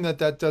shame that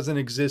that doesn't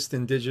exist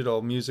in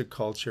digital music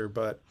culture.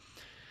 But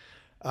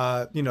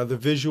you know, the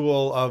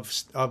visual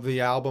of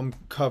the album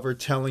cover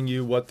telling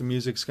you what the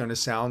music's going to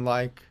sound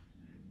like,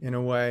 in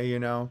a way, you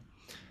know.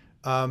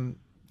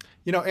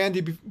 You know, Andy,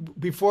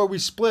 before we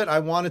split, I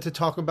wanted to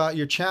talk about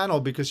your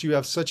channel because you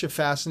have such a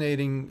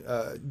fascinating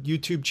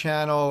YouTube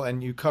channel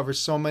and you cover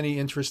so many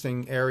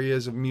interesting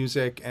areas of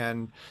music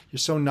and you're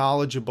so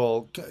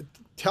knowledgeable.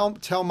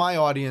 Tell my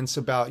audience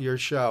about your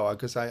show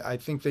because I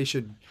think they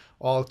should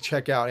all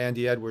check out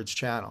Andy Edwards'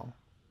 channel.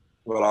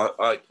 Well,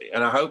 I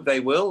hope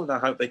they will, and I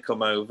hope they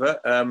come over.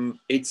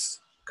 It's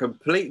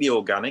completely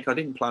organic. I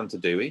didn't plan to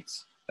do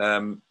it.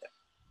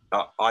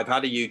 I've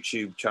had a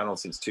YouTube channel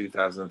since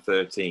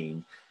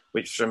 2013,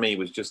 which for me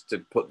was just to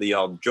put the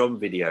odd drum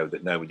video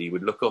that nobody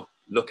would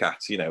look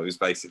at. You know, it was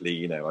basically,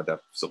 you know, I'd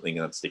have something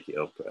and I'd stick it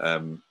up.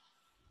 And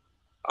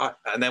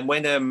then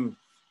when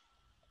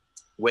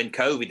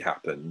COVID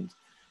happened,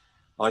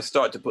 I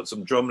started to put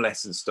some drum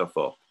lesson stuff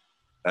up.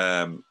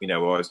 You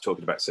know, where I was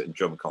talking about certain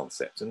drum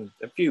concepts, and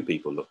a few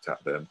people looked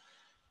at them.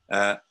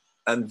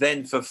 And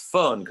then for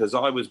fun, because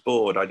I was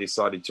bored, I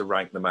decided to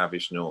rank the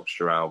Mahavishnu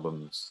Orchestra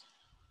albums,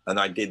 and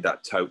I did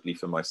that totally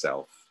for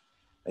myself.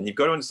 And you've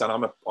got to understand,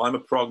 I'm a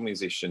prog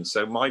musician,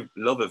 so my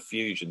love of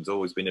fusion's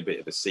always been a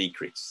bit of a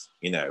secret,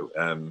 you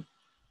know.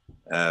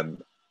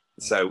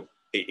 So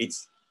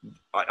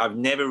I've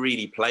never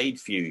really played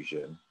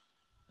fusion.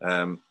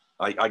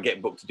 I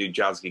get booked to do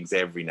jazz gigs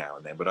every now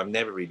and then, but I've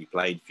never really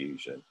played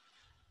fusion.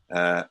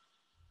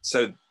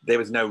 So there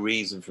was no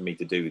reason for me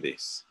to do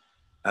this.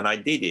 And I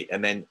did it.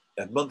 And then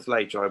a month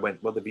later, I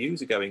went, well, the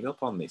views are going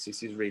up on this.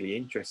 This is really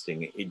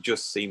interesting. It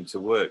just seemed to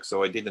work.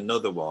 So I did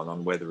another one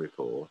on weather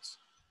reports.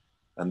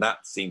 And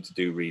that seemed to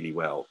do really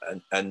well.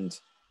 And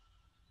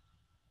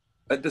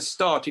at the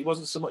start, it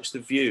wasn't so much the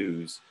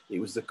views, it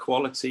was the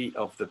quality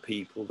of the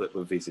people that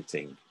were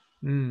visiting.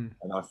 And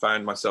I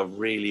found myself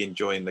really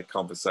enjoying the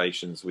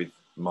conversations with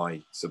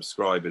my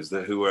subscribers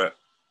who were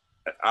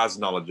as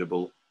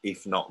knowledgeable,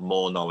 if not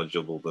more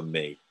knowledgeable than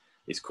me.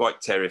 It's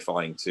quite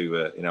terrifying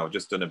to, you know, I've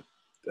just done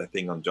a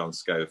thing on John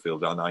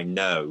Scofield, and I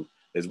know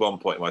there's one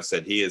point where I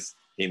said, here's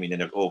him in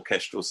an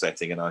orchestral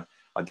setting, and I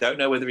don't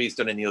know whether he's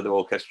done any other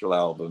orchestral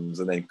albums.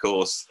 And then, of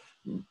course,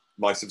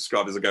 my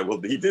subscribers will go, well,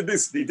 he did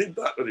this, he did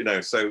that, you know.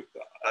 So,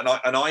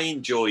 and I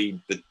enjoyed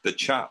the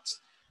chat.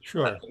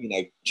 Sure. You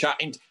know,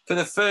 chatting for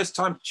the first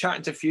time,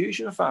 chatting to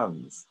fusion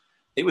fans.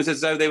 It was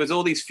as though there was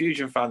all these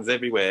fusion fans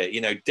everywhere,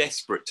 you know,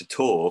 desperate to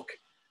talk,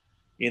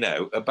 you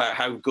know, about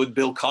how good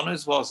Bill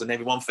Connors was, and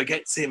everyone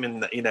forgets him.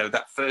 And, you know,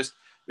 that first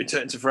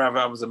Return to Forever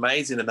album was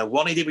amazing. And the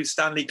one he did with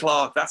Stanley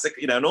Clarke,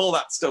 you know, and all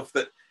that stuff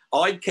that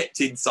I'd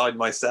kept inside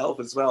myself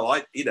as well.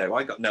 You know,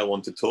 I got no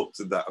one to talk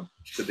to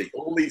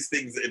all these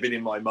things that have been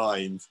in my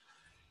mind.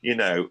 You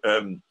know,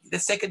 the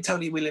second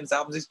Tony Williams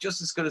album is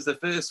just as good as the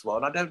first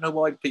one. I don't know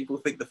why people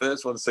think the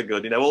first one's so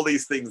good. You know, all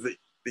these things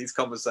these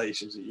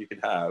conversations that you can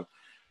have.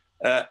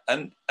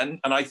 And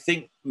I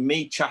think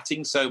me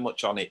chatting so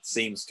much on it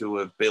seems to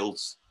have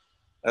built.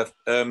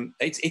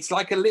 It's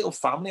like a little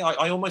family.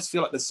 I almost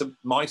feel like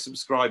my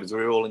subscribers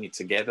are all in it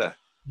together.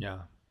 Yeah.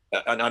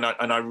 And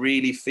I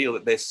really feel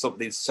that there's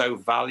something so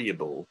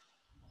valuable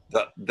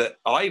that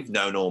I've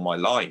known all my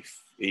life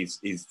is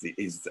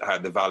how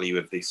the value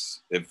of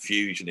this of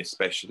fusion,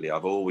 especially.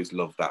 I've always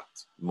loved that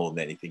more than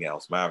anything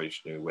else.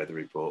 Mahavishnu, Weather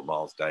Report,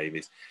 Miles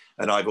Davis,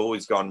 and I've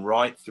always gone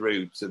right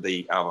through to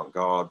the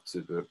avant-garde,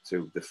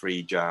 to the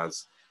free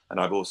jazz, and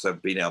I've also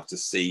been able to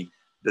see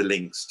the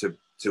links to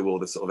all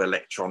the sort of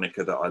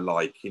electronica that I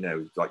like, you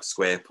know, like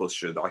Square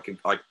Pusher.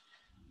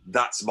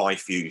 That's my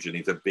fusion.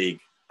 Is a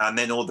big, and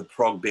then all the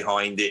prog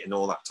behind it and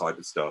all that type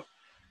of stuff.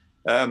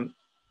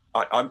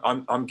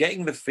 I'm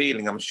getting the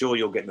feeling, I'm sure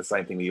you're getting the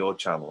same thing with your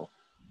channel.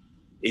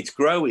 It's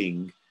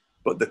growing,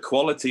 but the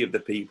quality of the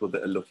people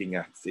that are looking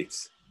at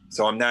it.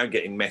 So I'm now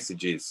getting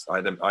messages. I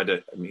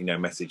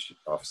don't message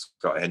of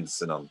Scott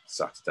Henderson on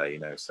Saturday, you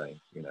know, saying,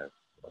 you know,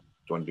 do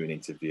you want to do an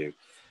interview?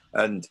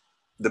 And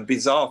the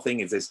bizarre thing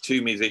is there's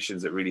two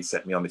musicians that really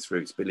set me on this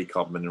route. It's Billy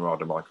Cobham and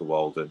Narada Michael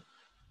Walden.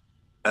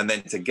 And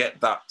then to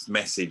get that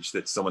message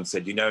that someone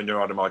said, you know,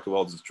 Narada Michael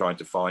Walden's trying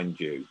to find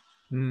you.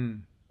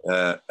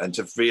 And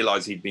to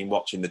realize he'd been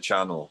watching the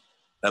channel,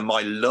 and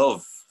my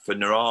love for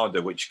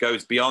Narada, which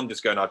goes beyond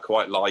just going, I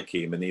quite like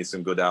him and he has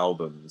some good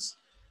albums.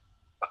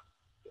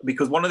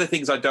 because one of the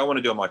things I don't want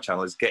to do on my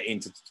channel is get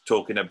into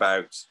talking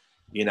about,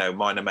 you know,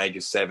 minor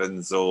major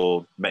sevenths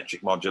or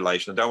metric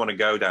modulation. I don't want to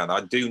go down.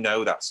 I do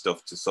know that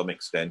stuff to some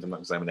extent. I'm not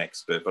going to say I'm an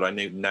expert, but I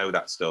know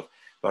that stuff.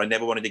 But I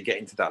never wanted to get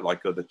into that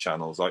like other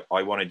channels.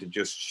 I wanted to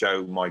just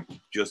show my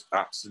just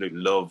absolute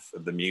love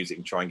of the music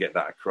and try and get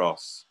that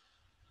across.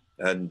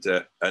 And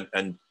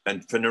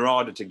for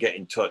Narada to get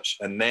in touch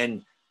and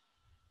then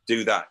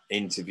do that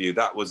interview,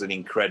 that was an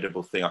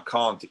incredible thing. I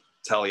can't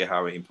tell you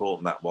how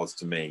important that was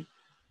to me,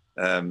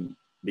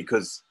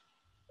 because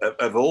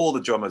of all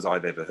the drummers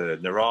I've ever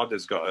heard,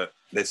 Narada's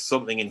there's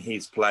something in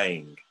his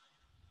playing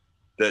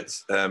that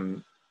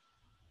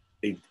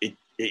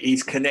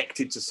he's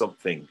connected to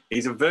something.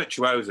 He's a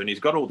virtuoso and he's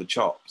got all the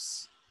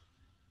chops,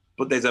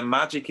 but there's a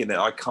magic in it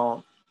I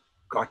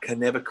can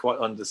never quite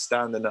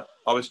understand. And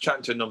I was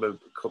chatting to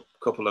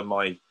couple of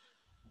my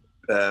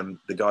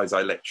the guys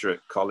I lecture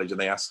at college, and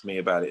they asked me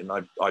about it, and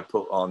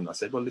I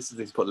said, well,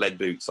 listen, put lead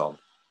boots on.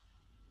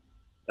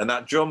 And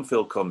that drum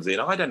fill comes in.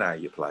 I don't know how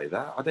you play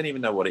that. I don't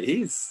even know what it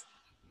is.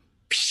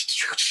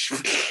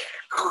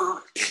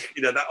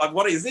 You know,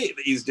 what is it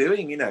that he's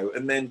doing, you know?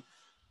 And then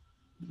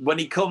when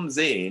he comes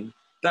in,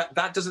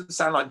 that doesn't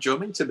sound like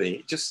drumming to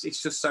me. It's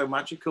just so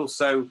magical.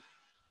 So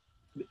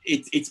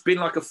it's been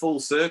like a full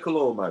circle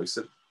almost.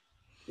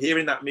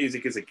 Hearing that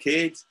music as a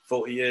kid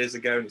 40 years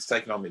ago, and it's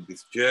taken on me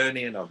this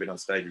journey, and I've been on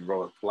stage with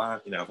Robert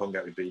Plant, you know, I've hung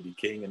out with B.B.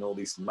 King and all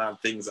these mad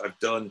things that I've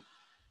done,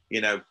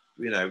 you know,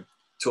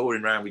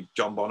 touring around with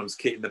John Bonham's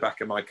kit in the back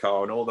of my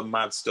car and all the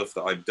mad stuff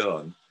that I've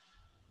done,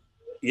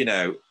 you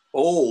know,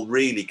 all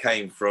really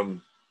came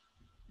from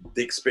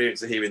the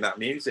experience of hearing that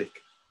music,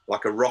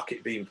 like a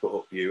rocket being put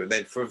up you. And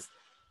then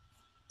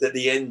at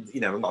the end, you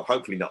know,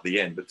 hopefully not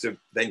the end, but to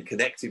then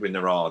connected with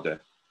Narada,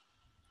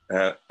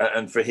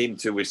 and for him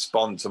to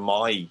respond to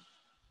my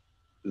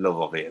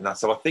love of it. And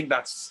so I think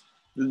that's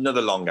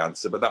another long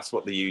answer, but that's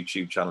what the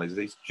YouTube channel is.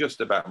 It's just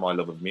about my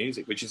love of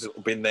music, which has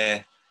been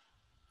there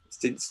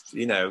since,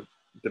 you know,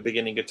 the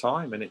beginning of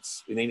time. And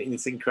it's an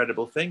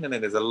incredible thing. And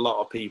then there's a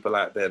lot of people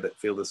out there that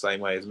feel the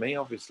same way as me,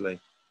 obviously.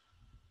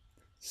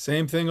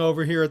 Same thing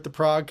over here at the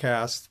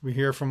ProgCast. We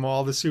hear from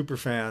all the super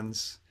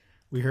fans.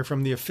 We hear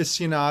from the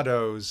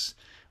aficionados.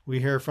 We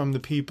hear from the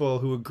people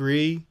who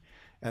agree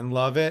and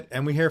love it.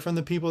 And we hear from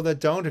the people that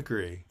don't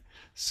agree.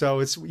 So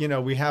it's, you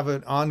know, we have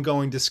an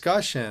ongoing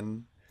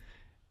discussion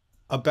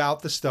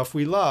about the stuff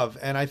we love.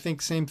 And I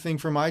think same thing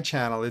for my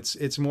channel.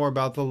 It's more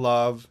about the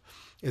love.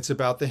 It's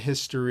about the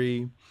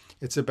history.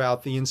 It's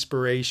about the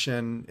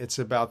inspiration. It's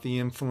about the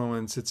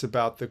influence. It's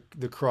about the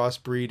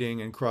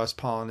crossbreeding and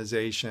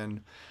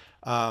cross-pollination.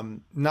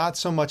 Not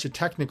so much a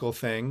technical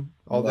thing,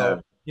 although,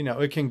 No. you know,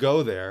 it can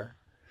go there.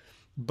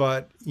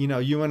 But, you know,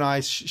 you and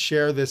I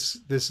share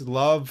this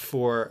love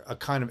for a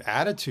kind of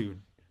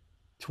attitude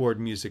toward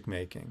music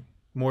making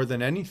more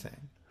than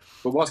anything.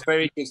 But what's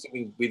very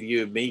interesting with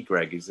you and me,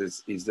 Greg, is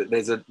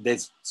that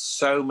there's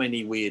so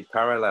many weird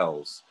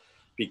parallels,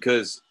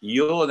 because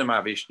you're the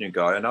Mahavishnu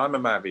guy and I'm a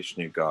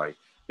Mahavishnu guy,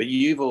 but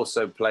you've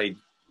also played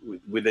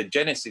with a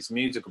Genesis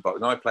musical box,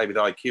 and I play with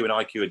IQ, and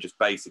IQ are just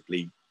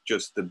basically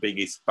just the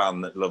biggest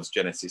band that loves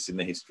Genesis in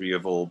the history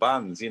of all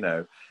bands, you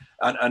know.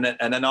 And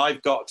then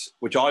I've got,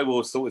 which I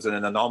always thought was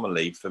an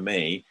anomaly for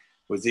me,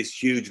 was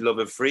this huge love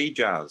of free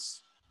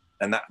jazz,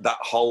 and that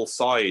whole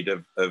side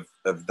of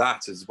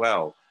that as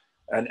well.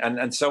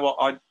 And so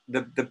I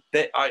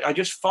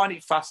just find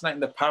it fascinating,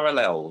 the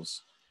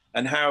parallels,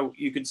 and how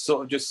you could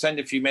sort of just send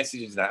a few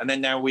messages and then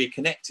now we're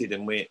connected,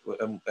 and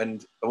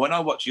and when I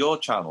watch your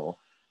channel,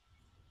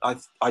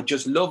 I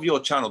just love your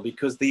channel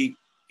because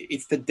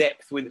it's the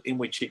depth in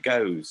which it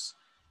goes.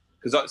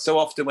 Because so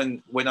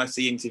often when I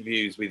see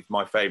interviews with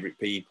my favorite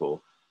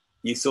people,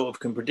 you sort of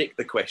can predict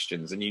the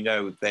questions, and you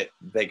know that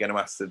they're going to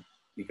ask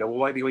you go, well,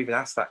 why do you even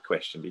ask that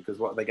question? Because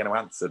what are they going to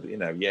answer? You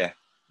know, yeah,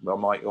 well,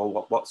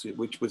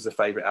 which was the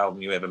favorite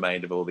album you ever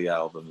made of all the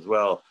albums?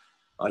 Well,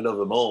 I love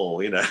them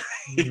all, you know.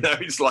 You know,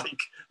 it's like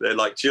they're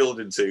like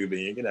children to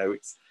me, you know.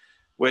 It's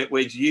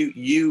whereas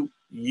you've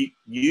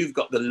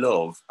got the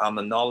love and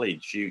the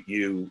knowledge.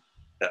 You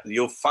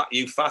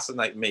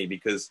fascinate me,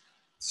 because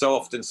so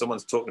often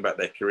someone's talking about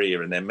their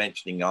career and they're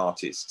mentioning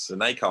artists and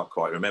they can't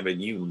quite remember,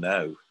 and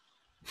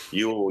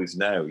you always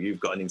know. You've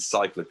got an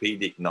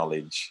encyclopedic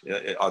knowledge,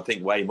 I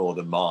think way more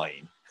than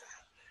mine.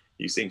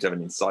 You seem to have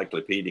an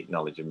encyclopedic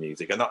knowledge of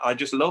music, and I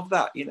just love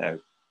that, you know.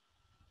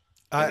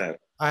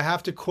 I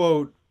have to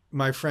quote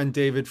my friend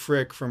David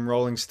Frick from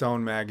Rolling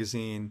Stone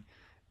magazine,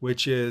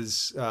 which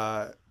is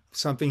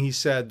something he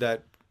said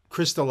that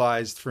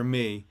crystallized for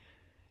me.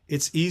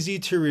 It's easy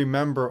to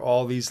remember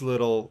all these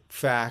little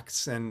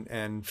facts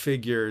and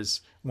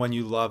figures when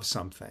you love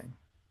something.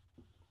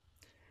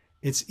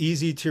 It's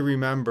easy to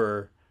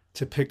remember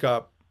to pick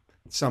up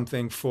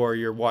something for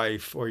your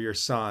wife or your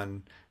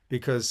son,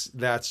 because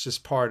that's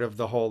just part of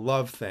the whole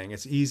love thing.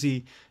 It's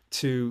easy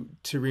to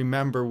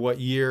remember what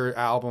year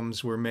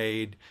albums were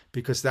made,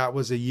 because that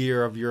was a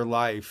year of your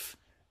life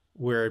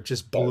where it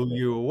just blew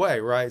you away,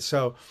 right?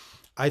 So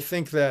I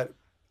think that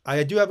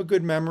I do have a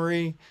good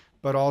memory,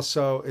 but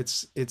also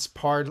it's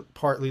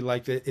partly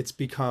like that. It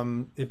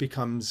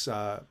becomes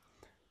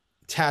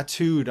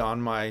tattooed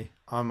on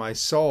my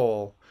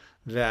soul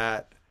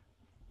that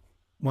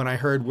when I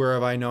heard "Where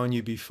Have I Known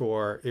You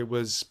Before," it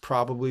was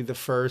probably the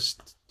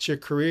first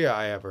Chick Corea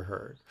I ever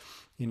heard.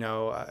 You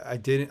know, I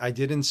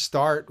didn't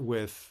start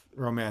with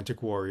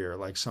Romantic Warrior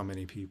like so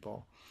many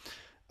people.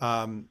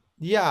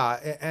 Yeah,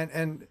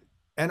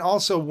 and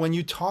also when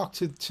you talk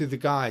to the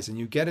guys and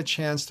you get a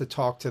chance to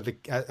talk to the,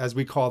 as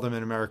we call them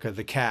in America,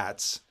 the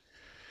cats.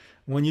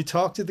 When you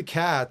talk to the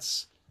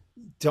cats,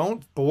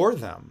 don't bore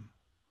them.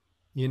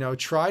 You know,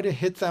 try to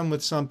hit them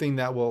with something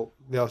that oh,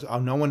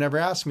 no one ever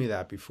asked me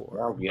that before.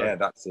 Oh yeah,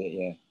 that's it.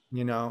 Yeah.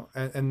 You know,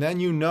 and then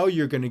you know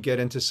you're going to get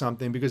into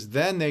something because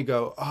then they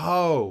go,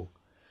 oh,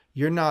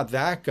 you're not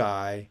that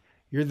guy.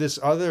 You're this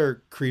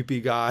other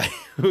creepy guy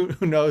who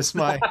knows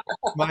my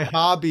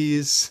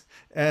hobbies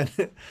and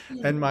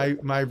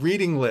my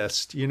reading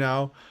list. You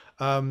know,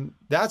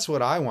 that's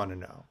what I want to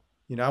know.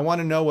 You know, I want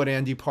to know what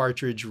Andy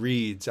Partridge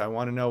reads. I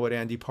want to know what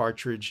Andy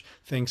Partridge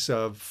thinks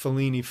of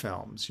Fellini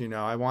films. You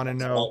know, I want to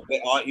know.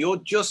 You're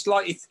just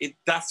like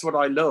that's what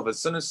I love. As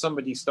soon as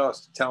somebody starts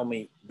to tell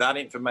me that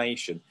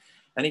information,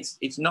 and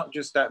it's not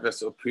just that the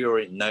sort of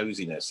pure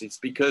nosiness. It's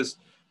because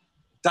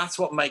that's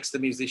what makes the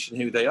musician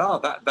who they are.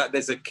 That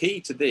there's a key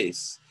to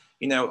this.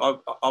 You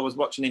know, I was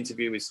watching an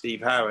interview with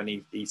Steve Howe, and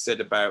he said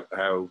about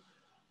how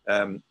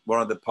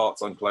one of the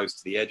parts on Close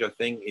to the Edge, I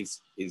think, is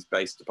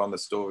based upon the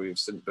story of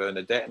St.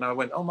 Bernadette. And I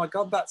went, oh my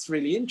God, that's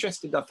really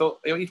interesting. I thought,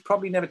 you know, he's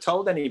probably never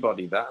told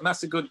anybody that. And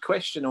that's a good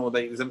question, or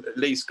they've at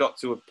least got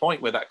to a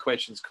point where that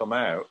question's come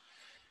out.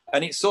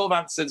 And it sort of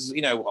answers,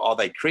 you know, are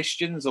they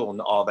Christians or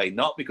are they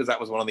not? Because that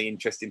was one of the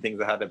interesting things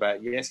I had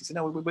about Yes. He said,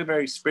 no, we're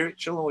very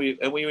spiritual,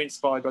 and we were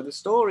inspired by the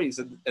stories.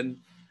 And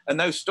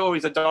those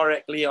stories are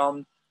directly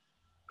on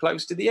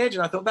Close to the Edge.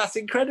 And I thought, that's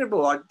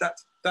incredible.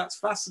 That's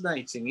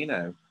fascinating, you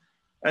know.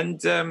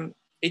 And I'm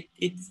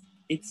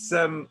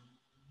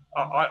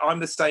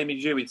the same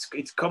as you.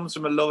 It comes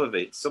from a love of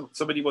it.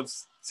 Somebody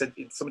said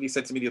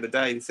to me the other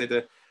day, they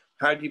said,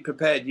 how do you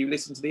prepare? Do you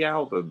listen to the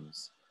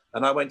albums?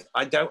 And I went,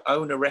 I don't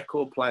own a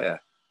record player.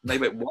 And they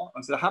went, what?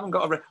 I said, I haven't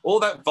got all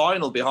that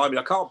vinyl behind me.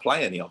 I can't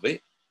play any of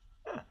it.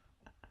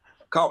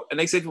 Can't. And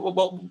they said,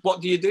 well,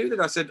 what do you do then?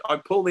 I said, I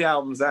pull the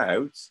albums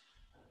out.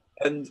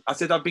 And I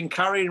said, I've been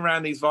carrying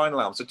around these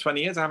vinyl albums for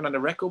 20 years. I haven't had a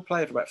record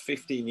player for about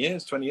 15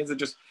 years, 20 years.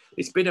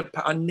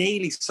 I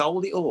nearly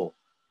sold it all.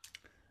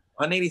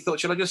 I nearly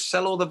thought, should I just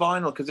sell all the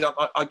vinyl? Because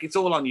it's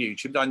all on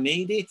YouTube. I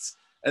need it.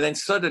 And then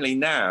suddenly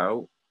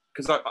now,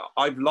 because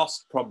I've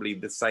lost probably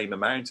the same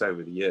amount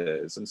over the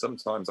years. And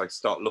sometimes I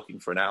start looking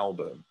for an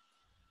album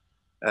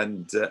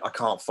and I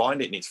can't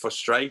find it. And it's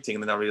frustrating.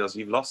 And then I realize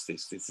you've lost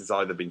this. This has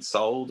either been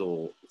sold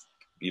or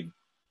you've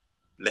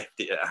left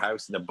it at a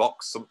house in a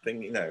box,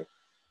 something, you know.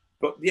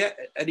 But yeah,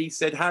 and he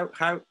said, how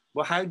do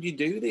you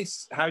do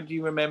this? How do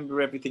you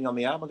remember everything on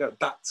the album? I go,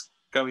 that's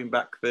going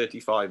back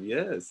 35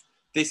 years.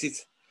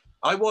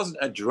 I wasn't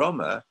a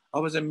drummer. I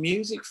was a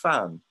music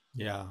fan.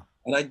 Yeah.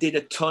 And I did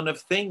a ton of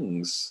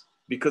things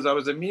because I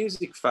was a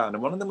music fan.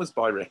 And one of them was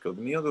buy record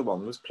and the other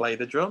one was play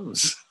the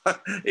drums.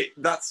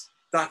 That's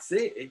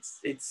it.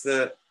 It's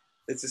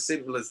as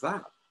simple as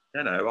that.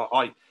 You know,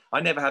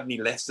 I never had any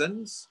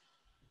lessons.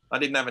 I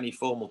didn't have any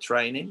formal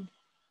training.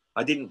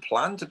 I didn't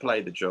plan to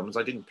play the drums.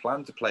 I didn't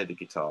plan to play the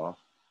guitar.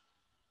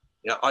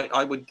 Yeah,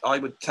 I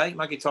would take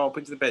my guitar up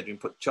into the bedroom,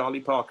 put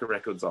Charlie Parker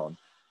records on,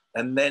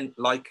 and then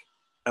like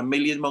a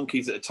million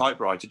monkeys at a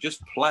typewriter,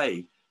 just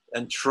play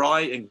and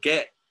try and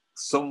get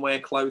somewhere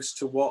close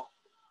to what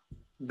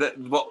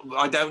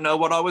I don't know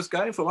what I was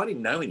going for. I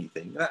didn't know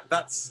anything.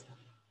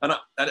 And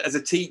as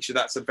a teacher,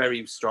 that's a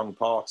very strong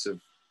part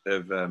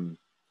of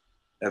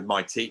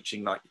my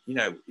teaching. Like, you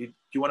know, do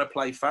you want to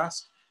play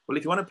fast? Well,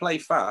 if you want to play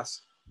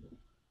fast,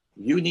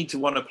 you need to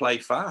want to play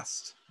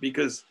fast,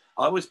 because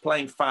I was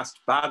playing fast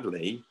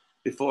badly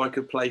before I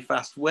could play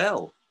fast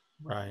well.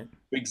 Right.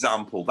 For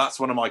example, that's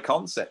one of my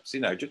concepts,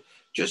 you know,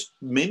 just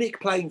mimic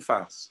playing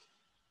fast.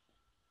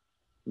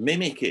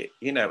 Mimic it,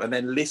 you know, and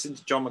then listen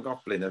to John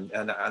McLaughlin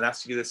and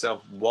ask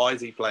yourself, why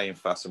is he playing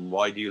fast and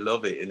why do you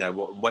love it? You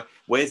know,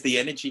 where's the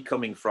energy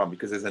coming from?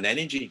 Because there's an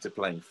energy to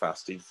playing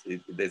fast.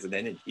 There's an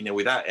energy, you know,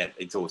 without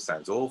it all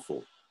sounds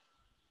awful.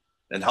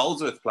 And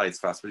Holdsworth plays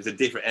fast, but it's a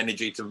different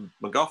energy to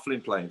McLaughlin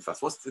playing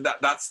fast.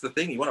 That's the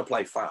thing. You want to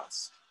play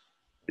fast,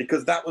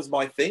 because that was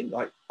my thing.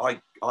 Like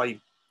I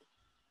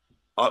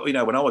you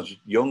know, when I was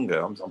younger,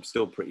 I'm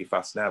still pretty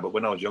fast now, but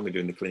when I was younger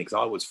doing the clinics,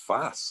 I was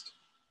fast.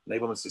 And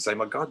everyone used to say,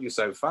 "My God, you're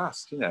so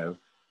fast," you know.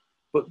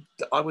 But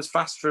I was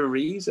fast for a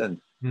reason.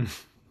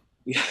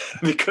 Yeah,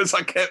 because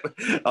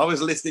I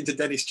was listening to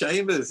Dennis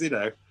Chambers, you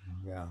know.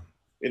 Yeah.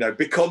 You know,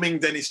 becoming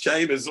Dennis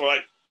Chambers,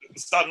 right?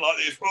 Stand like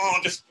this, oh,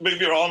 just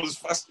move your arms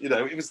fast, you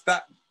know. It was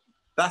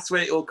that's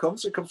where it all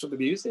comes from. It comes from the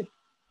music.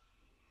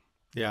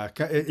 Yeah,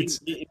 it's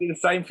the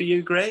same for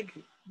you, Greg.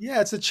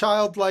 Yeah, it's a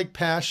childlike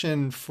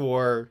passion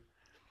for,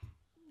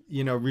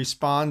 you know,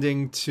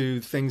 responding to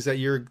things that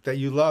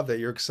you love, that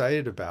you're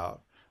excited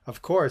about.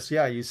 Of course,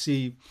 yeah, you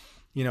see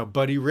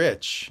Buddy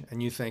Rich,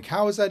 and you think,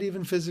 how is that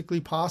even physically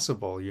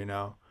possible?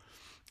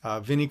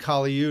 Vinnie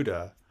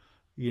Colaiuta,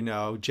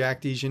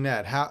 Jack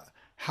DeJohnette.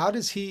 How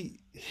does he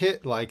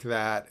hit like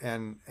that?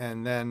 And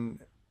then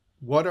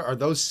what are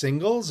those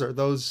singles? Are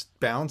those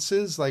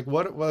bounces? Like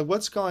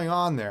what's going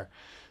on there?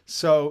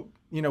 So,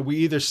 we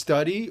either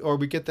study or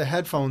we get the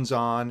headphones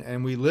on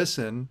and we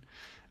listen.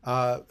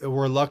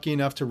 We're lucky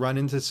enough to run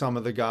into some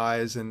of the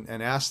guys and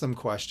ask them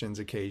questions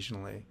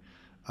occasionally.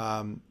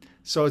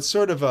 So it's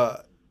sort of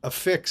a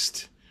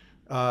fixed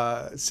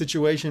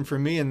situation for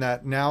me in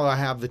that now I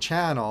have the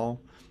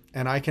channel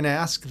and I can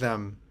ask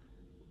them,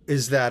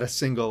 is that a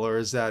single or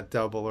is that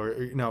double,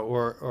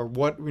 or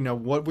what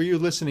were you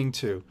listening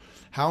to?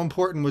 How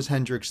important was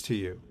Hendrix to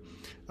you?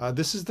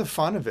 This is the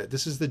fun of it.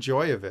 This is the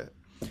joy of it.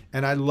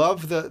 And I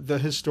love the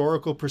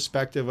historical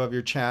perspective of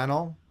your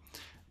channel.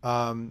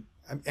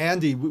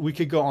 Andy, we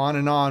could go on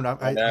and on.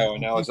 I know.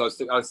 I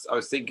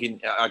was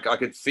thinking, I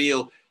could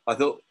feel, I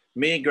thought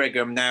me and Gregg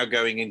are now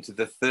going into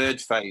the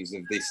third phase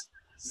of this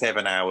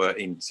 7-hour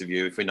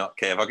interview, if we're not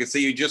careful. I could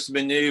see you just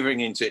maneuvering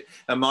into it,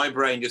 and my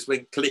brain just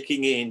went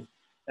clicking in.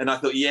 And I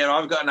thought, yeah,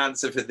 I've got an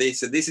answer for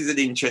this, and this is an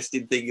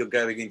interesting thing you're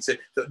going into.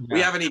 Yeah.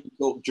 We haven't even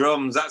talked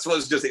drums. That's what I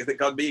was just thinking.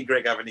 God, me and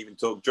Gregg haven't even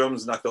talked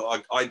drums, and I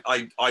thought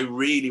I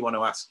really want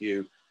to ask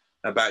you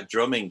about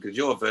drumming because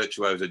you're a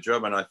virtuoso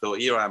drummer. And I thought,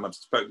 here I am. I've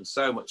spoken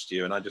so much to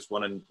you, and I just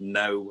want to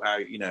know how.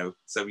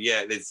 So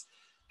yeah,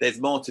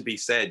 there's more to be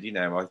said.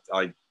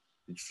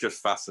 It's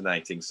just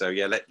fascinating. So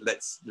yeah,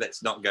 let's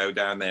not go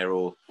down there.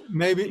 Or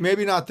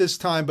maybe not this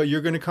time, but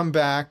you're going to come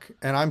back,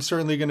 and I'm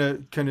certainly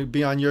going to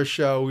be on your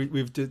show.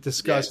 We've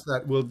discussed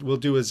that we'll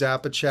do a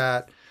Zappa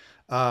chat.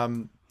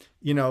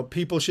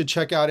 People should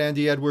check out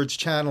Andy Edwards'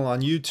 channel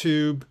on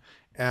YouTube,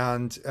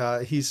 and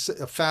he's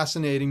a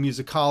fascinating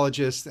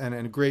musicologist and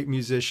a great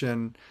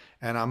musician,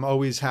 and I'm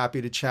always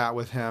happy to chat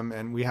with him.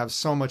 And we have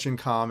so much in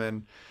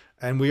common,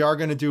 and we are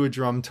going to do a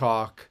drum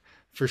talk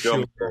for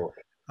sure.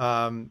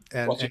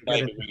 What's your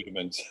favorite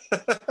rudiment?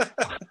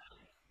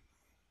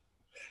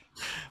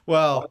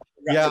 Well,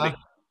 yeah,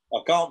 I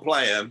can't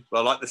play them, but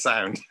I like the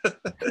sound.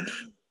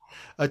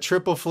 A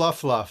triple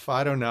fluff.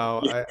 I don't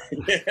know.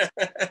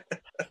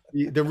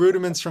 The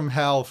rudiments from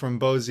hell from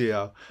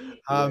Bozio.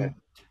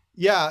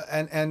 Yeah,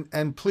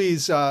 and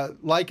please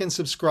like and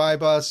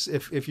subscribe us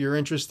if you're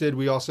interested.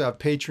 We also have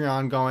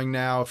Patreon going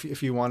now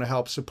if you want to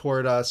help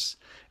support us,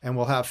 and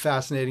we'll have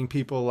fascinating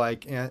people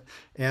like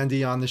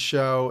Andy on the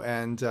show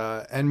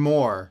and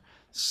more.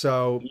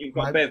 So you've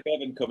got Bev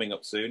Bevan coming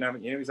up soon,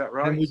 haven't you? Is that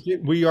right?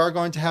 And we are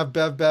going to have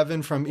Bev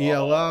Bevan from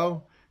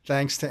ELO,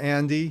 thanks to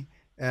Andy.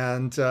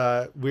 And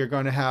we're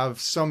going to have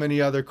so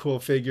many other cool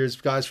figures.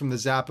 Guys from the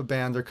Zappa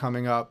band are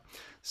coming up.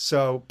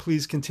 So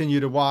please continue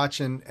to watch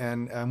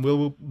and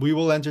we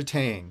will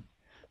entertain.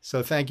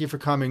 So thank you for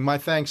coming. My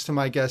thanks to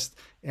my guest,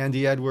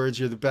 Andy Edwards.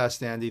 You're the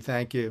best, Andy.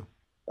 Thank you.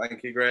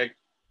 Thank you, Gregg.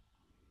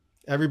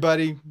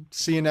 Everybody,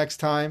 see you next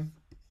time.